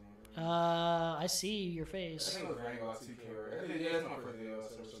 I see your I face. think it was Rango 2K, right? Yeah, that's my first video.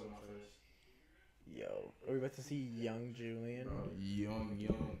 So it's my face. Yo, are we about to see young Julian?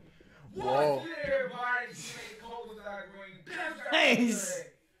 Young. Whoa. Nice.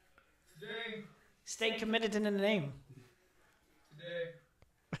 Stay committed in the name.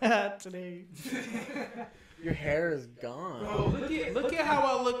 Today. Your hair is gone. Bro, look at how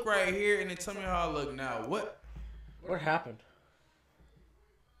I look right here, and then tell me how I look now. What happened?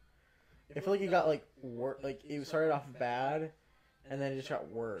 I feel like it got like like it started off bad, and then it just got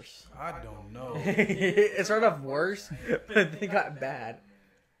worse. I don't know. It started off worse, but then it got bad.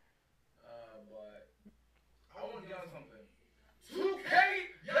 But I want to get on something. 2K,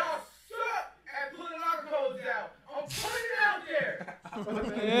 y'all suck at putting our codes out. I'm putting it out there. What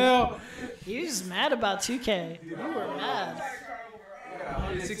the hell? He was mad about 2K. You were mad.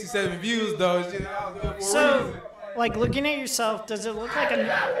 167 views though. Shit, that was good for a So, reason. like looking at yourself, does it look like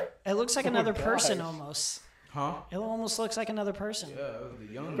it looks like another person gosh. almost? Huh? It almost looks like another person. Yeah, it was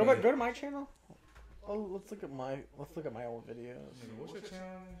the young. Go man. back. Go to my channel. Oh, let's look at my old videos, What's your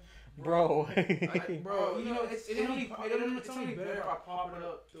channel? bro. Bro, you know it's only better if I pop it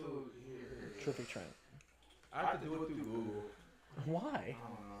up through here. Terrific Trent. I have to do it through Google. Why?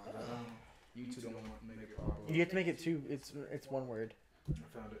 I don't know. YouTube don't want to make it pop up. You have to make it two. It's one word.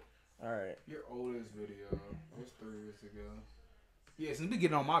 I found it. All right. Your oldest video was 3 years ago. Yeah, since we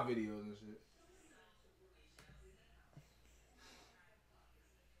getting on my videos and shit.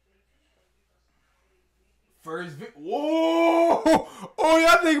 Whoa! Oh,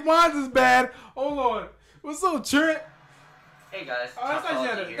 y'all think mine's is bad? Hold on. What's up, Trent? Hey guys, Oh, that's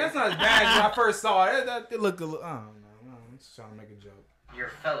Topology not, here. that's not as bad as when I first saw it. It looked a little. I don't know. I'm just trying to make a joke. Your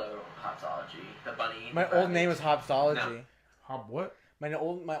fellow Hopsology, the bunny. My the old rabbit. name was Hopsology. No. Hop what? My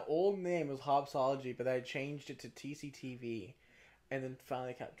old name was Hopsology, but I changed it to TCTV, and then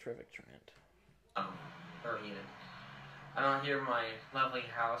finally got Terrific Trent. Or Enid. I'm out here in my lovely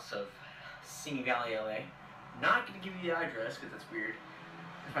house of Simi Valley, LA. Not gonna give you the address because that's weird.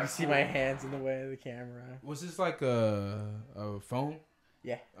 You see my hands in the way of the camera. Was this like a phone?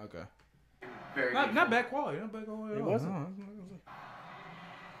 Yeah. Okay. Very Not beautiful. bad quality. Not bad quality. It at all. wasn't. No.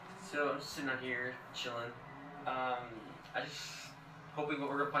 So I'm just sitting out here chilling. I just hoping what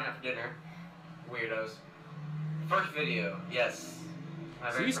we're gonna find out for dinner. Weirdos. First video, yes. My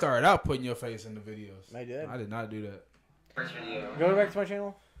So very you started out putting your face in the videos. I did. I did not do that. first video. Go back to my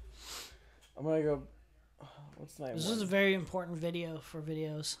channel. I'm gonna go. What's the name? This is a very important video for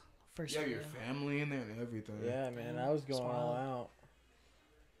videos. First You have video. your family in there and everything. Yeah, man, I was going Smile. all out.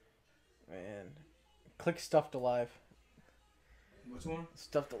 Man, click Stuffed Alive. Which one?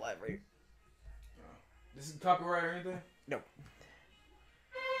 Stuffed Alive, right? This is copyright or anything? Nope.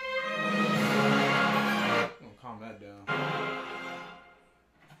 I'm gonna calm that down.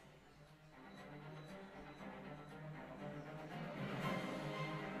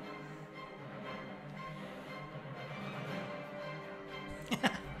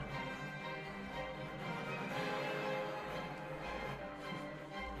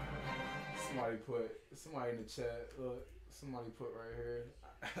 Somebody in the chat. Look, somebody put right here.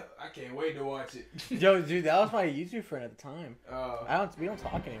 I can't wait to watch it. Yo, dude, that was my YouTube friend at the time. Uh, We don't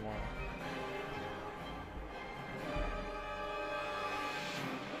talk anymore.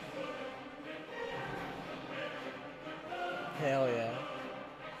 Hell yeah.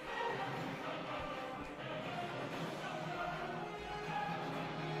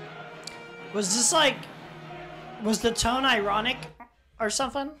 Was this like, was the tone ironic or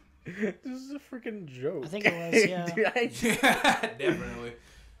something? This is a freaking joke. I think it was, yeah. Dude, definitely.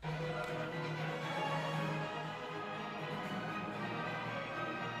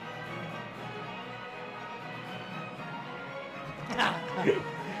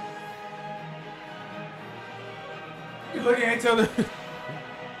 You're looking at each other.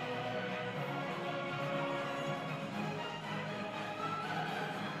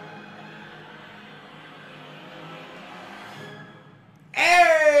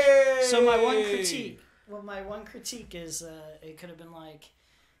 Hey! So my one critique is it could have been like,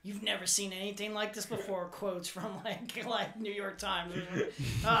 "You've never seen anything like this before." Quotes from like New York Times.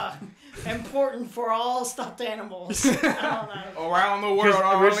 Important for all stuffed animals. I don't know. Around the world, Just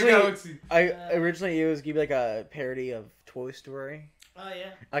all around the originally- galaxy. Originally it was gonna be like a parody of Toy Story. Oh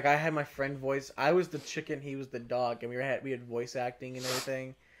yeah. Like I had my friend voice. I was the chicken, he was the dog, and we had voice acting and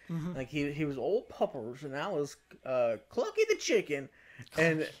everything. Mhm. Like he was old Puppers, and I was Clucky the chicken,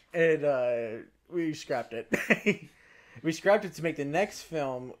 and we scrapped it. We scrapped it to make the next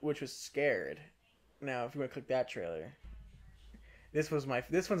film, which was Scared. Now, if you want to click that trailer, this one's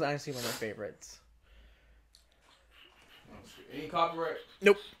honestly one of my favorites. Any copyright?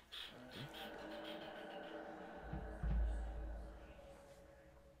 Nope.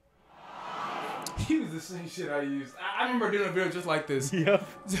 He was the same shit I used. I remember doing a video just like this. Yep.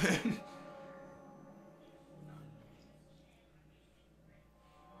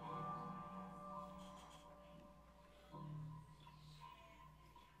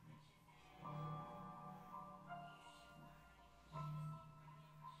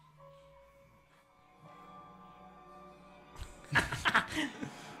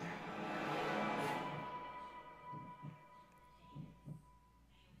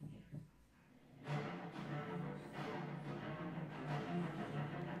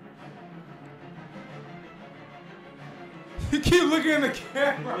 keep looking in the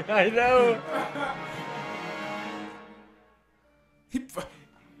camera. I know.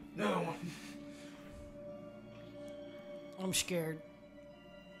 No. I'm scared.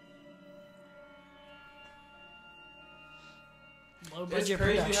 Low It's budget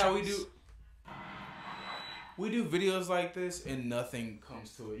crazy productions. how we do videos like this and nothing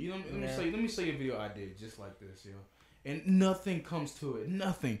comes to it. You know, let me show you a video I did just like this, yo. And nothing comes to it.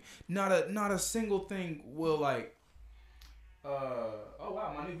 Nothing. Not a single thing will like. Oh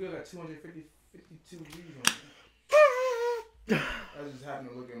wow, my new video got 52 views on it. I just happened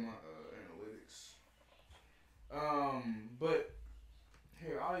to look at my analytics. But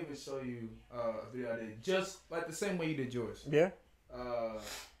here I'll even show you a video I did just like the same way you did yours. Yeah.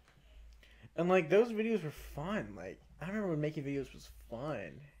 And like those videos were fun. Like I remember when making videos was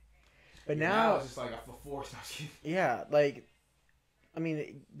fun. But now it's just like I feel forced. yeah, like I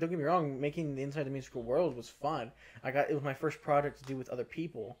mean, don't get me wrong, making the Inside the Musical World was fun. It was my first project to do with other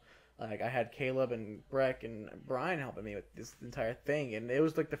people. Like I had Caleb and Breck and Brian helping me with this entire thing, and it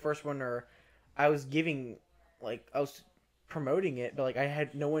was like the first one where I was giving, like I was promoting it, but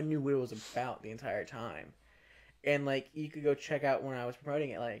like no one knew what it was about the entire time. And like you could go check out when I was promoting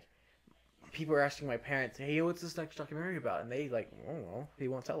it, like people were asking my parents, "Hey, what's this next documentary about?" And they like, "I don't know, he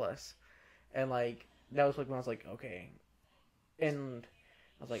won't tell us." And like that was like when I was like, okay. And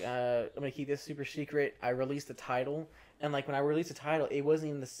I was like, I'm gonna keep this super secret. I released the title, and like when I released the title, it wasn't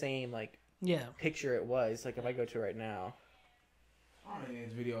even the same like picture it was. Like if I go to it right now, I don't think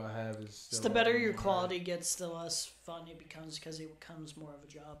this video I have is. It's the better your quality gets, the less fun it becomes because it becomes more of a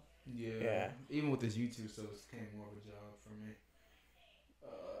job. Yeah. Even with this YouTube stuff, it's became more of a job for me. I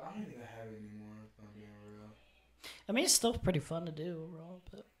don't think I have it anymore. If I'm being real. I mean, it's still pretty fun to do overall,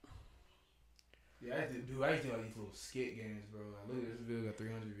 but. Yeah, I used to do like these little skit games, bro. Like, look at this video got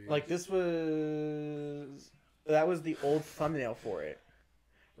 300 views. like that was the old thumbnail for it,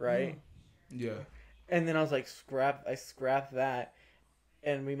 right? Yeah. And then I was like, I scrapped that,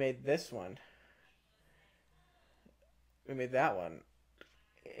 and we made this one. We made that one,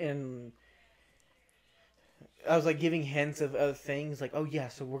 and I was like giving hints of other things, like, oh yeah,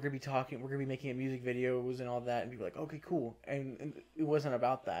 so we're gonna be making a music videos and all that, and people were like, okay, cool. And it wasn't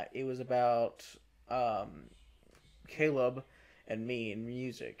about that. It was about Caleb and me and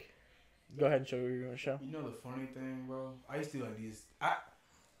music. Go ahead and show what you're gonna show. You know the funny thing, bro? I used to do like these.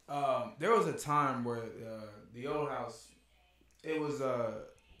 There was a time where the old house, it was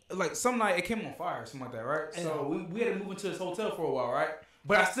like some night it came on fire, or something like that, right? So we had to move into this hotel for a while, right?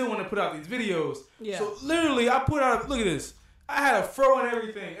 But I still want to put out these videos. Yeah. So literally, I put out. Look at this. I had a fro and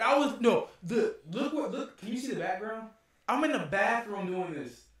everything. Look. Can you see the background? I'm in the bathroom doing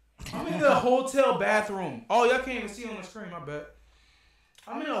this. I'm in the hotel bathroom. Oh, y'all can't even see on the screen. My bad.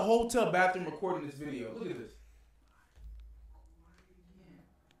 I'm in a hotel bathroom recording this video. Look at this.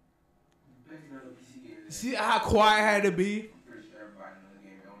 See how quiet I had to be?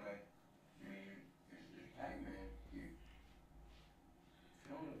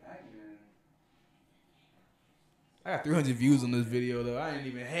 I got 300 views on this video, though. I ain't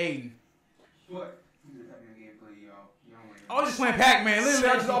even hating. What? I was just playing Pac-Man. Literally,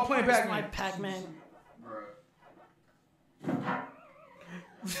 I was just all playing Pac-Man. Pac-Man.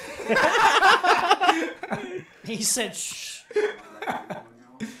 He said, shh.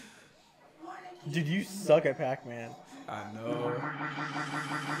 Dude, you suck at Pac-Man. I know.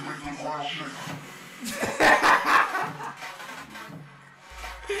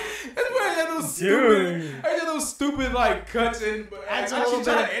 I had those stupid like cuts in.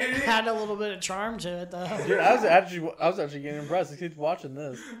 Had a little bit of charm to it, though. Dude, I was actually getting impressed. I keep watching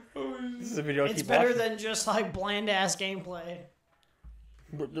this. This is a video. It's better than just like bland ass gameplay.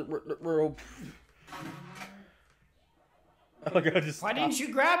 Oh God, just Why didn't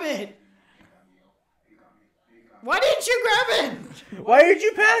you grab it? Why didn't you grab it? Why did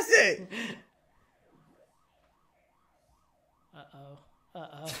you pass it?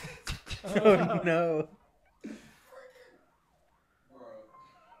 Oh no.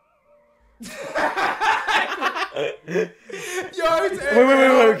 Wait.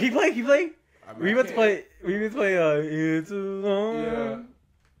 Keep playing. We about to play. It's a long. Yeah.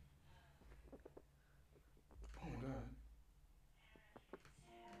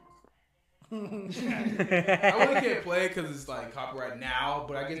 I really can't play it because it's like copyright now,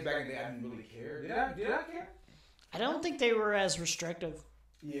 but I guess back in the day I didn't really care. Did I care? I don't think they were as restrictive.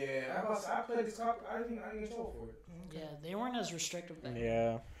 Yeah, I played this copyright. I didn't get told for it. Okay. Yeah, they weren't as restrictive then.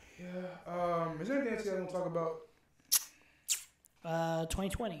 Yeah. Is there anything else you guys want to talk about?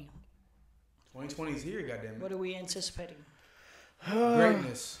 2020. 2020 is here, goddammit. What are we anticipating?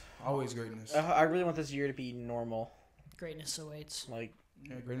 Greatness. Always greatness. I really want this year to be normal. Greatness awaits. Like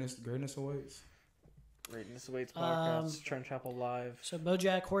Yeah, greatness awaits. Greatness Awaits podcast, Trent Chapel Live. So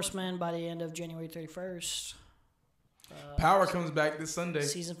BoJack Horseman by the end of January 31st. Power comes back this Sunday.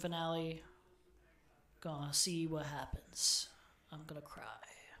 Season finale. Gonna see what happens. I'm gonna cry.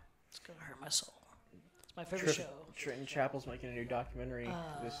 It's gonna hurt my soul. It's my favorite show. Trenton Chapel's making a new documentary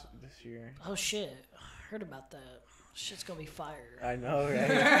this year. Oh shit! I heard about that. Shit's gonna be fire. I know,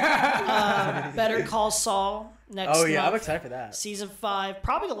 right? Better Call Saul next. Oh yeah, I'm month. excited for that. Season 5,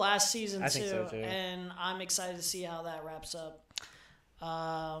 probably the last season I think so, too. and I'm excited to see how that wraps up.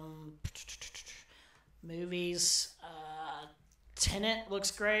 Movies. Tenet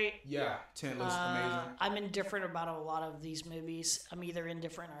looks great. Yeah, Tenet looks amazing. I'm indifferent about a lot of these movies. I'm either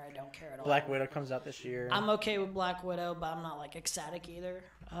indifferent or I don't care at all. Black Widow comes out this year. I'm okay with Black Widow, but I'm not like ecstatic either.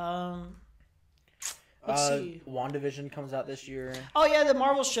 Let's see. WandaVision comes out this year. Oh yeah, the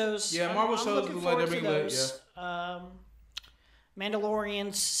Marvel shows. Yeah, Marvel I'm shows looking look like forward they're to being lit, those.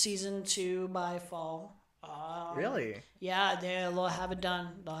 Mandalorian season 2 by fall. Really? Yeah, they'll have it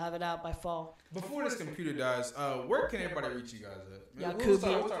done. They'll have it out by fall. Before this computer dies, where can everybody reach you guys at? Yeah, We'll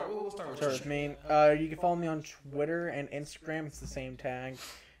start with Sure, you. with me. You can follow me on Twitter and Instagram. It's the same tag.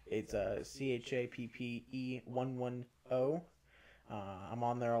 It's CHAPPE110. I'm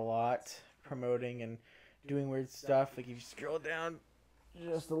on there a lot, promoting and doing weird stuff. Like if you scroll down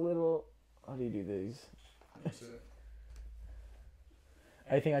just a little, how do you do these?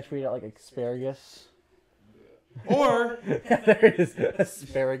 I think I tweet out like asparagus. Or There it is,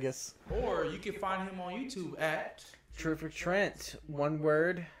 asparagus. you can find him on YouTube at Terrific Trent, one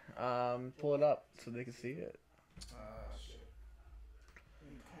word. Pull it up so they can see it.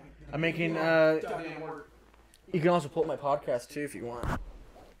 I'm making. You can also pull up my podcast too if you want. Isn't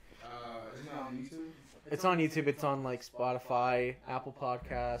it on YouTube? It's on YouTube. It's on like Spotify, Apple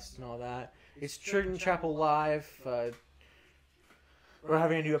Podcasts, and all that. It's Trenton Chapel Live. We're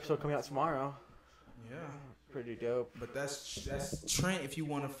having a new episode coming out tomorrow. Yeah. Pretty dope. But that's Trent. If you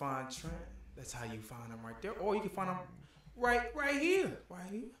want to find Trent, that's how you find him right there. Or you can find him right here.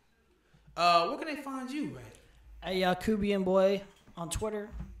 Where can they find you at? A Yakubian Boy on Twitter.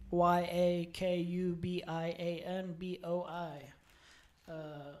 YAKUBIANBOI.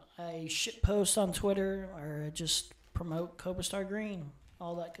 I shit post on Twitter or just promote Cobra Star Green.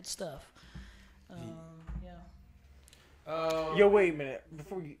 All that good stuff. Yeah. Yo, wait a minute.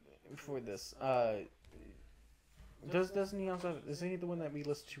 Before this, doesn't he also? Isn't he the one that we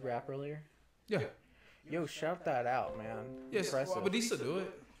listened to rap earlier? Yeah. Yo, shout that out, man. Yes. Impressive. But he still do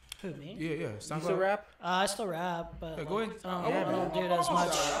it. Who, me? Yeah. You still rap? I still rap, but Yeah, go ahead. I don't do it as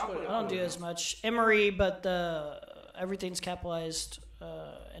much. I don't do it as much. Emery, but everything's capitalized,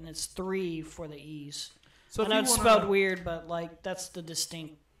 and it's 3 for the E's. So I know it's spelled weird, but like that's the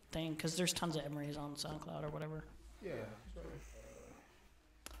distinct thing because there's tons of Emerys on SoundCloud or whatever. Yeah.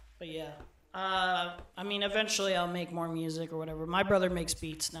 But yeah, I mean, eventually I'll make more music or whatever. My brother makes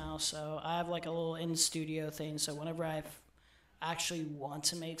beats now, so I have like a little in studio thing. So whenever I actually want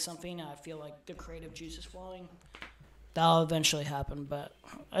to make something, I feel like the creative juice is flowing. That'll eventually happen, but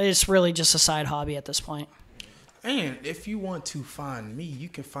it's really just a side hobby at this point. And if you want to find me, you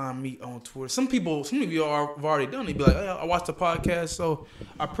can find me on Twitter. Some of you have already done it. Be like, hey, I watched the podcast, so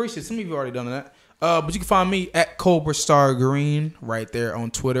I appreciate some of you already done that. But you can find me at Cobra Star Green right there on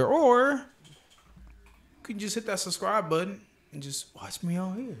Twitter, or you can just hit that subscribe button and just watch me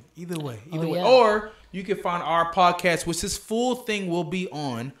on here. Either way. Yeah. Or you can find our podcast, which this full thing will be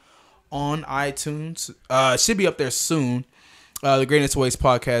on iTunes. Should be up there soon. The Greatness Waste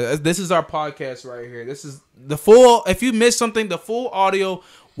podcast. This is our podcast right here. This is the full. If you missed something, the full audio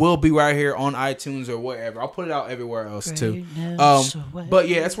will be right here on iTunes or whatever. I'll put it out everywhere else too. But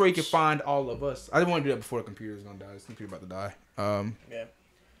yeah, that's where you can find all of us. I didn't want to do that before the computer's gonna die. This computer's about to die. Yeah.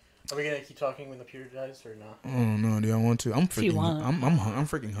 Are we gonna keep talking when the computer dies or not? Oh no, do I want to? I'm freaking. you want. I'm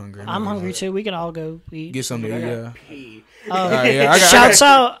freaking hungry. I'm hungry too. We can all go eat. Get something to eat. Yeah. Pee. Yeah, Shouts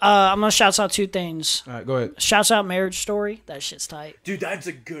out. I'm gonna shout out 2 things. All right, go ahead. Shouts out Marriage Story. That shit's tight. Dude, that's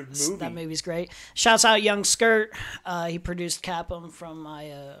a good movie. That movie's great. Shouts out Young Skirt. He produced Cap'em from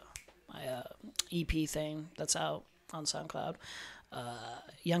my EP thing that's out on SoundCloud.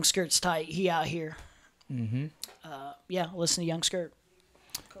 Young Skirt's tight. He out here. Yeah, listen to Young Skirt.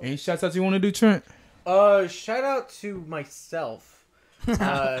 Any shouts out you want to do, Trent? Shout out to myself.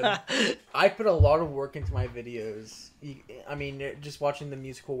 I put a lot of work into my videos. I mean, just watching the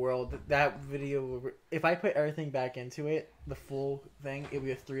musical world, that video, if I put everything back into it, the full thing, it would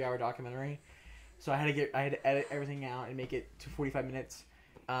be a 3-hour documentary. So I had to edit everything out and make it to 45 minutes.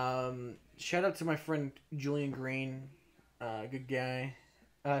 Shout out to my friend Julian Green, good guy.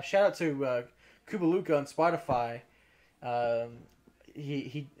 Shout out to Kubaluka on Spotify.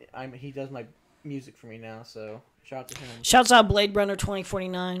 He does my music for me now, so shout out to him. Shouts out Blade Runner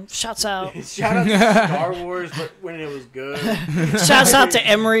 2049. Shouts out. Shout out to Star Wars, but when it was good. Shouts out to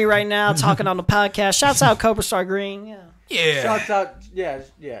Emery right now talking on the podcast. Shouts out Cobra Star Green. Yeah. Yeah. Shouts out, yeah.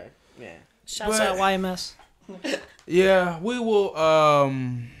 Shouts But- out YMS. Yeah, we will.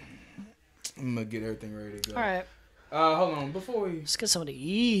 I'm gonna get everything ready to go. All right, Hold on. Before we let's get something to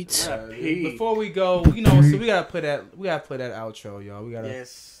eat. before we go, you know, so we gotta play that outro, y'all. We gotta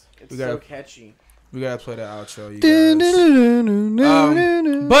Yes, it's we gotta- so catchy. play that outro, you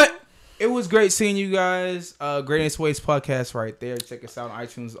guys. But it was great seeing you guys. Greatness Waste podcast right there. Check us out on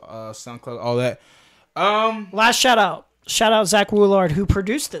iTunes, SoundCloud, all that. Last shout out. Shout out Zach Woolard who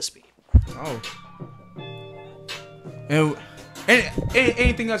produced this beat. Oh. And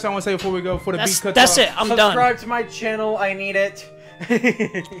anything else I want to say before we go? For the beat cut That's off? it. I'm Subscribe done. to my channel. I need it.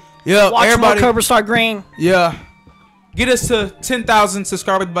 Yeah, Watch everybody. more Cobra Star Green. Yeah. Get us to 10,000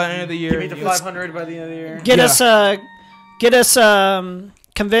 subscribers by the end of the year. Give me to 500 by the end of the year. Get us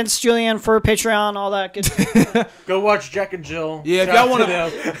convince Julian for Patreon, all that good. Go watch Jack and Jill. Yeah, if Shout y'all out want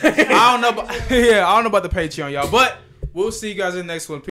them. I don't know about the Patreon, y'all, but we'll see you guys in the next one.